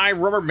AI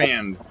rubber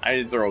bands. I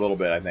did throw a little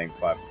bit, I think,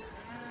 but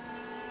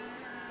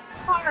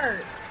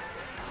Parts.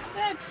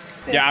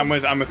 That's yeah, I'm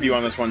with you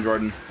on this one,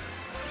 Jordan.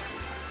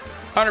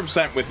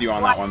 100% with you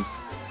on that one.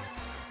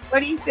 What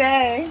do you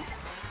say?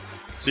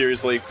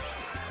 Seriously.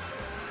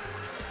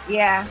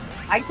 Yeah,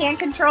 I can't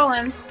control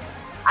him.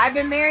 I've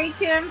been married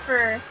to him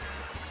for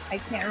I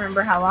can't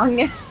remember how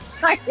long.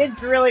 My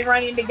kids really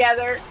running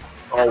together.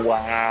 Oh,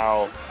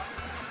 wow.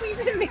 We've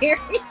been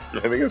married I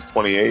think it's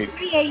 28.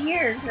 28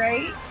 years,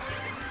 right?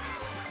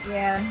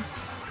 Yeah.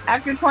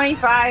 After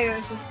 25, it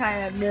was just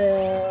kind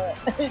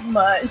of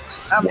much.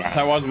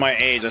 That was my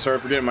age. I started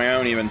forgetting my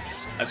own even.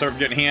 I started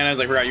forgetting Hannah's.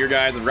 I forgot your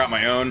guys. I forgot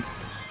my own.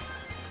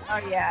 Oh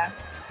yeah.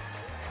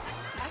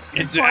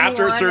 It's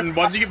after a 21, certain.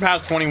 Once you get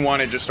past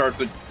 21, it just starts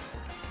to.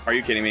 Are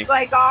you kidding me? It's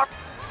like all.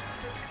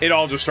 It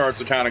all just starts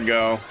to kind of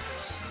go.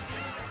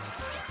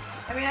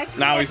 I mean,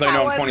 Now at least I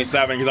know I'm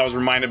 27 because I was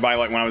reminded by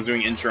like when I was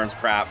doing insurance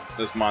prep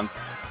this month.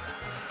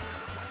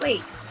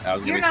 Wait. I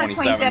was You're gonna not be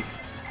 27. 27.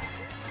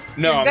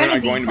 No, You're I'm gonna not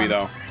be going to be 20.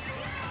 though.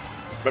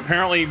 But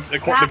apparently the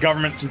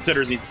government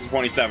considers he's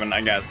 27,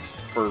 I guess,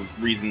 for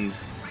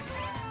reasons.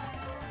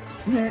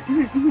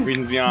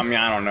 Reasons beyond me.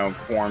 I don't know.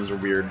 Forms are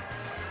weird.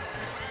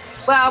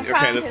 Well,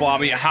 okay, this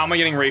lobby. How am I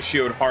getting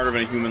ratioed harder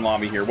than a human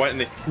lobby here?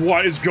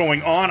 What is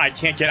going on? I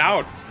can't get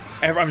out.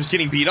 I'm just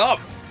getting beat up.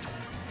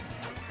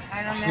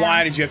 I don't know.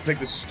 Why did you have to pick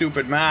this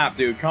stupid map,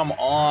 dude? Come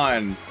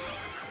on.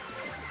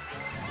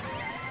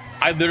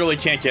 I literally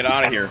can't get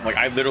out of here. Like,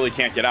 I literally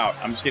can't get out.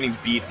 I'm just getting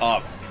beat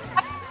up.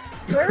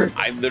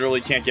 I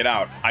literally can't get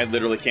out. I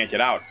literally can't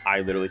get out.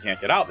 I literally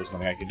can't get out. There's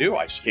nothing I can do.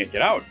 I just can't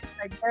get out.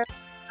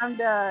 I'm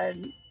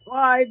done.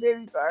 Why,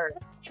 baby bird?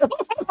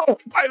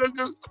 I don't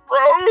just throw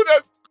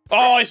that.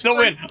 Oh, I still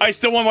win. I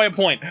still won by a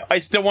point. I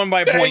still won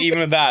by a point, even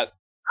with that.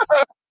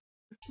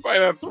 If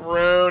I'd have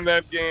thrown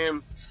that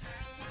game.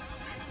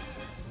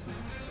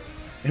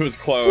 It was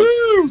close.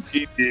 Woo!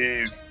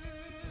 GG's.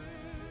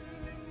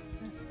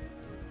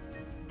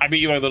 I beat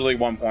you by literally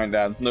 1 point,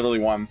 Dad. Literally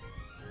one.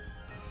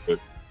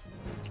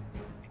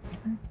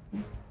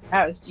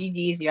 That was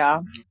GG's,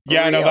 y'all.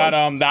 Yeah, I know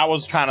that. That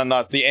was kind of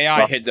nuts. The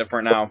AI hit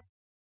different now.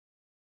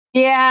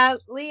 Yeah,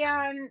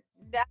 Leon.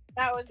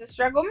 That was a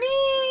struggle.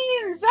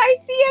 Memes. I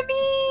see a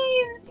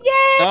memes. Yay!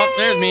 Oh,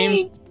 there's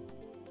memes.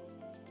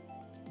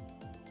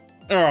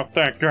 Oh,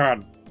 thank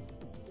God.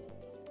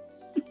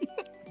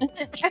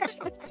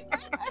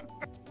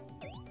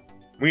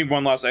 We need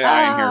one less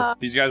AI in here.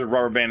 These guys are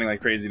rubber banding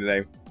like crazy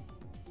today.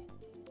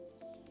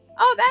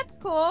 Oh, that's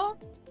cool.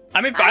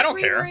 I mean, I don't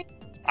care.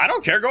 I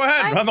don't care. Go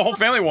ahead. Have the whole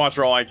family watch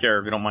for all I care.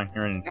 If you don't mind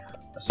hearing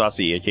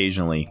Sussy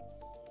occasionally.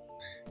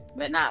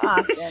 But not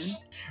often.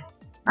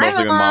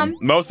 Mostly when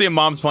mostly when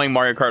mom's playing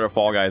Mario Kart or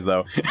Fall Guys,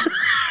 though.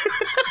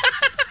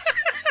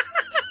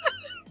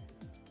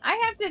 I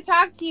have to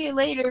talk to you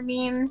later,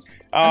 memes.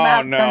 Oh,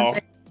 about no.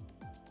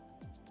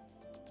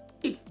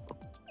 Something.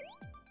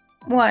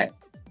 What?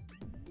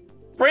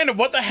 Brandon,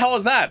 what the hell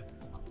is that?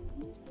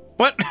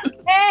 What?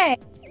 Hey!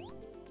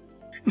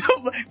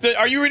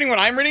 Are you reading what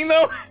I'm reading,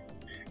 though?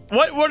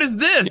 What is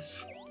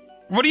this?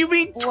 What do you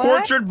mean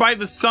tortured by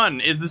the sun?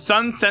 Is the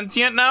sun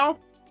sentient now?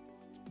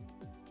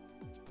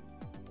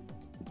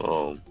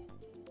 Oh,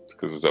 it's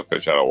because it's a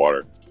fish out of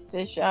water.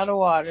 Fish out of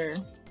water.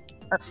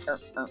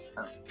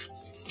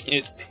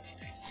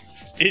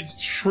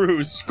 It's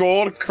true.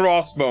 Skull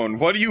crossbone.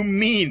 What do you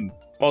mean?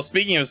 Well,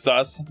 speaking of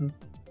sus.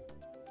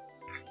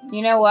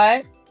 You know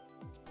what?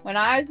 When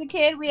I was a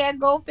kid, we had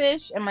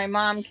goldfish, and my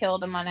mom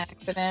killed them on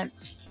accident.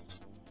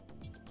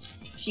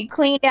 She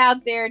cleaned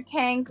out their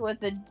tank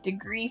with a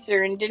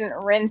degreaser and didn't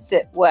rinse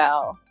it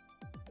well.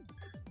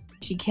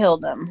 She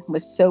killed them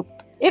with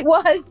soap. It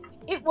was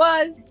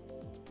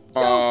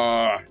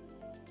soap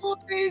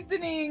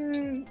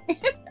poisoning.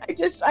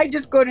 I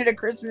just quoted a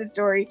Christmas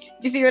story. Do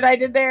you see what I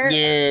did there?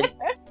 Dude.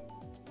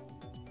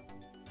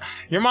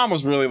 Your mom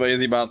was really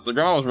lazy about stuff.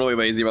 Grandma was really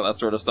lazy about that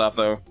sort of stuff,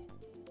 though.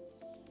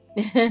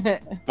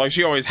 Like,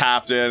 she always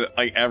half did,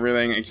 like,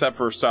 everything, except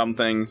for some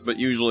things, but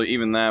usually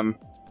even them.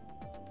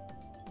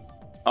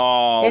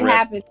 Oh, it rip.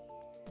 happens.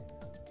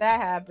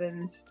 That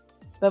happens.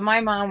 but my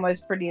mom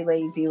was pretty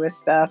lazy with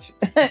stuff.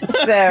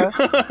 So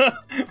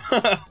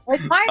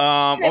with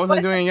my what was I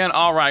doing again?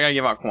 All right, I gotta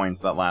give out coins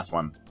to that last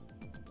one.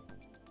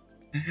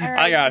 All right,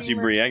 I got you,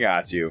 Bree. I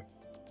got you.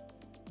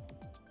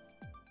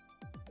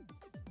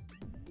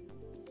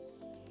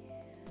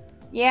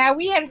 Yeah,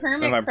 we had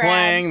hermit If I'm crabs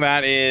playing,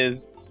 that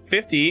is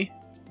 50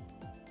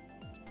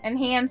 and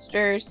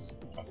hamsters.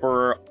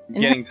 for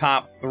getting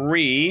top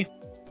 3.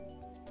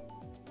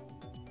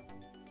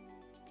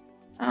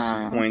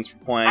 Some points for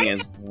playing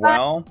as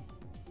well.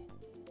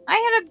 I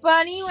had a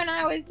bunny when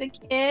I was a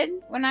kid.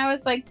 When I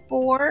was like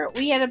 4,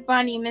 we had a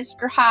bunny,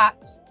 Mr.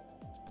 Hops.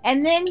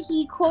 And then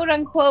he, quote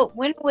unquote,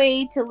 went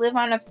away to live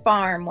on a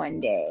farm one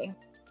day.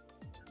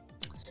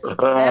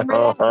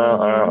 Remember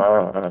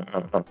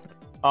that?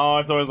 Oh,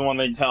 it's always the one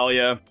they tell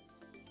you.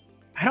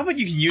 I don't think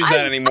you can use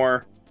that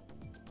anymore.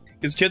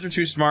 Because kids are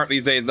too smart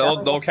these days.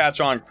 They'll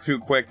catch on too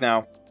quick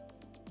now.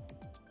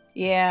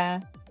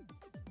 Yeah.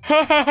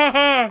 Ha ha ha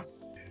ha!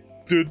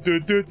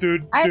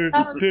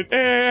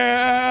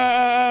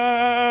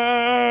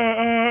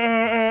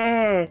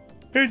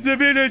 It's the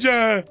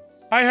villager!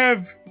 I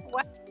have,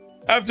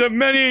 after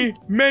many,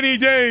 many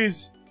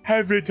days,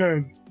 have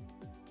returned.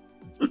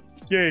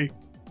 Yay.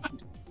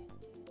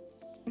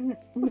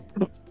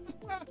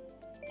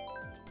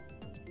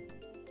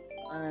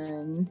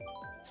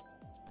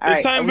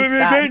 It's time for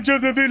revenge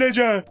of the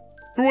villager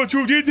for what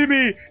you did to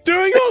me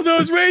during all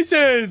those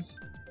races!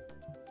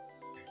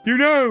 You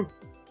know,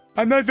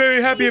 I'm not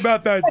very happy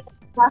about that.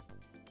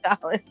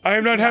 I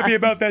am not happy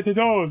about that at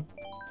all.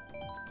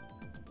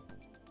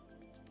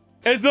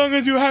 As long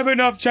as you have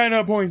enough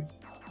China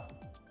points.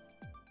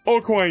 Or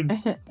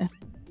coins.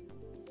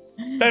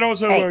 That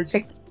also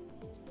works.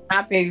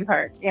 Not Baby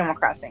Park. Animal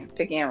Crossing.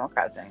 Pick Animal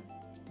Crossing.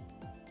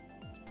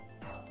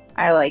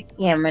 I like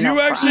Animal Do you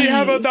actually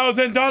Crossing.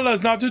 have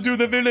 $1,000 not to do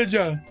the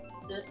villager?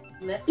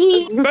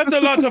 That's a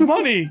lot of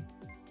money.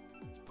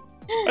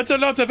 That's a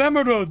lot of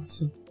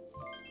emeralds.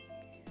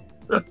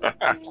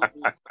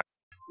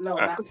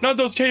 No, Not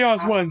those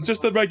chaos ones,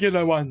 just the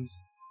regular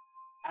ones.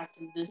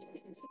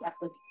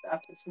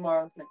 after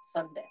tomorrow, next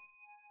Sunday.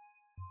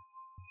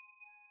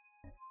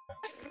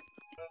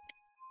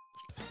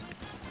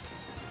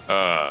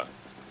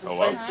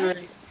 Hello?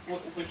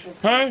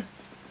 Huh?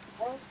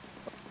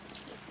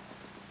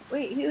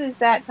 Wait, who is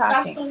that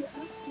talking?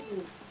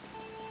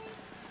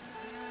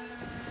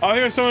 I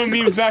hear someone in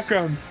Meme's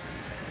background.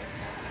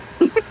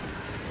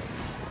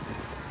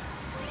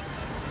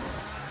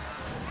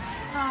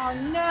 Oh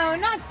no,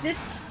 not this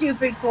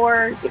stupid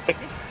course.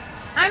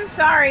 I'm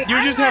sorry. You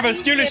I'm just not have a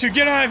skill issue.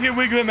 Get out of here,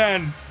 Wiggler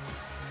Man.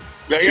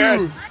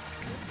 Shoot.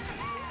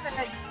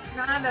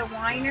 Not a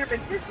whiner, but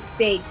this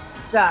stage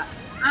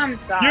sucks. I'm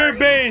sorry. You're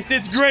based.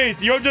 It's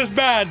great. You're just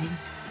bad.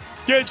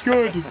 Get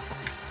good.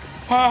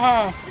 Ha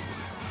ha. This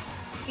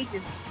stage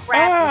is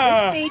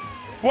crap. This stage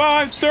Well,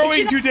 I'm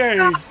throwing today.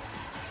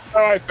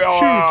 I fell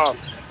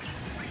off.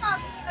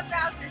 talking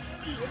about your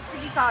seat. It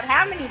should be called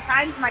how many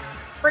times my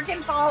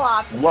freaking fall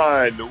off.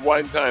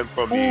 One time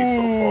from me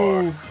so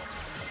Ooh. far.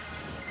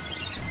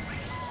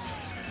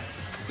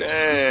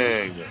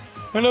 Dang.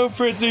 Hello,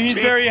 Fritzer. He's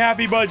very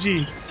happy,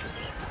 Budgie.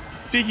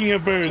 Speaking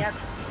of birds. Yep.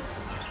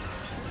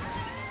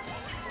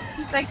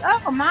 He's like,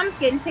 oh, mom's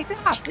getting ticked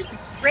off. This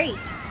is great.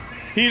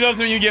 He loves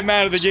when you get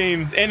mad at the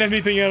games and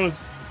anything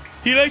else.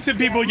 He likes when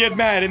people get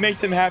mad. It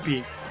makes him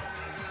happy.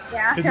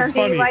 Yeah, Because it's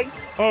funny. he likes.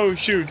 Oh,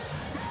 shoot.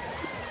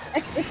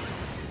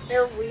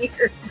 They're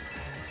weird.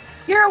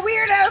 You're a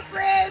weirdo,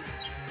 Fritz,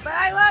 but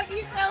I love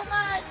you so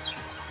much.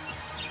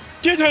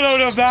 Get a load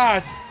of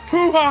that.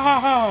 Hoo ha ha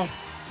ha.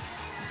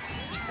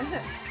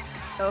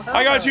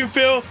 I got you,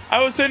 Phil. I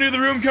will send you the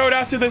room code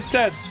after this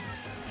set.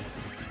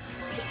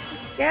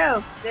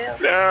 Go, Phil.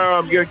 No,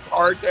 I'm getting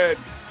carted.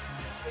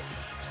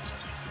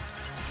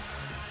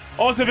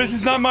 Also, this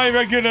is not my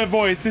regular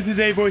voice. This is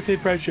a voice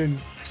impression.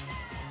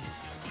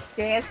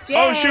 JSJ,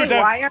 Oh, shoot.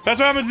 why are That's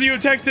what happens to you.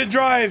 Text and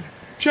drive.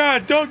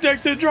 Chad, don't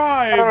text and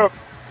drive.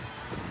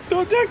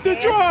 Don't text and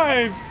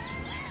drive.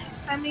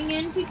 coming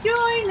in to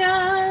join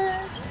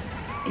us?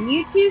 And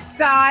you too,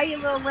 Sai, you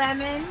little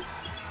lemon.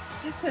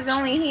 Just because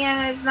only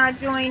Hannah is not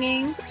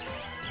joining.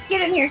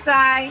 Get in here,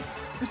 Sai.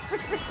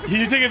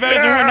 You take advantage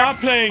of her not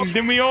playing.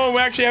 Then we all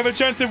actually have a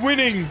chance of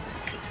winning.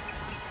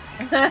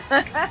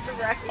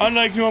 Right.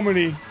 Unlike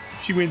normally,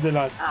 she wins a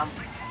lot.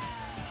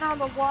 All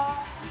the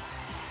walls.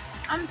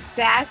 I'm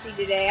sassy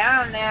today.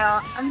 I don't know.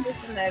 I'm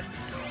just in a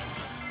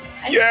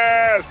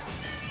Yes!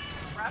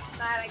 rough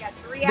night. I got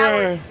 3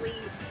 hours sleep.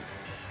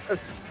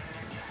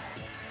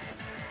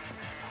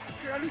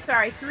 I'm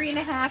sorry,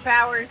 3.5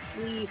 hours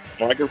sleep.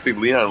 Well, I can see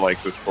Leon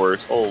likes this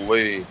course.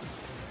 Holy.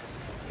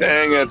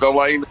 Dang it, the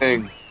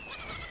lightning.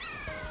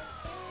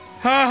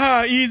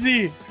 Haha,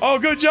 easy. Oh,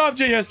 good job,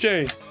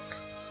 JSJ.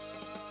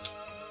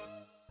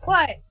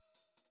 What?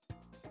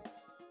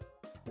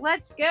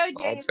 Let's go,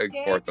 JSJ. I'll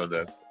take fourth on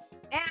this.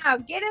 Now,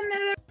 get into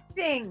the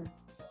racing.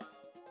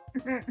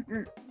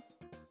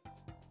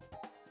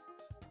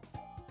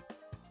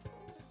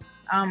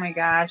 Oh my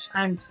gosh,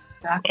 I'm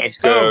sucking. Let's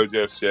go,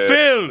 Jeff J.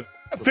 Phil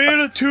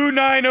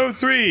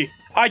 2903.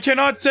 I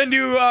cannot send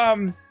you, I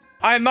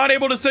am not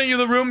able to send you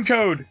the room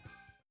code.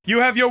 You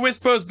have your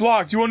whispers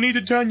blocked. You will need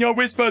to turn your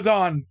whispers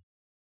on.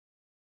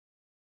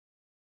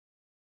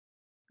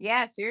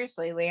 Yeah,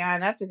 seriously, Leon,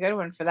 that's a good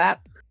one for that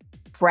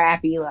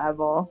crappy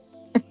level.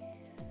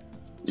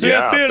 So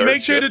yeah, Phil, third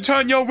make sure shift. to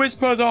turn your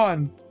whispers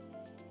on.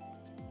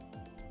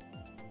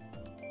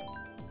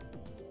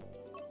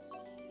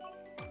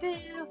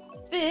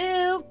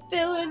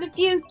 Phil in the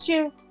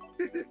future.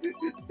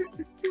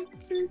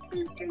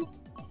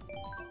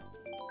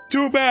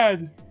 Too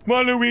bad.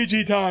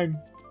 Waluigi time.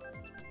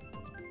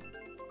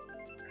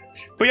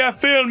 But yeah,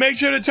 Phil, make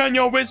sure to turn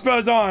your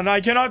whispers on.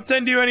 I cannot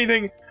send you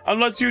anything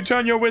unless you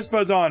turn your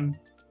whispers on.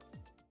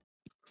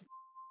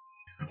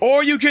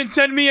 Or you can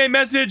send me a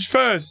message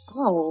first.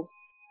 Oh.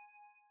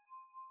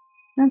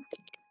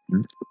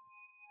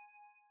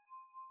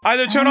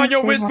 Either turn on your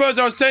Honestly, whispers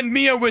or send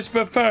me a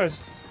whisper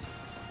first.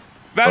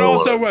 That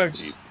also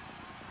works.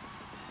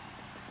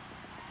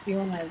 You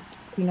want to,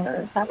 you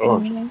know, talk Oh,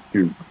 to me?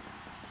 dude.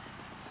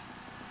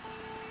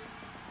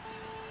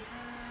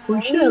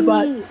 We should have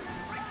bought.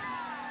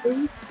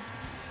 Please.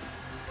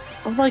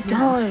 Oh my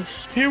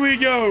gosh. Here we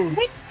go.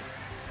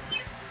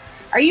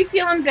 Are you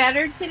feeling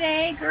better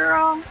today,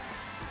 girl?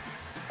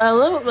 A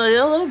little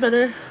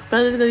better.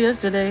 Better than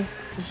yesterday,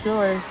 for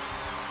sure.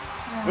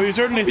 Well, you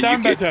certainly But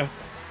sound you better.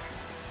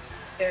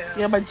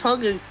 Yeah, my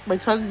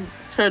tongue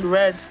turned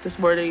red this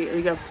morning and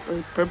it got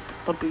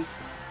puppy.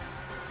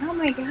 Oh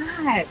my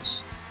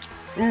gosh.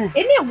 Oof.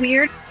 Isn't it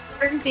weird?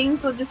 Certain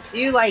things will just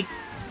do like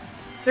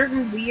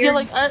certain weird.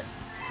 Yeah,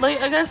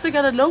 I guess like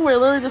out of nowhere,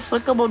 literally just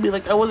snuck up on me.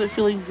 Like I wasn't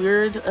feeling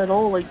weird at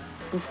all. Like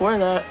before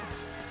that.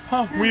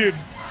 Huh, weird.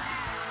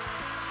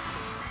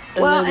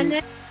 Well, and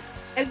then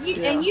and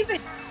yeah. you've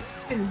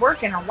been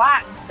working a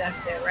lot and stuff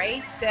though,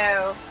 right?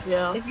 So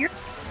Yeah. if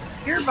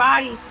your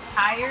body's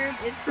tired,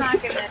 it's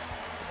not gonna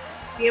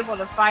be able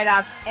to fight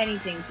off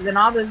anything. So then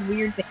all those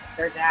weird things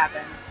start to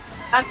happen.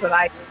 That's what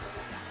I do.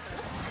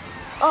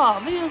 Oh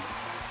man,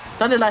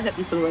 that did not hit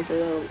me for the record.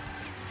 No.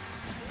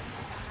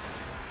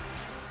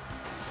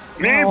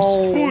 Names.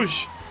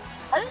 Whoosh.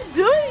 I didn't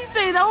do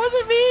anything. That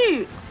wasn't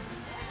me.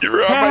 You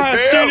were on Ha, my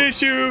skin tail.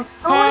 issue.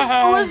 Ha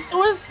ha.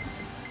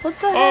 What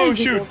the heck? Oh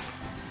shoot.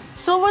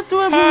 Someone threw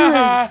a Ha boomerang.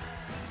 ha.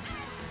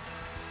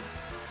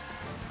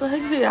 The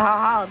heck is it?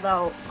 Ha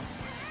about?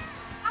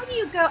 How do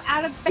you go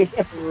out of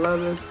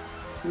bed?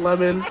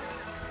 Lemon.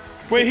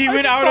 Wait, he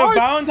went out of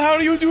bounds? How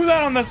do you do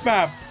that on this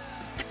map?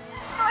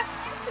 What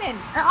happened?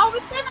 And all of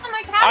a sudden, I'm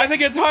like, how? I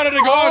think it's harder to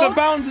go out of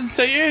bounds and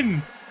stay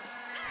in.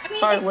 I mean,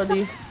 Sorry,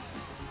 Wendy.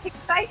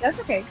 That's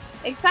okay.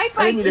 Excite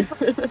I bike didn't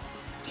is mean to-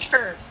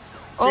 curve.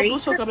 Oh, Great. blue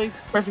shell coming.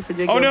 Perfect for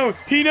Jacob. Oh no,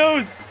 he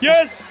knows.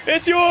 Yes,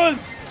 it's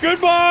yours.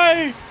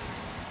 Goodbye.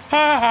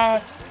 Ha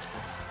ha.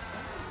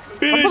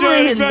 Villager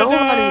is hitting nobody.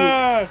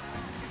 better.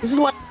 This is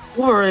why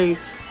Wolverine.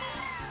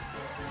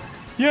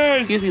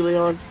 Yes. Excuse me,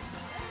 Leon.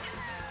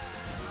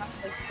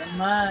 Enough with the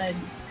mud.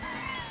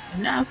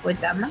 Enough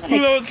with the mud.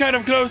 Ooh, that was kind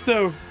of close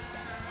though.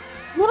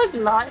 You wanna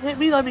not hit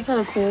me? That'd be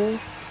kind of cool.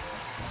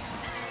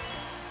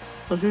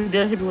 But you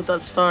did hit me with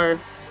that star.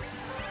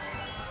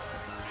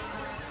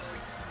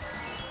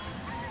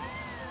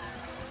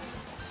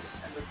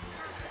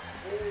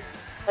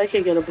 I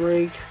can get a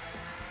break.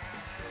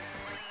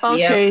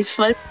 Okay,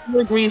 sniper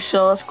the green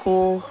shell. That's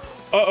cool.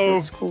 Uh-oh.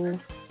 That's cool.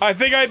 I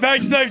think I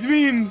backstabbed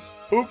memes.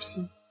 Oops.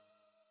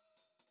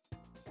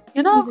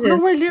 You know,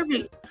 nowhere near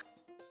me.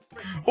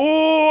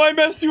 Oh, I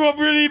messed you up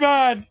really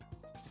bad.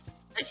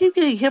 I keep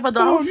getting hit by the,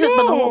 I was hit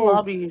by the whole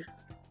lobby.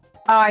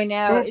 Oh, I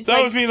know. Oops, It's that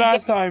like- was me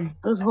last time.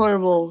 That's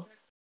horrible.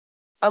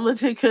 I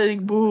legit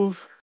couldn't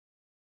move.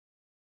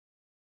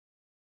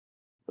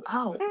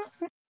 Ow.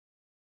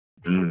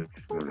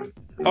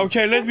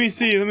 Okay, let me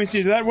see. Let me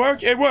see. Did that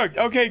work? It worked.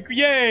 Okay,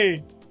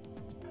 yay.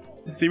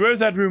 Let's see. Where's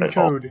that room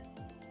code?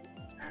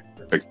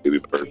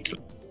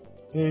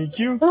 Thank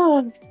you.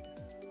 Oh,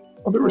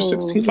 there were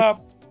 16.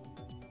 Pop.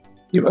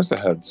 You must have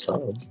had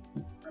some.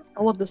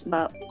 I want this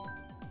map.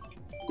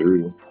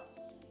 Ooh.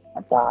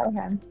 That's all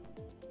I had.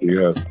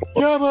 Yeah.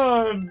 Come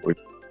on.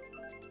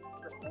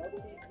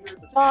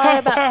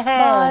 Bye,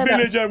 bye.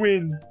 Villager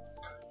wins.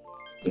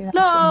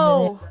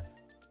 No!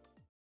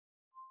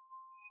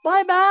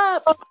 Bye,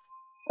 map!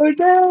 Oh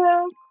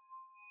no!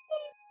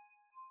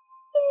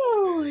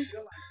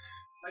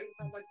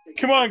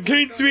 Come on,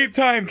 clean sweep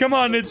time. Come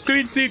on, it's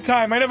clean sweep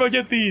time. I never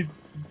get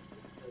these.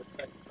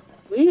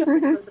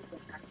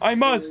 I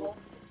must.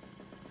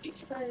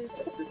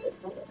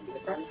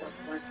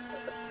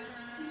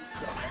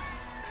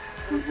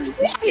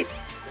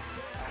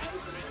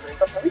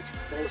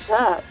 What's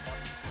that?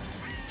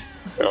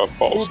 Yeah,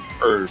 false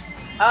bird.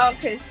 Oh,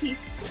 because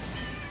he's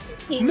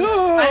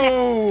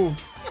No!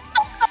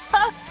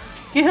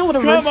 Get him with a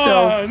Come red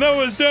shell. on, that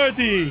was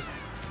dirty.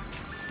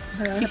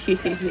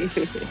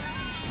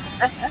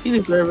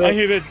 You deserve I it.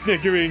 hear that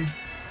snickering.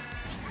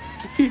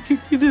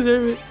 You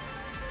deserve it.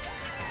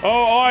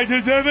 Oh, I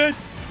deserve it?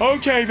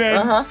 Okay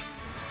then.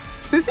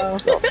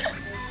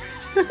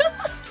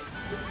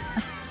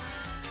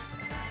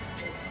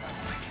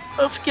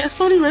 I'm scared.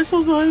 So many red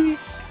cells going.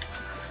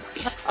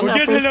 I'm Well,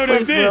 not get a first load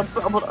of place, but this.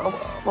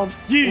 I'm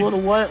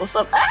Yeet. what? What's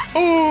up? Ah!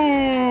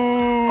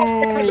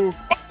 Ooh.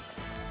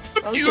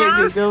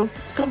 Okay, go.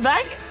 Come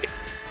back.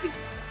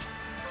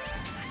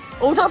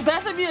 Oh, don't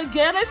back at me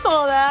again. I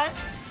saw that.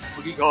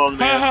 Keep going, Ha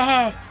man.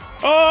 ha ha.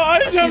 Oh,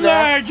 item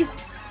lag.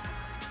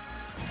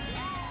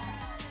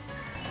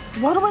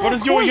 Why do I What have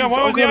is going on? coins?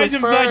 Why was the I'm in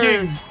items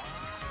lagging? first.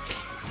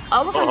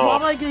 I was like, why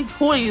am I getting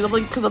coins? I'm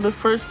like, because I'm in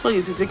first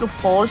place. Did Jacob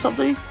fall or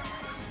something?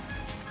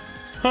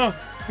 Huh?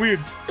 Weird.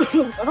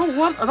 I don't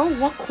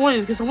want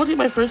coins because I want to get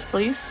my first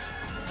place.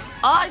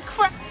 I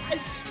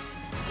crashed.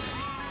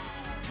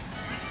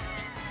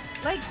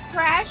 Like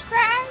crash.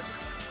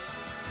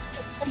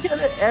 I got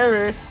an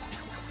error.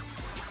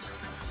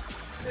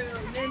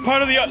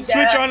 Part of the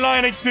Switch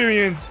Online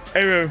experience.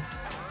 Arrow.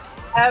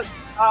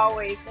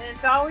 Always. And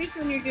it's always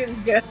when you're doing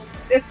good.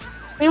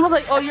 They were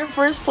like, oh, you're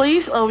first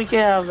place? Oh, we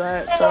can't have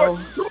that, so.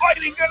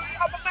 Lightning, get me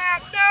off the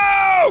map!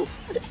 No!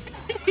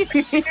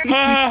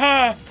 Ha ha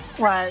ha.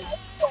 What?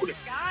 Oh my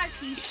gosh,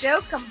 he's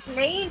so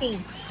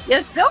complaining.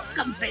 You're so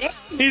complaining.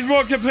 He's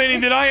more complaining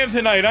than I am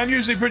tonight. I'm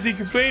usually pretty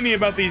complaining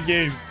about these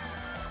games.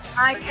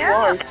 I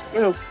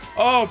know.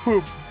 Oh,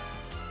 poop.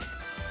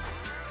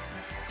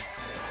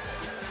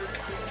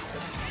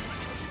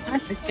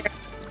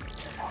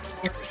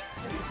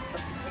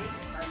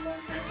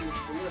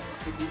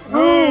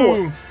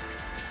 Ooh.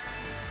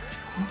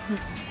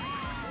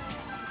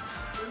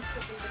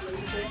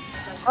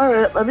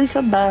 Alright, let me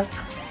come back.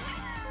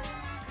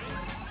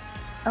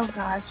 Oh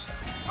gosh.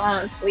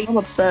 Honestly. I'm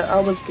upset. I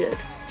was good.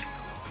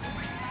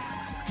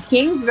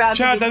 King's about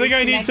Chat, to I think I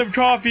need disconnected. some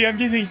coffee. I'm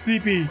getting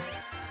sleepy.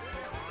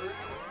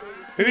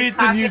 Maybe it's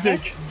the Coffee?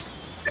 music.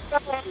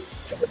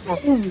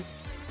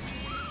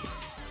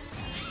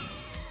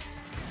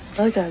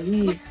 I got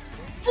me.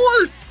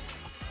 Horse!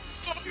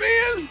 Oh,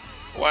 man!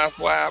 Last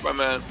lap, I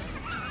meant.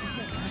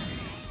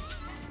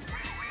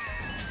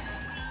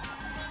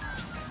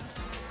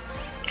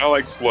 I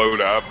like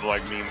slowed up and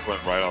like memes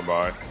went right on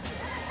by.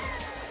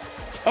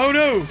 Oh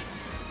no!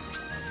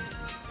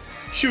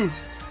 Shoot!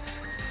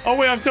 Oh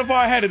wait, I'm so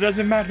far ahead, it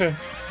doesn't matter.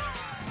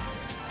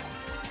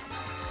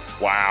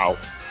 Wow.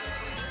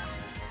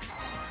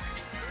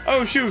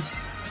 Oh shoot!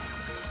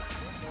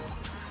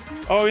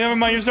 Oh, never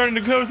mind, you're starting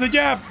to close the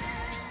gap!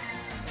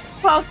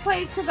 12th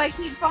place because I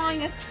keep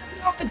falling asleep.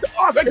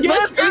 Is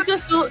my character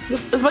still?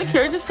 Is my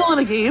character still in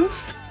the game?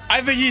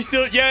 I think he's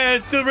still, yeah,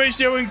 it's still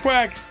ratioing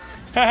quack.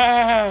 Ha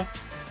ha ha!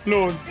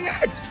 Lord. Oh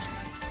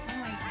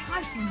my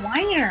gosh,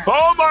 whiner.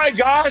 Oh my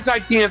gosh, I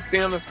can't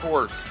stand this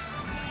course.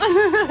 Ha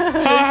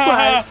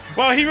ha ha!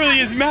 Wow, he really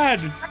is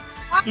mad.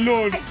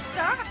 Lord.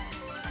 Oh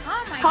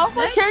my How's my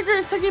goodness. character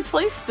in second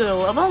place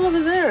still? I'm not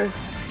even there.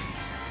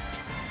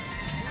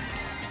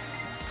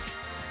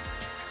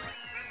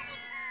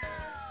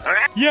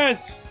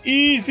 Yes!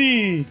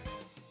 Easy!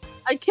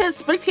 I can't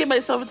spectate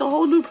myself. It's a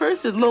whole new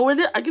person. No, I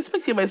can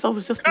spectate myself.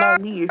 It's just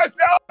not me. No,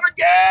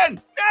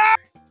 again!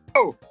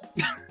 No!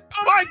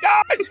 Oh my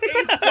gosh!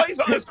 8th place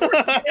on this course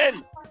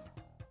again!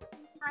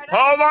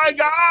 Oh my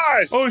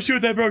gosh! Oh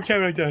shoot, that broke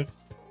character.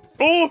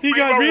 Oh, he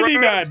got really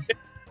mad.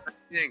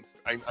 Jinxed.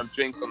 I'm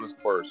jinxed on this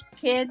course.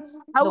 Kids,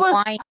 I the was,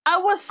 wine. I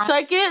was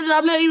second, and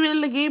I'm not even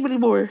in the game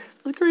anymore.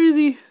 That's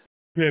crazy.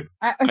 Rip.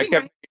 I kept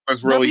thinking it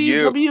was really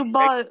you. W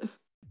bot.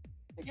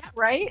 Yeah,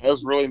 right? I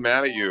was really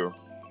mad at you.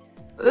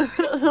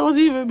 That wasn't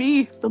even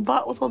me. The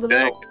bot was holding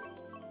Dang. out.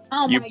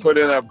 Oh You my put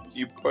in God.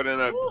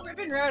 a Ooh,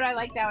 Ribbon Road, I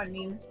like that one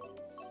memes.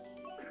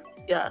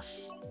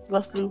 Yes.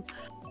 Let's do.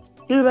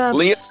 Good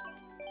maps.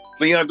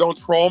 Leon, don't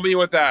troll me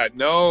with that.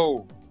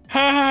 No. Ha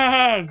ha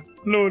ha!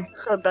 Lord.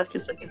 I'm back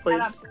in second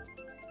place.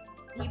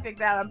 He picked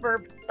that up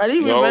burp. I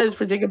didn't even Nope. manage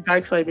for taking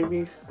backsliding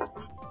me.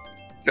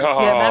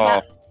 Oh.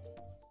 Yeah,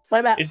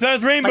 my bad. It's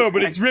not rainbow,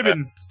 but it's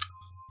ribbon.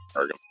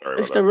 Sorry It's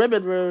about the that.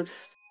 ribbon road.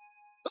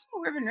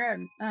 Ooh, Ribbon Road.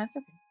 Oh, that's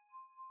okay.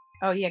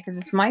 Oh, yeah, because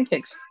it's my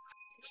picks.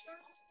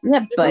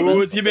 Yeah, buddy.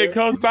 Ooh, it's gonna be a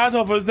close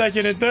battle for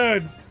second and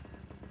third.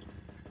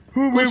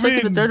 Who will Who's second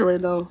win? and third right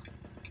now?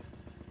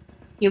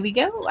 Here we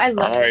go. I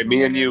love All it. right,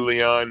 me and you,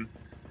 Leon.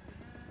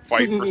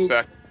 Fight for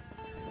second.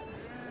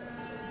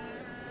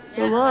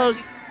 Good luck.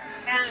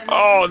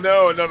 Oh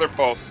no, another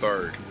false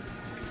start.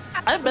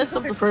 I messed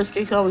up the first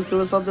game. I was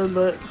doing something,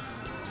 but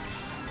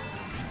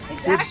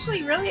It's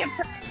actually really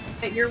impressive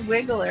that you're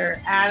Wiggler,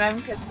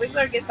 Adam, because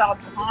Wiggler gets all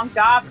honked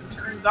off and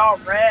turns all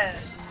red.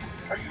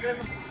 Goes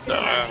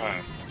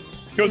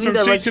You from need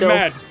that straight red to show.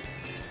 mad.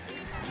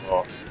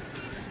 Oh.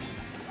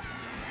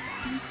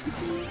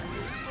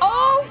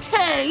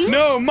 okay.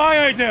 No,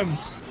 my item.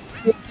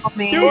 Oh,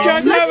 man. You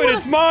can't have it.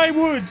 It's my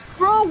wood.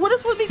 Bro, what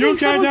is with me? You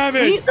can't have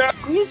it.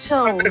 Green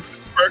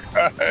shells.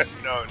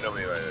 No,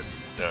 me about it.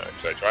 No,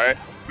 should I try it?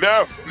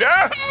 No, no!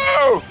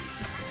 I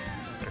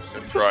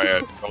should try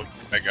it. Don't do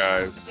that,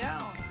 guys.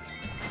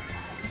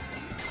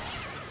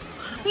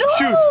 No.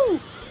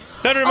 Shoot.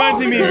 That reminds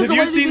me, because have the you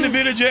way seen the you-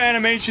 villager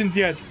animations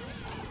yet?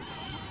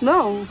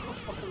 No.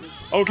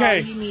 Okay,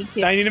 Oh, you need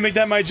to. I need to make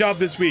that my job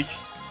this week.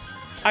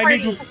 I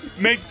need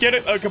to get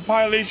a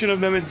compilation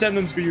of them and send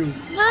them to you.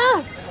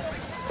 Ah.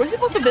 We're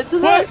supposed to admit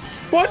to What? that?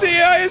 What? The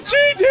AI is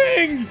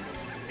cheating!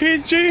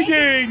 He's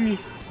cheating!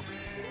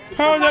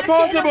 How is that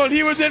possible?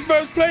 He was in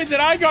first place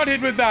and I got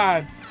hit with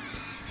that!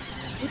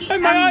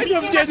 And my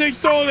items getting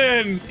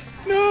stolen!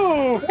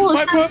 No!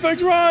 My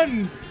perfect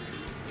run!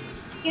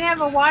 You can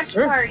have a watch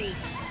party.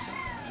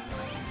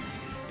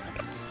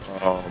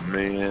 Oh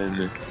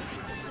man.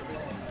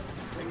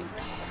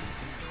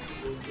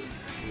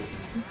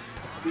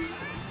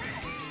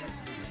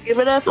 Give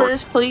it up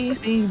first, please,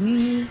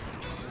 baby.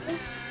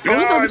 No,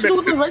 I What you do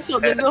with the missed rest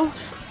of it?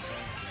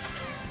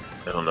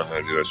 I don't know how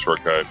to do that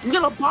shortcut. You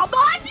gonna pop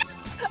on?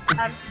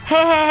 Ha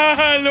ha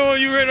ha! No,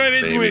 you ran right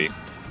into Maybe. it!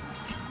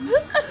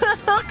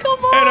 Come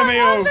on, Enemy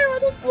I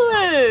ran into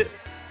it.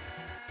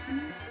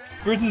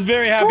 Fritz is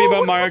very happy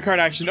about Mario Kart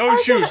action. Oh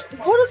shoot!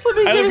 What is with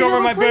me I look getting over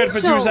on my a bed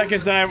for 2 show?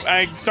 seconds and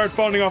I start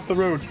falling off the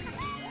road.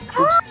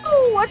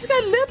 Oh, I just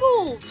got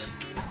nibbled.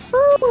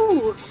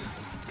 Ooh.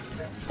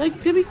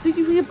 Thank you for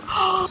your.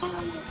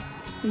 Oh.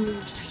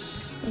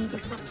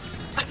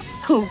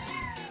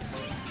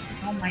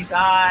 Oh my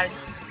god.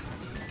 It's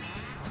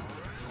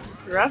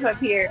rough up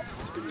here.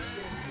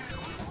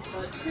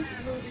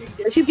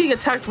 I keep getting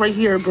attacked right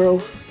here, bro.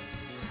 Oh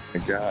my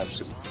gosh,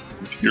 this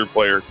computer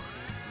player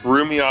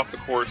threw me off the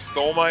course,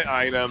 stole my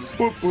item,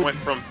 went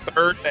from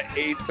 3rd to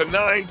 8th to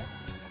 9th.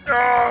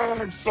 Oh,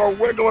 I'm so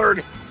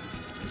wigglered.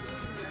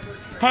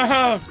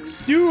 Haha!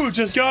 You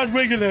just got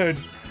wiggled!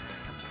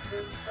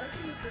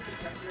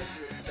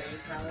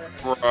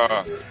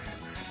 Bruh.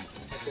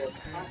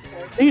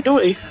 What are you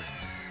doing?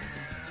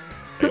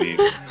 I need.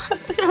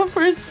 I'm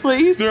first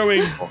place.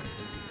 Throwing.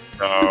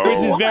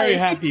 Fritz is No. very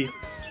happy.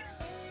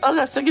 I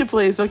got second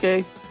place.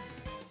 Okay.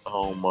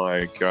 Oh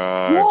my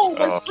gosh. Whoa,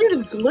 my screen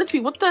is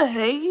glitchy. What the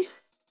hey?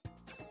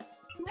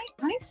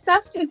 My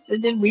stuff just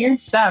did weird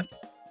stuff.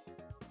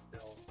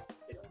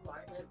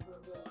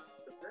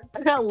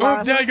 I got Oh,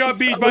 lost. Dad got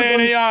beat by an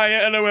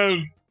AI.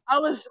 LOL. I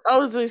was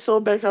doing so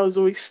bad. I was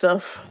doing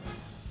stuff.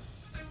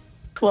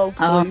 12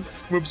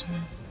 points. Whoops.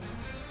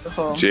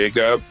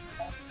 Jacob.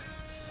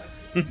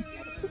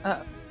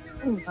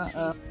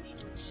 Uh-oh.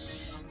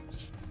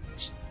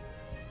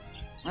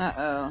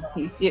 Uh-oh.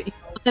 He's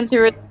looking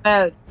through his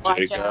remote. Watch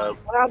Jacob. out.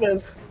 What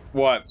happened?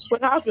 What?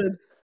 What happened?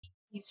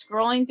 He's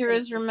scrolling through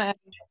his remote.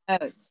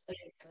 I'm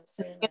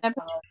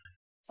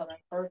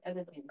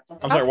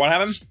sorry, what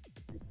happened?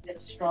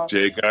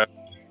 Jacob.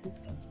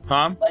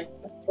 Huh?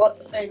 What?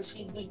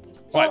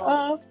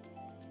 What?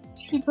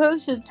 He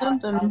posted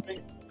something.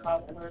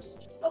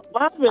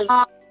 What happened?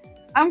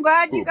 I'm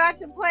glad you Ooh. got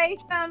to play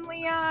some,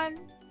 Leon.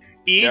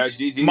 Eat Yeah,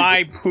 GG.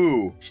 my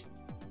poo.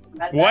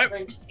 What?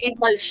 Eat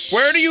my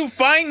Where do you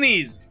find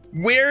these?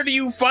 Where do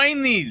you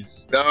find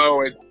these?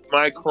 No, it's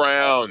my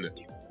crown.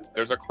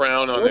 There's a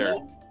crown on there.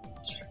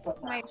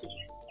 My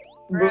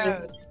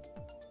gross.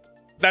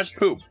 That's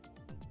poop.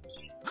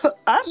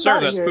 I'm Sir,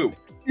 not that's here. poop.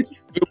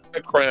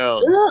 The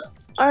crown.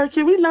 Alright,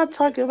 can we not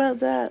talk about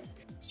that?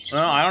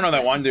 No, I don't know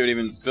that one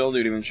dude Phil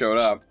dude even showed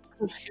up.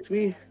 Excuse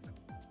me.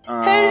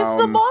 Hey, it's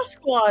the boss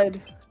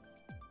squad.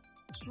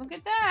 Look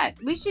at that.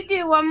 We should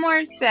do one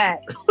more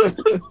set. For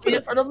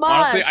the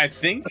boss. Honestly, I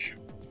think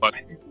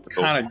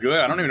kind of good.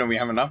 I don't even know if we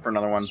have enough for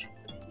another one.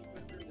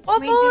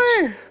 One We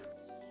more.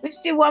 We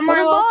should do one For more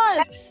the little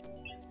boss. set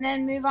and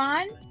then move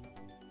on.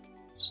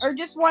 Or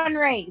just one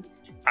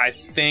race. I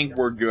think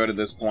we're good at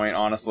this point,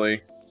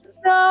 honestly.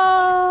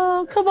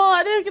 No, come on.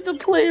 I didn't get to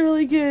play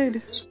really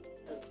good.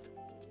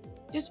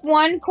 Just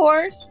one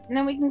course, and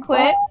then we can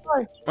quit.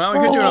 Well, we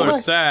could do another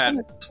set.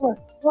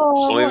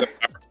 Only the-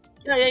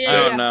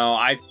 I don't know.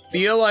 I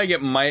feel like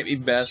it might be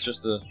best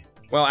just to...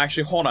 Well,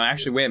 actually, hold on.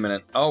 Actually, wait a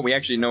minute. Oh, we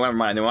actually... No, never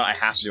mind. You know what? I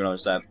have to do another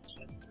set.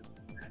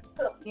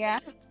 Yeah.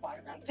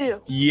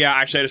 Yeah,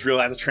 actually, I just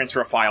realized I have to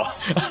transfer a file.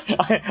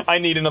 I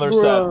need another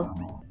Bro.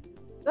 set.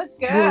 Let's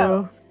go.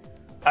 Bro.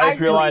 I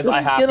just realized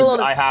Let's I get a load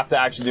of- have to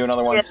actually do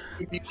another one.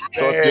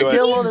 So let's do Get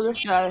a it. load of this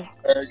guy.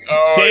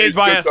 Oh, Saved it's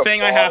by a just a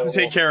thing I have to ball.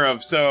 take care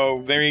of.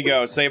 So there you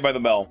go. Saved by the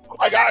bell. Oh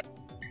my god.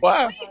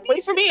 Wow.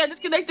 Wait for me. I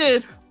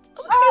disconnected.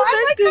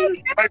 Oh,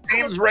 My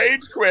team's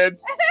rage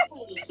quit.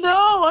 No,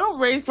 I don't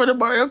race for the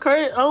Mario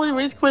Kart. I only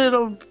race quit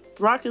on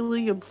Rocket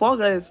League and Fall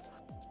Guys.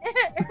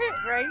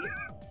 right?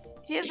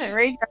 She hasn't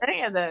raged for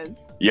any of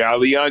those. Yeah,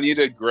 Leon, you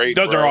did great.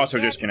 Those bro. are also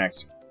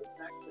disconnects.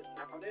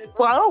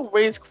 Well, I don't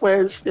race quit.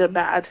 It's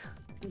bad.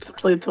 To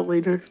play until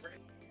later.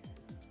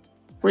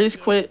 Race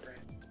quit.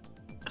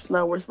 It's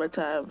not worth my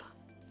time.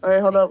 Alright,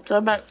 hold up.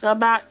 Come back. Come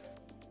back.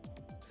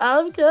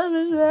 I'm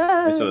coming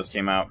back. So this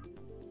came out.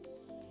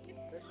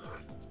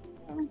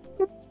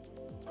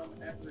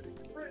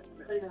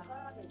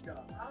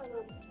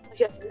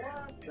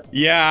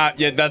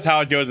 Yeah, that's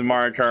how it goes in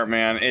Mario Kart,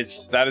 man.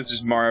 That is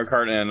just Mario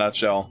Kart in a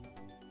nutshell.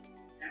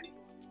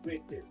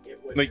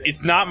 Like,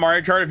 it's not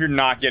Mario Kart if you're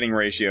not getting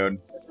ratioed.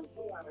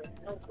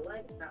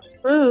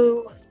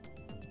 Ooh.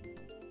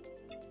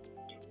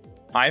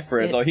 Hi,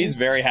 Fritz. Oh, he's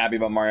very happy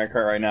about Mario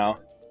Kart right now.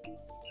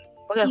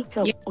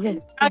 Okay,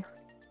 okay.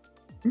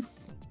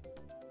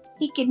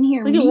 He can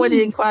hear Look me. at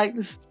Woody and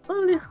Quacks.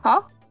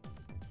 Huh?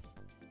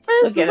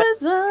 Look at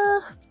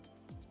it.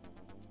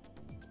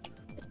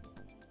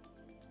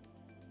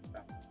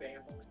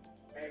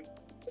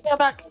 Get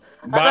back.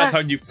 Bot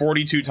hugged you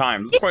 42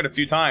 times. That's quite a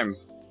few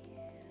times.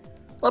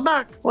 I'm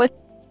back. What?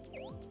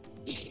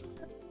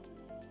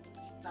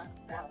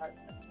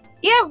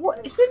 Yeah,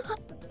 since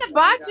the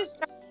bot just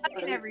started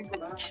hugging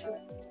everybody,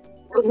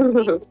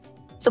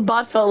 The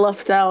bot felt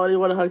left out and he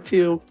want to hug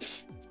too.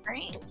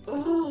 right?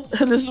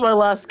 This is my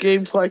last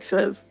game, Quack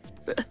says.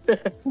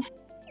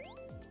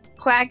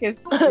 Quack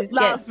is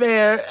Not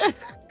fair.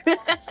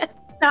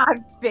 not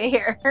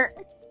fair.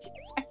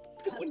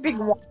 Big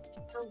one.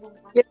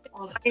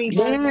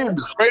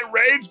 Games, great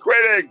rage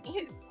quitting.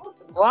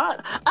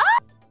 What? Ah!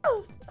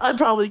 I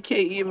probably can't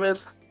even.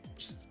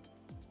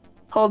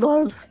 Hold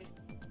on.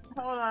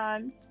 Hold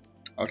on.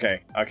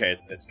 Okay,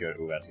 it's good.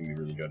 Ooh, that's gonna be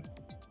really good.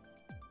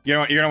 You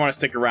know, you're gonna want to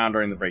stick around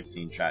during the break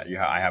scene chat.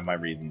 I have my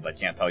reasons. I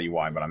can't tell you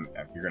why, but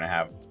you're gonna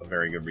have a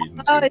very good reason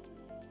to.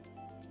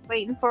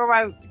 Waiting for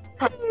why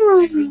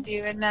we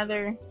do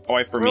another. Oh,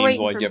 wait for memes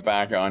while I get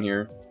back on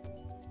here.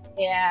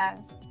 Yeah.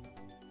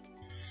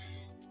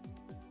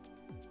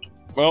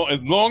 Well,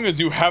 as long as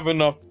you have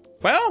enough.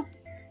 Well,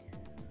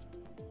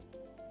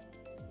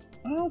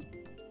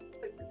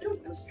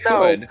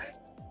 good.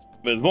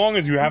 But as long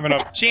as you have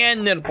enough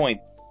channel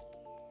points.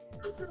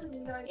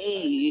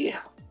 Hey.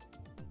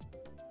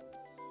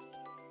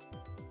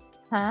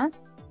 Huh?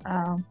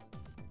 Oh.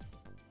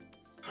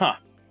 Huh.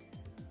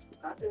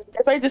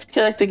 If I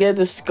disconnect again,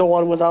 just go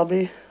on without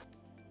me.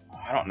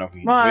 I don't know if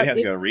we Well, we'd have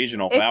to go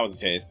regional if that was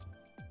the case.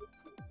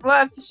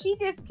 Well, if she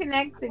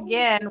disconnects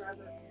again,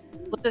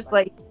 we'll just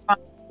like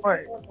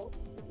work.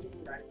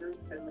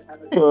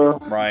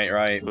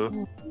 Right.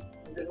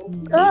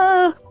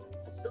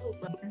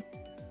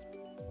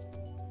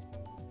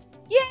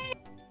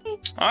 Yay!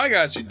 I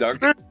got you,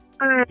 Doug.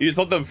 You just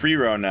let them free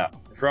roam now.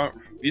 You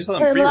just let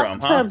them free roam,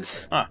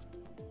 huh?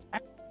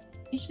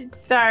 You should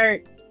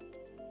start.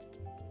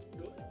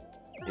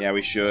 Yeah,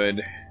 we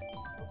should.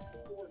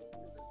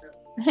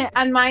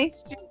 On my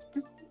stream,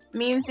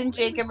 Memes and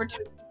Jacob are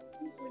talking.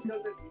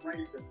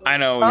 I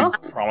know you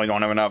probably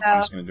don't have enough. I'm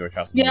just gonna do a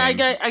custom. Yeah,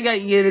 game. I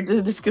got you.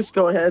 Just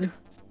go ahead.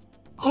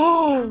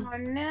 Oh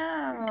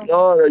no!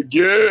 Not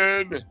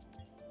again.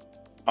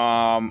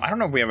 I don't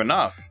know if we have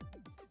enough.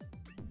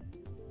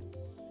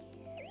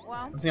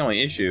 Well, That's the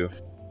only issue.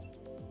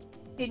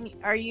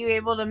 are you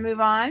able to move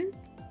on?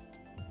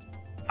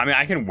 I mean,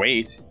 I can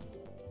wait.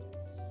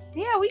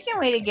 Yeah, we can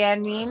wait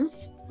again,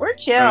 Memes. We're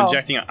chill.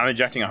 I'm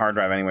ejecting a hard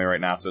drive anyway right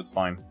now, so it's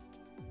fine.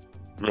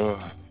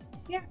 Yeah.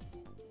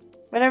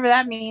 Whatever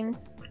that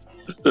means.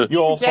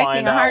 You'll Ejecting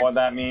find a out hard- what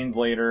that means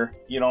later.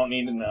 You don't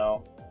need to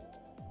know.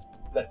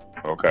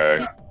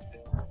 Okay.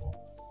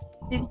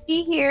 Did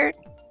she hear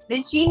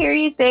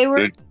you say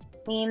we're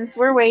Memes?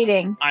 We're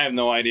waiting. I have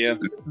no idea.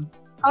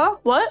 Huh?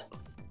 What?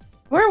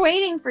 We're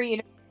waiting for you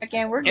to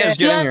again. We're Yeah, good. just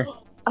get in here.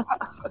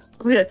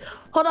 Okay.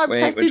 Hold on. Wait,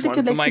 Testing which the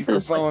one's the connection for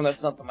this microphone? one.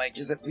 That's not the mic,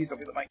 is it? Please don't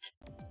be the mic.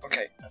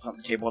 Okay, that's not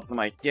the cable, it's the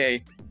mic.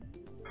 Yay.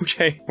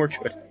 Okay, we're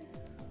good.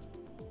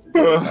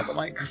 That's not the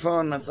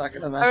microphone, that's not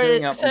gonna mess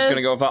anything up.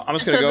 I'm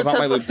just gonna go without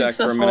my loop deck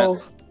for a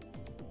minute.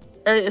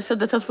 It said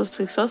the test was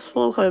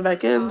successful. Coming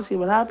back in, see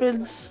what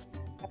happens.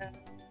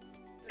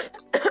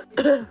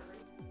 Wait,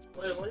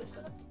 what is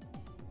that?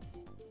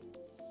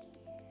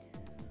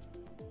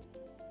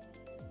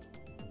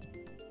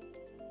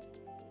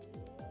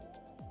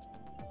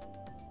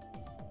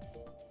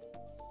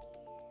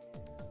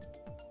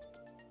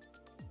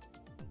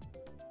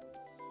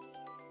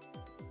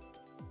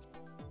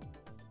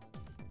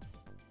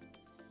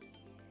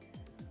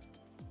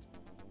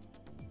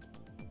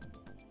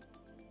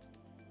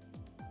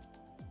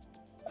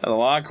 That's a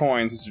lot of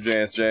coins, Mr.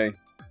 JSJ.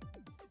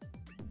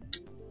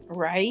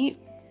 Right?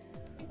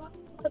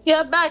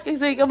 Yeah, I'm back. I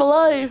think I'm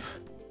alive.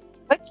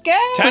 Let's go.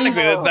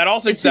 Technically, that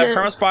It's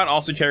current spot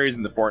also carries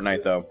into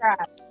Fortnite, though.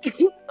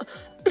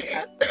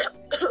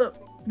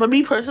 But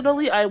me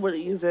personally, I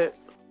wouldn't use it.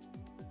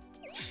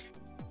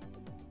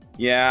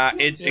 Yeah,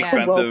 it's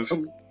expensive.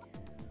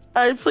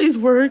 Alright, please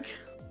work.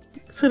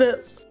 So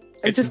that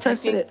I just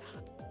tested it.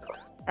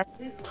 Oh,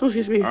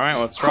 excuse me. Alright,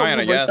 let's try it,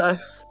 I guess.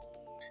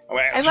 Oh,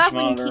 wait, I love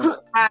when you keep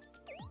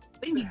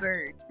Windy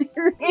Bird.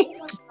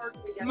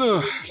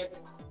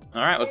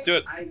 Alright, let's do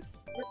it.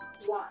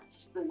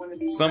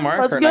 Some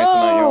Mario Let's Kart night tonight,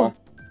 go. y'all.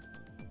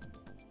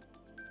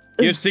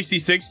 You have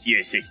 66? You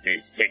have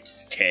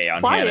 66k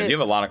on Quiet. hand. You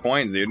have a lot of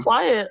coins, dude.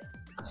 Quiet.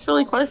 It's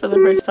really quiet for the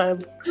first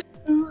time.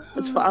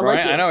 It's fun. I Right?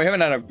 like it. I know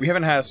we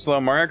haven't had a slow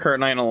Mario Kart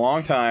night in a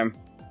long time.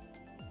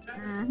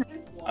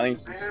 I think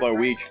it's a slow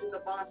week.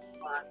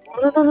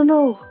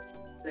 No.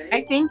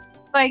 I think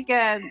like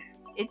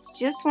it's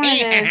just one of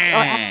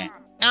those.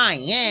 Oh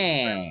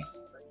yeah.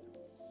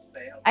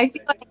 I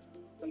feel like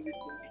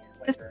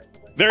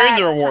There is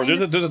a reward.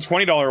 There's a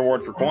 $20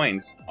 reward for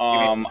coins.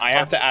 I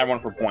have to add one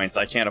for points.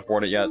 I can't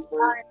afford it yet.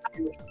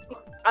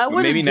 I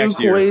wouldn't Maybe do next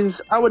year.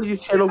 coins. I would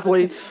use channel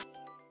points.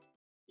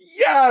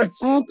 Yes.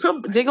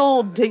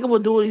 Diggle will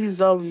do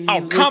his Oh,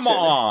 come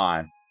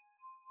on!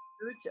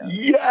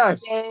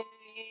 Yes.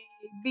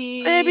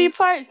 Baby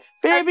park,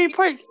 we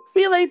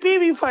like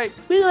baby park,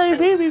 we like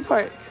baby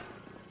park.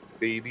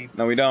 baby.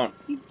 No, we don't.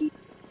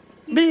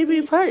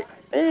 Baby part.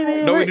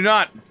 Baby. No, we do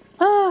not.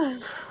 I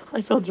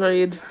feel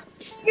drained.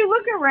 You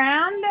look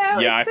around though.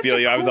 Yeah, I it's such feel a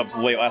you. I was cool- up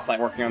late last night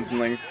working on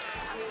something.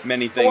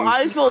 Many things. Well,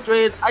 I feel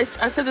drained. I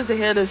said this to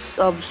Hannah's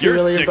You're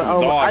earlier, sick but as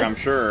a dog, I, I'm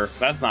sure.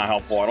 That's not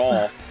helpful at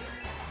all.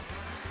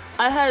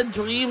 I had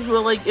dreams where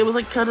like it was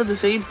like kind of the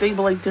same thing,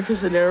 but like different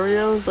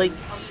scenarios. Like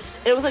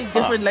it was like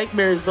different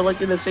nightmares, but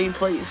like in the same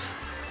place.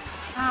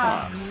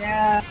 Oh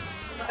no.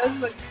 Those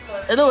look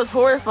And it was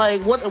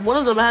horrifying. One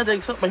of them I had to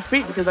accept my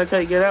fate because I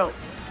couldn't get out.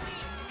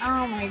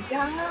 Oh my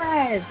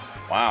god.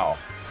 Wow.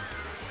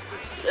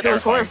 And it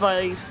was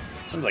horrifying.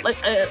 Sounds like,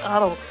 Like I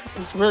don't.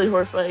 It's really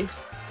horrifying.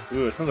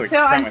 ooh, it sounds like So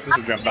crap I'm- my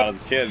sister jumped out as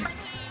a kid.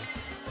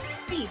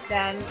 Sleep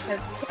then, because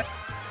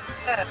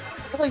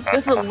It's like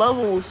different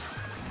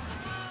levels.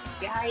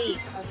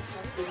 yikes.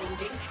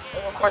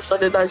 And of course, I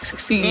did not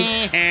succeed.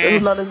 It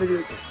was not a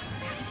video.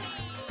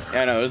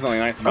 Yeah, no, there's nothing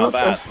nice about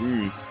that.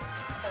 Mm.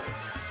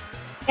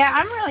 Yeah,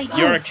 I'm really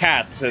You're a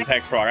cat, says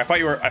Heck Frog. I thought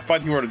you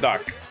were a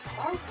duck.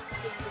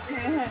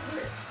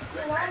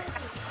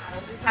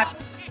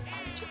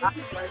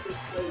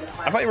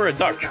 I thought you were a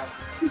duck,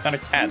 not a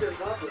cat.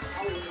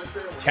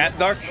 Cat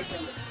duck?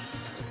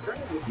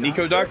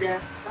 Nico duck?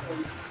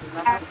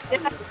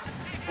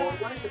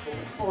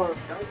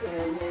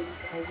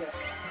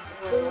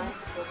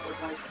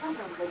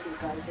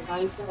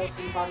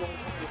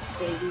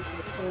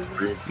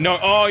 No,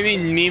 oh, you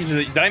mean memes?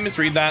 Did I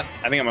misread that?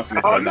 I think I must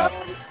have misread that.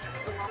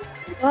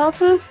 What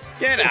happened?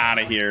 Get out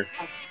of here.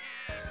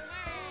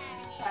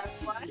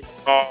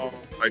 Oh,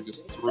 I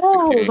just threw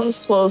Oh, the that game. was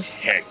close.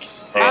 Heck,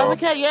 I have a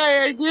cat.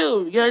 Yeah, I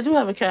do. Yeah, I do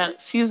have a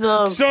cat. She's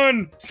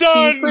Son!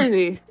 she's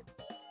crazy.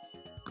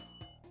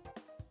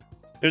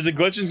 There's a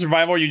glitch in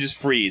survival where you just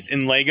freeze.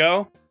 In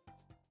Lego,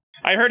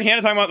 I heard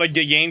Hannah talking about like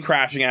the game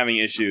crashing and having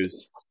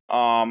issues.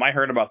 I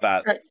heard about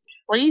that. I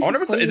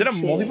wonder if is it a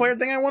multiplayer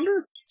thing, I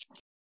wonder?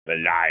 The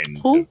line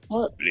Who? of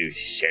What? blue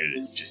shell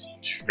is just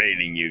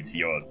trailing you to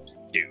your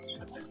doom.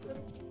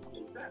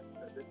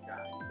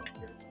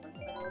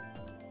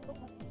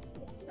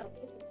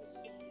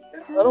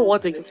 I don't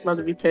want the gift not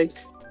to be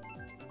picked.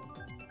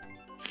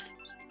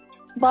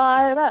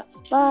 Buy that.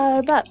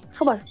 Buy that.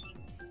 Come on.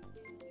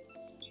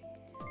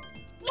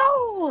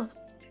 No!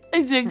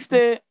 I jinxed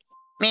it.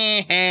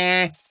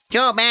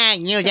 Too bad,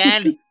 you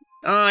said.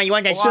 Oh, you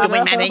want that stupid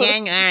map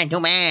again? Ah,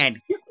 too bad.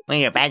 Well,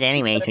 you're bad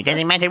anyway, so it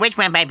doesn't matter which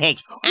map I pick.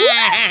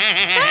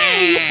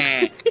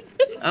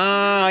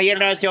 Oh, you're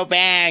not so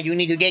bad. You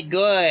need to get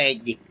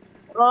good.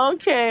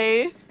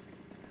 Okay.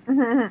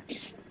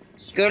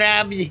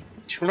 Scrubs,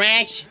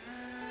 trash.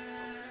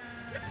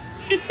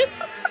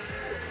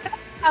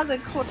 How the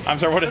cool. I'm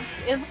sorry, what?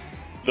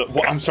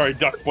 I'm sorry,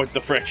 Duck. What the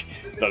frick?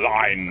 The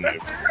line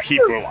of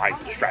people I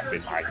trap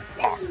in my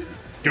pot,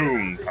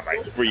 doomed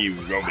by free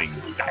roaming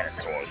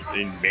dinosaurs,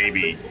 and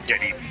maybe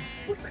get eaten.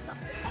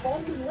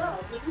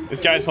 This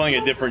guy's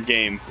playing a different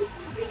game.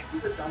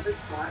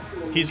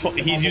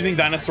 He's using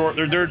dinosaur.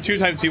 There are two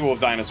types of people with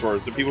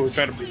dinosaurs: the people who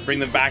try to bring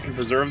them back and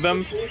preserve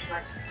them.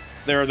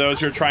 There are those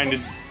who are trying to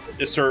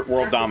assert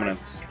world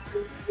dominance.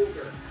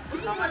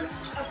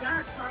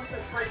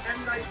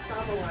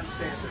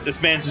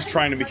 This man's just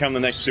trying to become the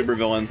next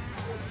supervillain.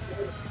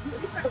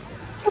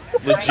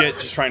 Legit,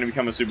 just trying to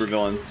become a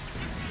supervillain.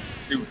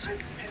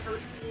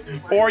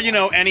 Or, you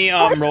know, any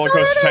roller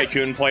coaster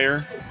tycoon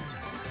player.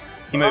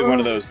 He might be one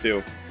of those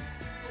too.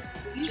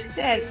 You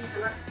said.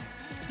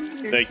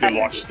 They can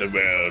watch the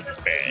world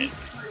bend.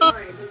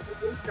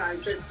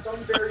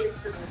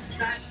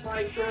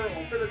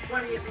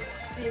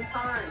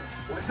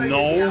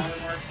 No.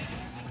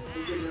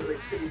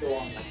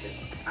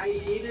 I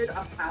needed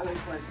a palate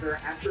cleanser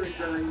after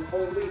enduring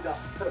only the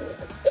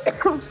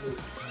Come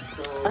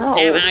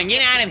on,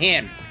 get out of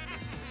here.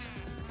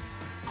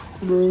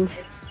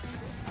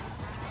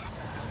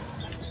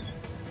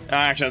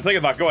 Actually, let's take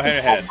a thought. Go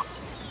ahead.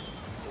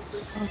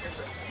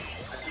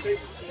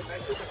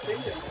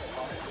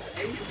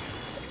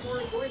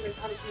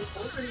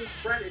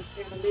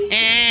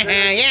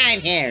 Get out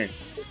of here.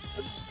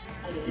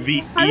 The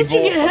How did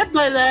you get hit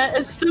by that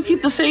and still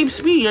keep the same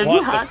speed? Are you What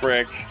the hacked?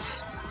 frick?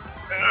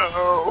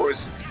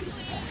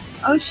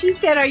 Oh, she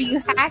said, "Are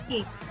you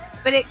hacking?"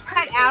 But it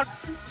cut out,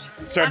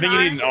 So I think you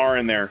need an R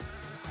in there.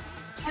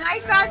 and I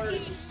thought you.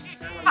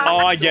 Oh,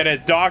 I get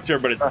it. Doctor,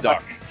 but it's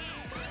duck.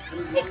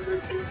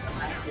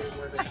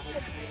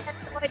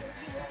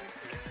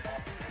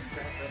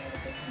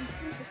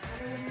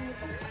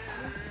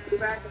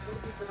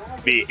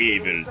 The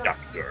evil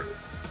doctor.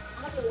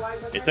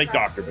 It's like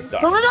doctor, but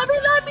duck. No, not me,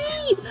 not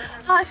me!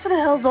 I should have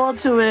held on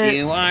to it.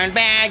 You are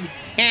bad.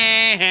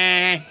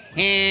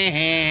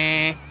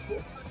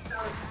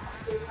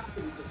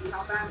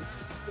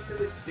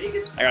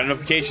 I got a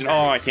notification.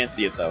 Oh, I can't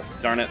see it though.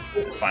 Darn it.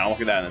 It's fine. I'll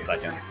look at that in a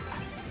second.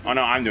 Oh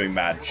no, I'm doing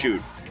bad.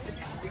 Shoot.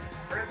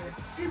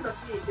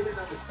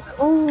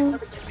 Oh.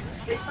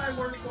 Take my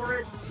word for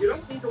it. You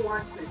don't need to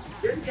watch this.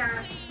 Big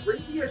gas,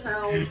 freaky as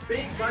hell,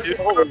 big budget.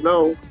 Oh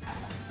no.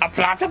 A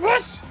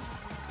platypus?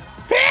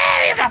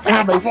 I have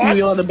my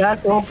TV on the back,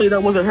 hopefully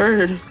that wasn't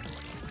heard.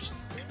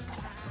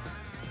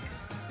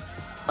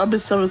 I'm in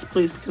 7th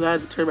place because I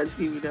had to turn my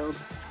TV down.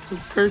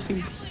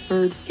 Cursing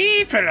bird.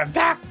 Evil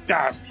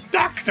Dr.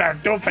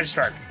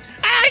 Doofenshmirtz.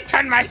 I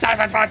turned myself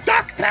into a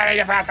duck, Perry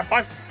the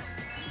Platypus.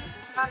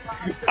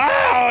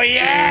 Oh,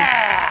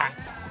 yeah!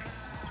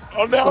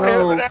 Oh,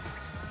 no.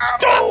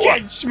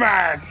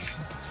 Doofenshmirtz!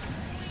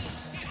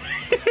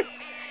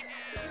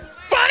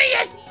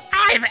 Funniest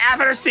I've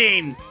ever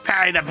seen,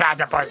 Perry the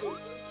Platypus.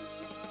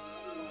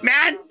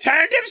 Man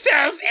turned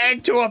himself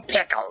into a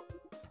pickle.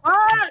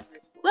 What?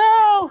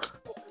 No!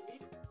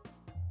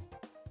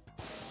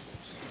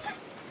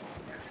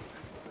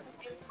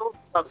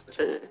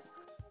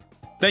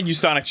 Thank you,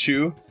 Sonic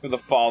Chew, for the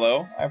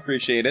follow. I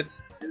appreciate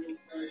it.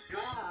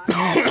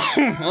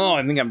 Oh,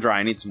 I think I'm dry.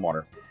 I need some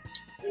water.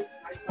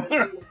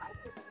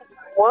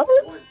 What?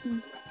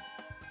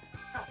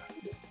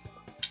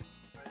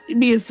 You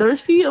being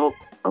thirsty? Oh,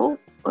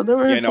 I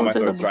never heard Yeah, no, my someone say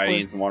that throat's dry. I before.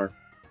 need some water.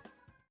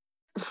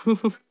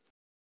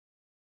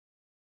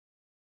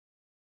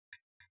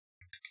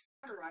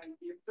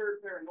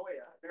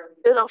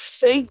 In a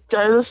fake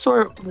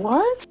dinosaur?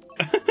 What?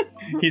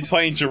 He's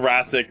playing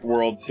Jurassic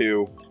World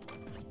 2.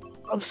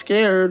 I'm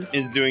scared.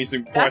 Is doing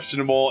some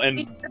questionable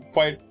and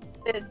quite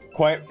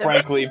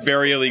frankly,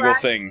 very illegal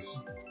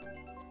things.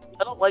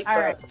 I don't like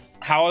that.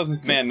 How is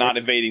this man not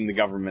evading the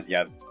government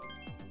yet?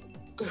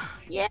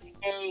 Yay!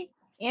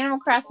 Animal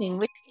Crossing.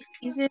 Which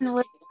season?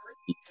 What?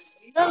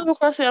 Animal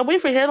Crossing. I'm waiting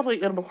for Hannah to play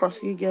Animal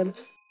Crossing again.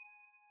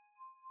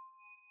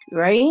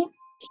 Right?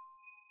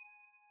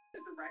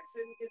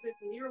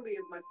 Isn't nearly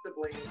as much to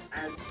blame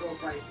as Bill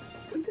Bryson,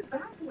 which is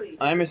baffling.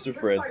 I'm Mr.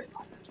 Fritz.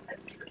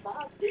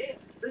 Bob did.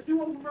 The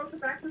duo who wrote the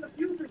Back to the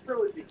Future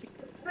trilogy.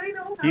 They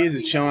know how He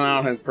is chilling out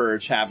on his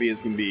perch, happy as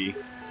can be.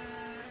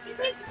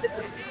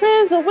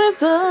 There's a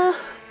wizard.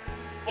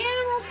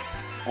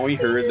 Oh, he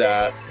heard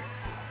that.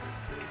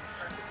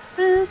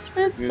 Miss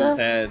In his Wizard.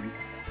 head.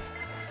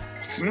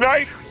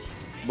 Snipe!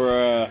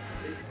 Bruh.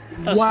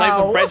 That Wow. snipes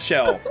a bread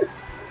shell.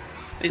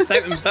 They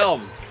snipe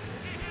themselves.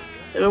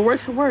 If it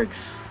works, it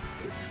works.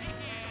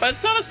 But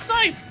it's not a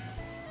snipe.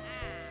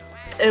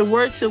 It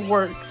works, it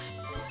works.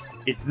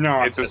 It's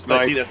not. It's a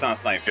snipe. See, that's not a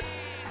snipe.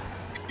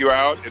 You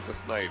out, it's a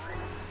snipe.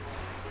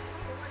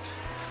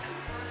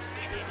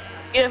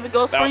 Yeah, if it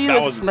goes for That, you, that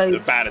it's was a snipe. a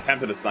bad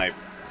attempt at a snipe.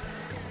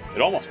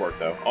 It almost worked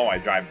though. Oh,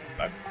 I'm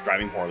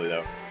driving poorly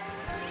though.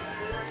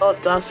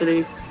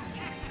 Audacity.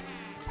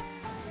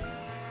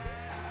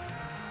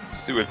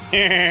 Let's do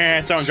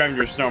it. So I'm driving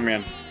your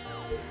snowman.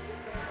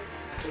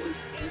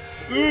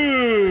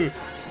 Ooh.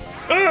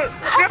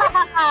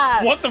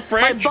 What the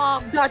frick? My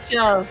bomb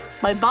gotcha.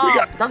 My bomb.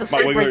 That's a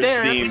snipe wiggler right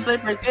there. steam. That's a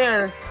snipe right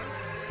there.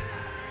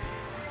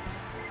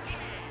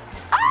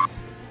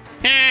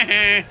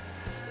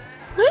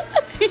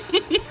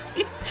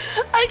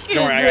 I can't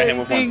Don't worry, I got him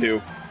with one anything.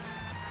 too.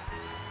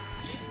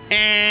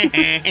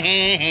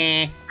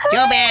 Too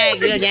bad,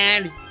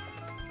 Wizard.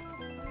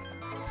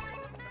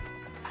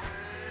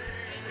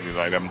 Use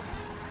item.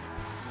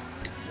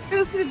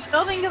 This is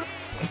building.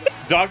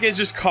 Doc is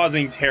just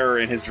causing terror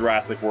in his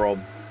Jurassic World.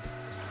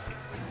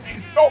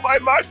 He stole my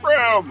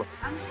mushroom!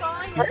 I'm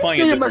falling. He's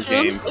playing a different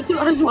game.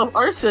 I love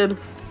arson.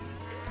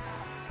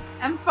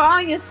 I'm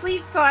falling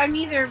asleep, so I'm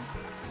either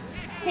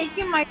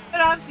taking my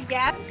foot off the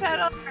gas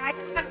pedal or I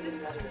have this.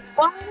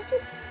 What?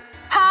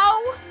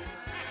 How?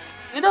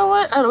 You know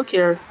what? I don't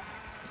care.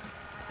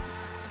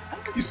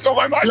 You stole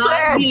my mushroom!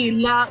 Not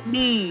me, not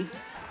me.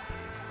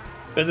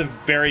 That's a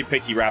very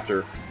picky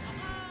raptor.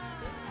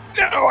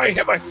 No, I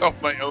hit myself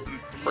with my own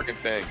freaking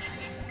thing.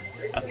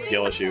 That's a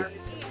skill issue.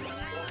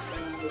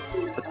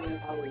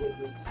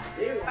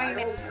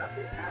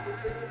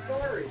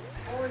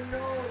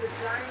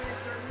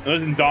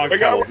 Those are dog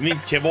pedals. Me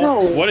kibble. No.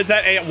 What is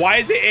that? Why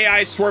is the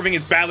AI swerving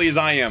as badly as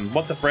I am?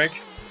 What the frick?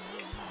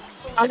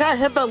 I got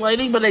hit by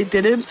lightning, but I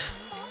didn't.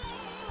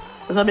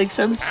 Does that make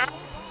sense?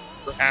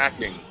 For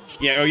hacking.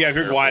 Yeah. Oh yeah. If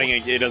you're gliding,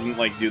 it doesn't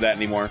like do that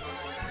anymore.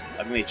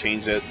 I think they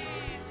changed it.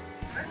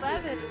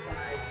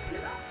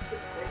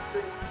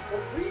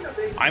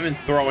 I'm in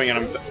throwing and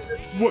I'm so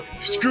what?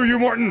 Screw you,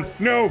 Morton!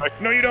 No!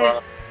 No, you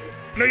don't!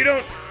 No, you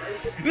don't!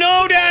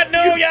 No, Dad!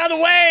 No! Get out of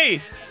the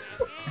way!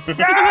 No!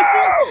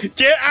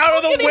 Get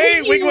out of the way,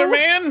 hit you. Wiggler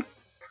Man!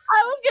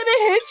 I was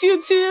gonna hit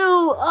you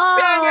too!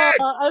 Oh,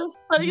 I was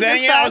trying to get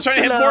Dang it, I was trying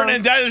to hit fast Morton enough.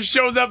 and Dad just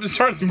shows up and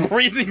starts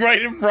breathing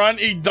right in front.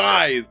 He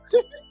dies.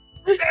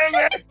 Dang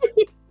it!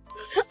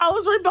 I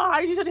was right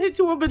behind you, trying to hit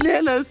you with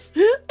bananas.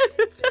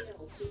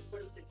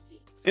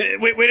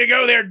 Way to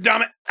go there,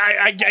 dumb it.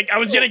 I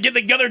was gonna get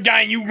the other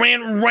guy and you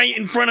ran right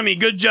in front of me.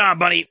 Good job,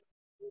 buddy.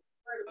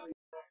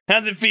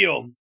 How's it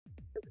feel?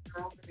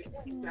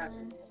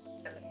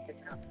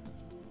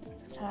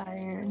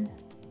 Tired.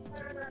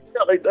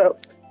 Not like that.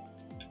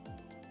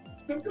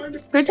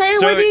 You're tired,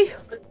 So- Wendy?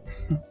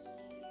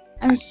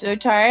 I'm so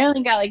tired. I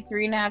only got like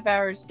 3.5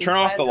 hours sleep. Turn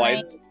off the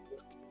last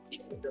lights.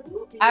 night.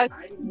 I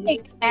was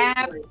take a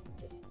nap.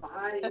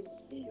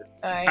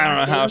 I don't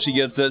know how she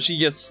gets it. She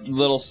gets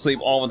little sleep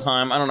all the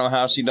time. I don't know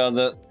how she does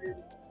it.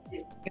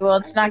 Well,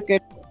 it's not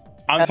good.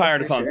 I'm That's tired.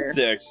 for It's on sure.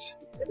 6.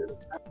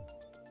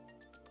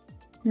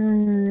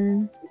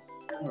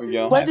 There we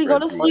go. Wendy, go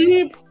to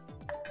sleep.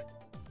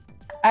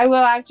 I will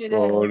after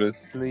Go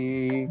this. to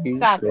sleep.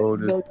 Stop Go it.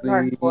 to Go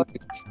hard sleep. for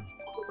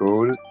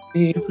Go to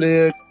sleep,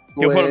 little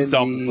He'll put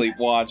himself to Wendy. sleep,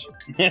 watch.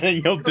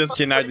 He'll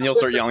disconnect and you'll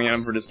start yelling at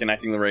him for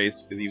disconnecting the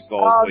race because he's still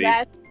Oh, asleep.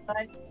 that's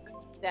fun.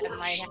 That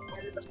might happen.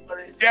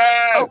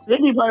 Yes! Oh,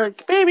 baby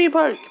park, baby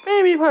park,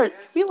 baby park.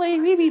 Relay,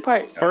 baby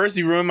park. First,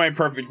 you ruined my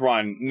perfect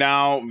run.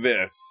 Now,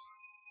 this.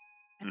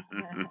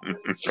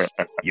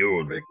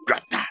 You'll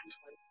regret that.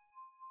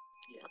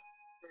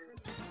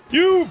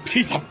 You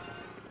piece of...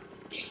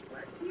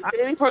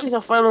 Baby park is a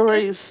final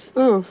race.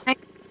 Ooh.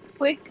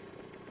 Quick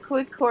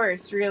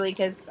course, really,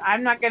 because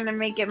I'm not going to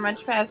make it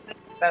much faster,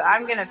 but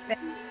I'm going to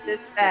finish this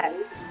bet.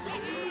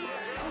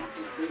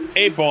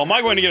 8 Ball, am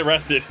I going to get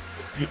arrested?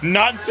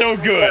 Not so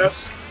good.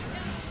 Yes.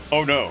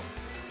 Oh no.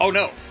 Oh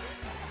no.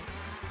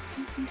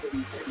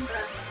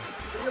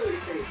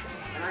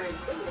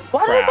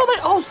 Why did I Crap. thought like,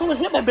 oh, someone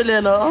hit my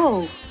banana?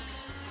 Oh.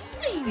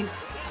 Hey.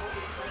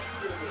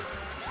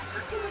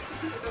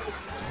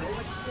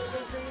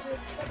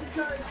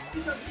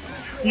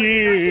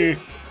 Yeah.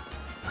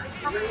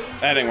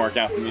 That didn't work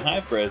out for me.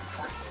 Hi, Fritz.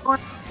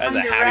 That's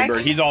a happy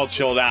bird. He's all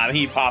chilled out.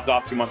 He popped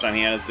off too much on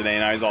Hannah's today,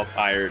 and now he's all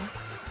tired.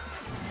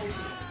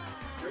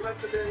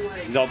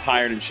 He's all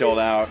tired and chilled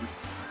out.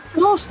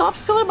 No, stop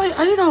stealing my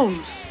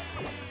items.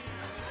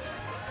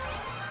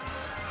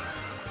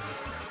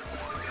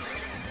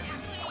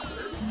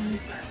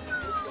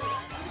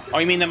 Oh,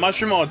 you mean the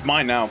mushroom? Oh, it's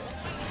mine now.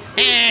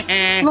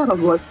 Not a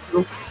bless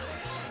you.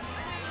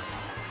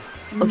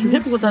 Don't you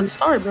hit me with that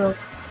star, bro.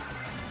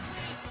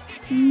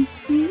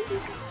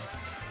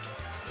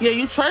 Yeah,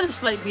 you tried to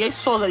snipe me. I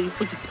saw that you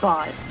freaking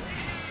died.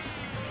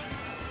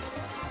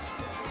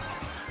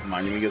 Come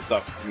on, give me good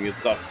stuff. Give me good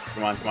stuff.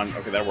 Come on, come on.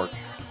 Okay, that worked.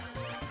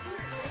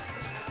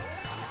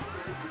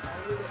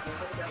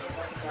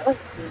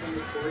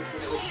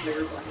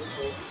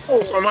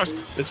 Oh, so much.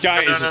 This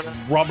guy is just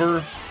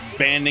rubber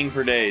banding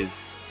for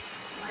days.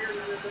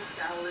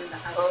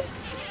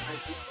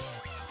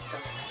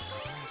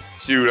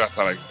 Dude, I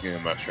thought I could get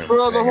a mushroom.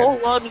 Bro, the Dang whole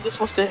it. lobby just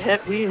wants to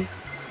hit me.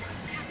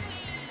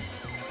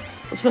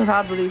 What's been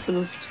happening for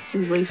these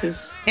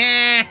races?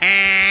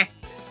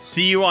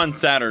 See you on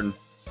Saturn.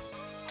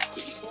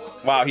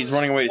 Wow, he's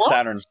running away to What?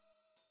 Saturn.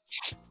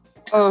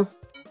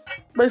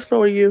 Nice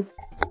knowing you.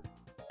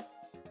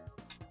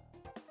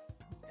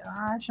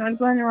 Gosh, I'm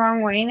going the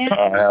wrong way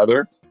now.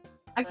 Heather?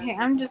 Okay,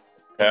 I'm just...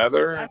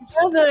 Heather?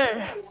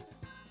 Brother!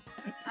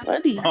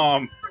 Buddy.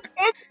 I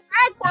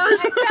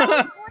fell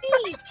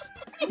asleep!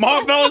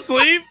 Mom fell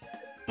asleep?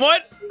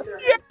 What?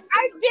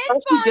 I've been Oh,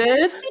 she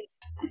did?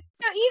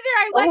 So either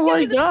I let Oh go my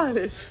of the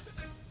gosh.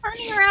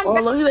 turning around Oh,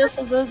 look at this.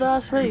 This is the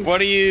last race. What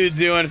are you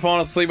doing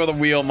falling asleep on the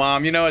wheel,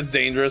 Mom? You know it's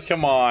dangerous.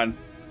 Come on.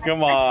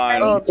 Come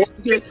on. Oh,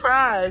 get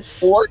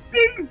crashed.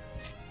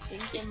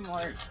 Stinking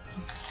Mort.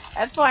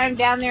 That's why I'm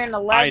down there in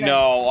 11. I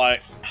know,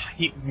 like,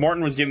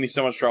 Morton was giving me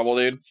so much trouble,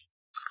 dude.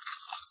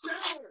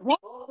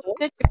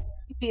 Such a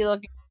creepy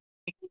looking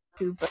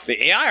Koopa.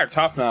 The AI are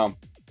tough now.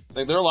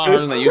 Like, they're a lot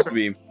harder than they used to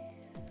be.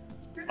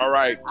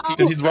 Alright.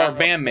 Because he's our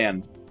band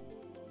man.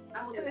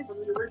 It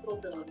was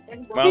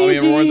Well,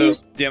 let me award those.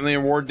 Damn, they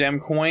award damn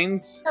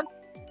coins.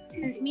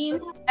 me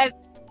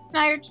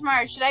tonight or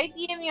tomorrow. Should I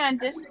DM you on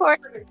Discord?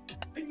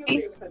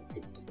 You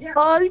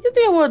can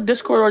think about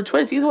Discord or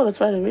Twitch. Either one is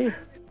fine to me.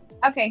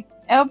 Okay,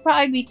 it'll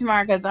probably be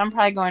tomorrow because I'm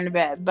probably going to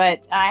bed.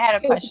 But I had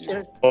a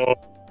question.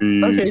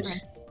 Okay.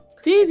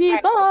 Easy,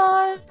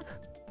 bye.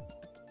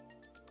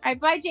 Alright,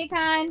 bye,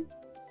 J-Con.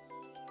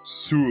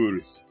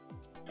 Source.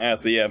 Yeah,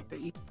 so yeah.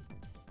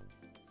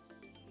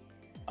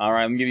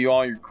 Alright, I'm gonna give you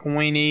all your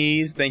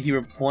coinies. Thank you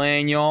for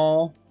playing,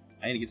 y'all.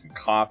 I need to get some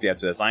coffee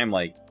after this. I am,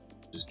 like,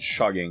 just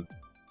chugging.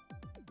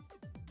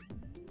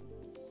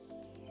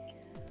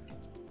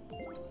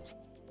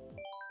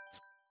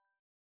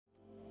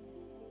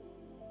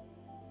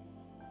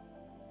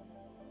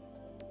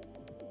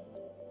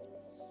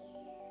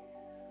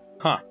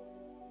 Huh.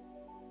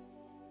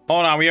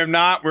 Hold on, we have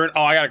not. Oh,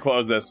 I gotta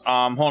close this.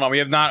 Hold on, we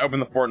have not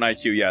opened the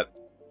Fortnite queue yet.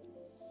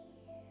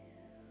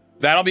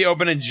 That'll be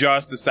open in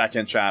just a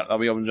second, chat. That'll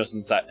be open just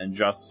in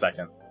just a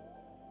second.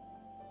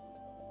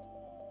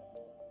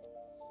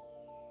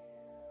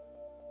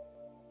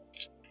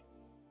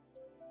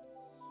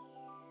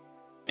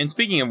 And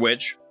speaking of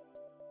which,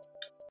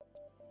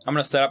 I'm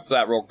gonna set up for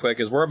that real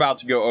quick, as we're about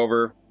to go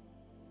over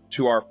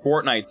to our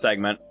Fortnite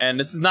segment, and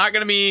this is not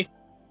gonna be,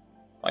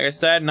 like I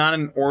said, not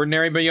an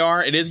ordinary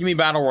BR. It is gonna be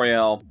Battle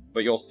Royale, but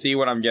you'll see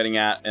what I'm getting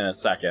at in a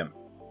second.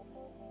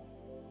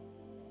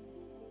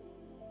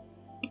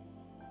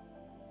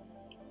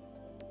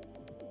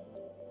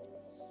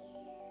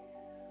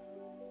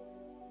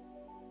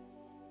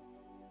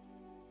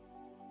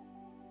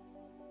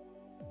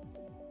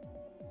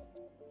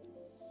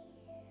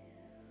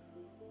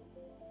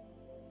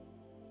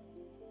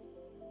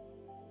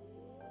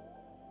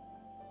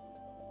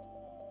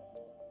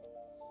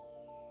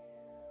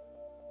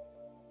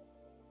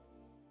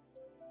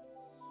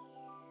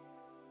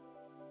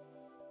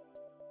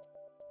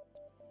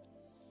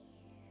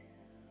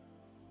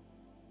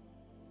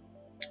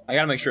 I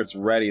gotta make sure it's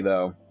ready,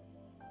 though.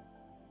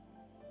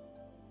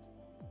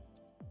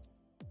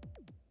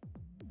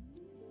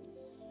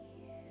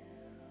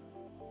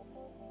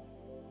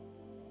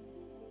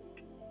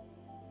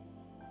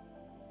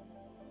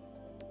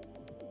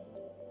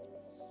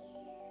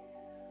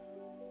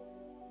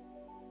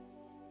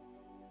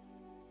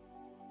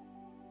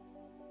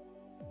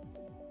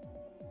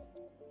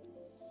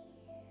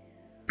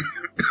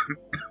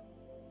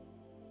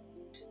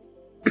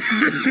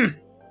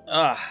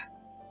 Ah.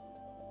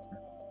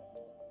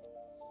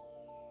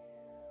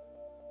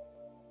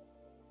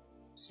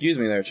 Excuse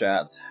me there,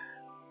 chat.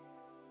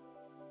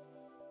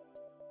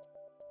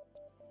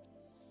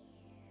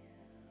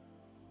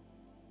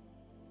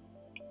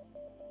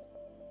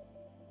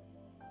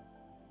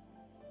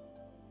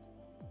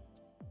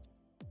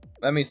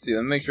 Let me see.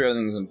 Let me make sure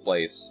everything's in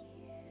place.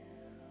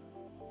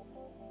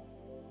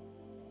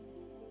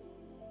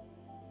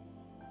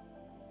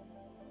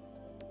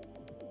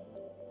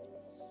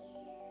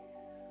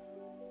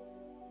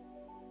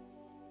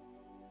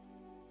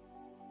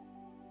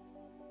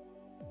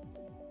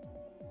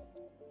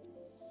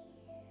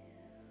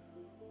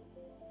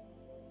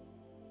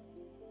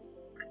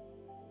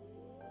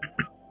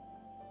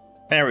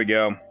 There we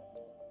go.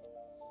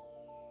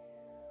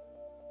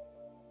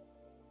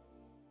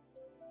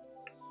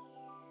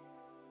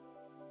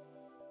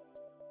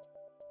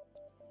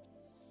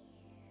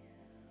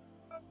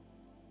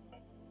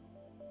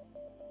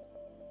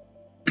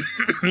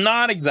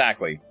 Not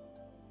exactly.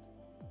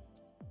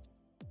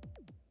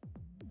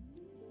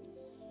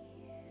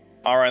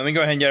 Alright, let me go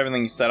ahead and get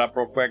everything set up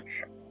real quick.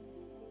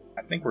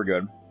 I think we're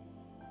good.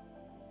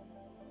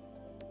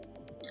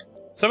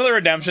 Some of the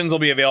redemptions will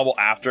be available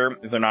after,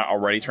 if they're not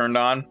already turned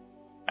on.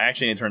 I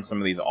actually need to turn some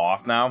of these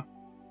off now.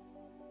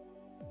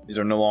 These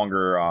are no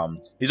longer,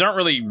 these aren't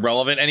really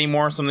relevant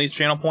anymore, some of these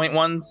channel point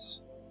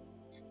ones.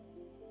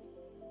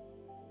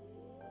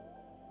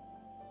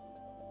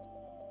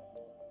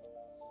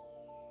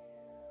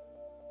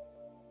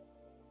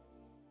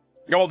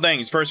 A couple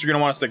things. First, you're going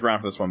to want to stick around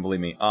for this one,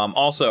 believe me.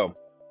 Also,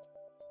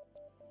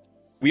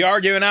 we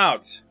are giving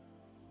out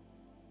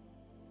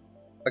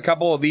a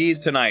couple of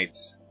these tonight.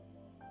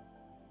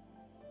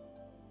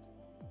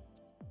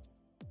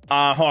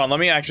 Hold on, let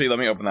me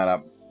open that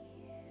up.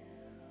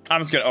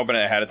 I'm just gonna open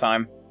it ahead of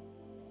time.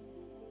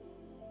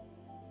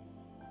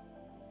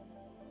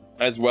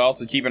 As well,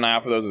 so keep an eye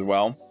out for those as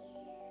well.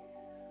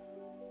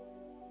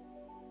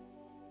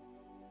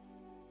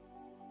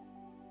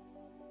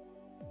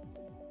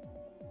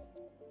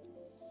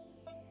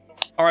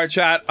 Alright,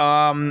 chat,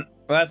 with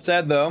that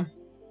said, though,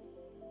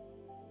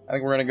 I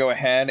think we're gonna go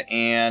ahead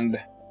and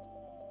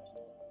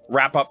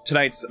wrap up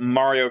tonight's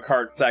Mario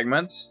Kart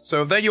segment.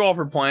 So thank you all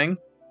for playing.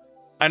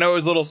 I know it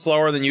was a little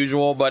slower than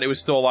usual, but it was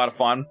still a lot of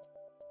fun.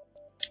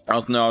 I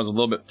also know I was a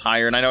little bit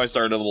tired. I know I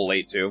started a little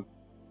late, too.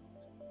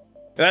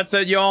 That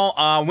said,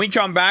 y'all, when we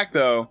come back,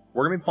 though,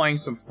 we're going to be playing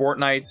some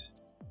Fortnite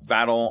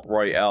Battle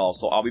Royale.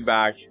 So I'll be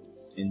back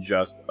in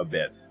just a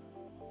bit.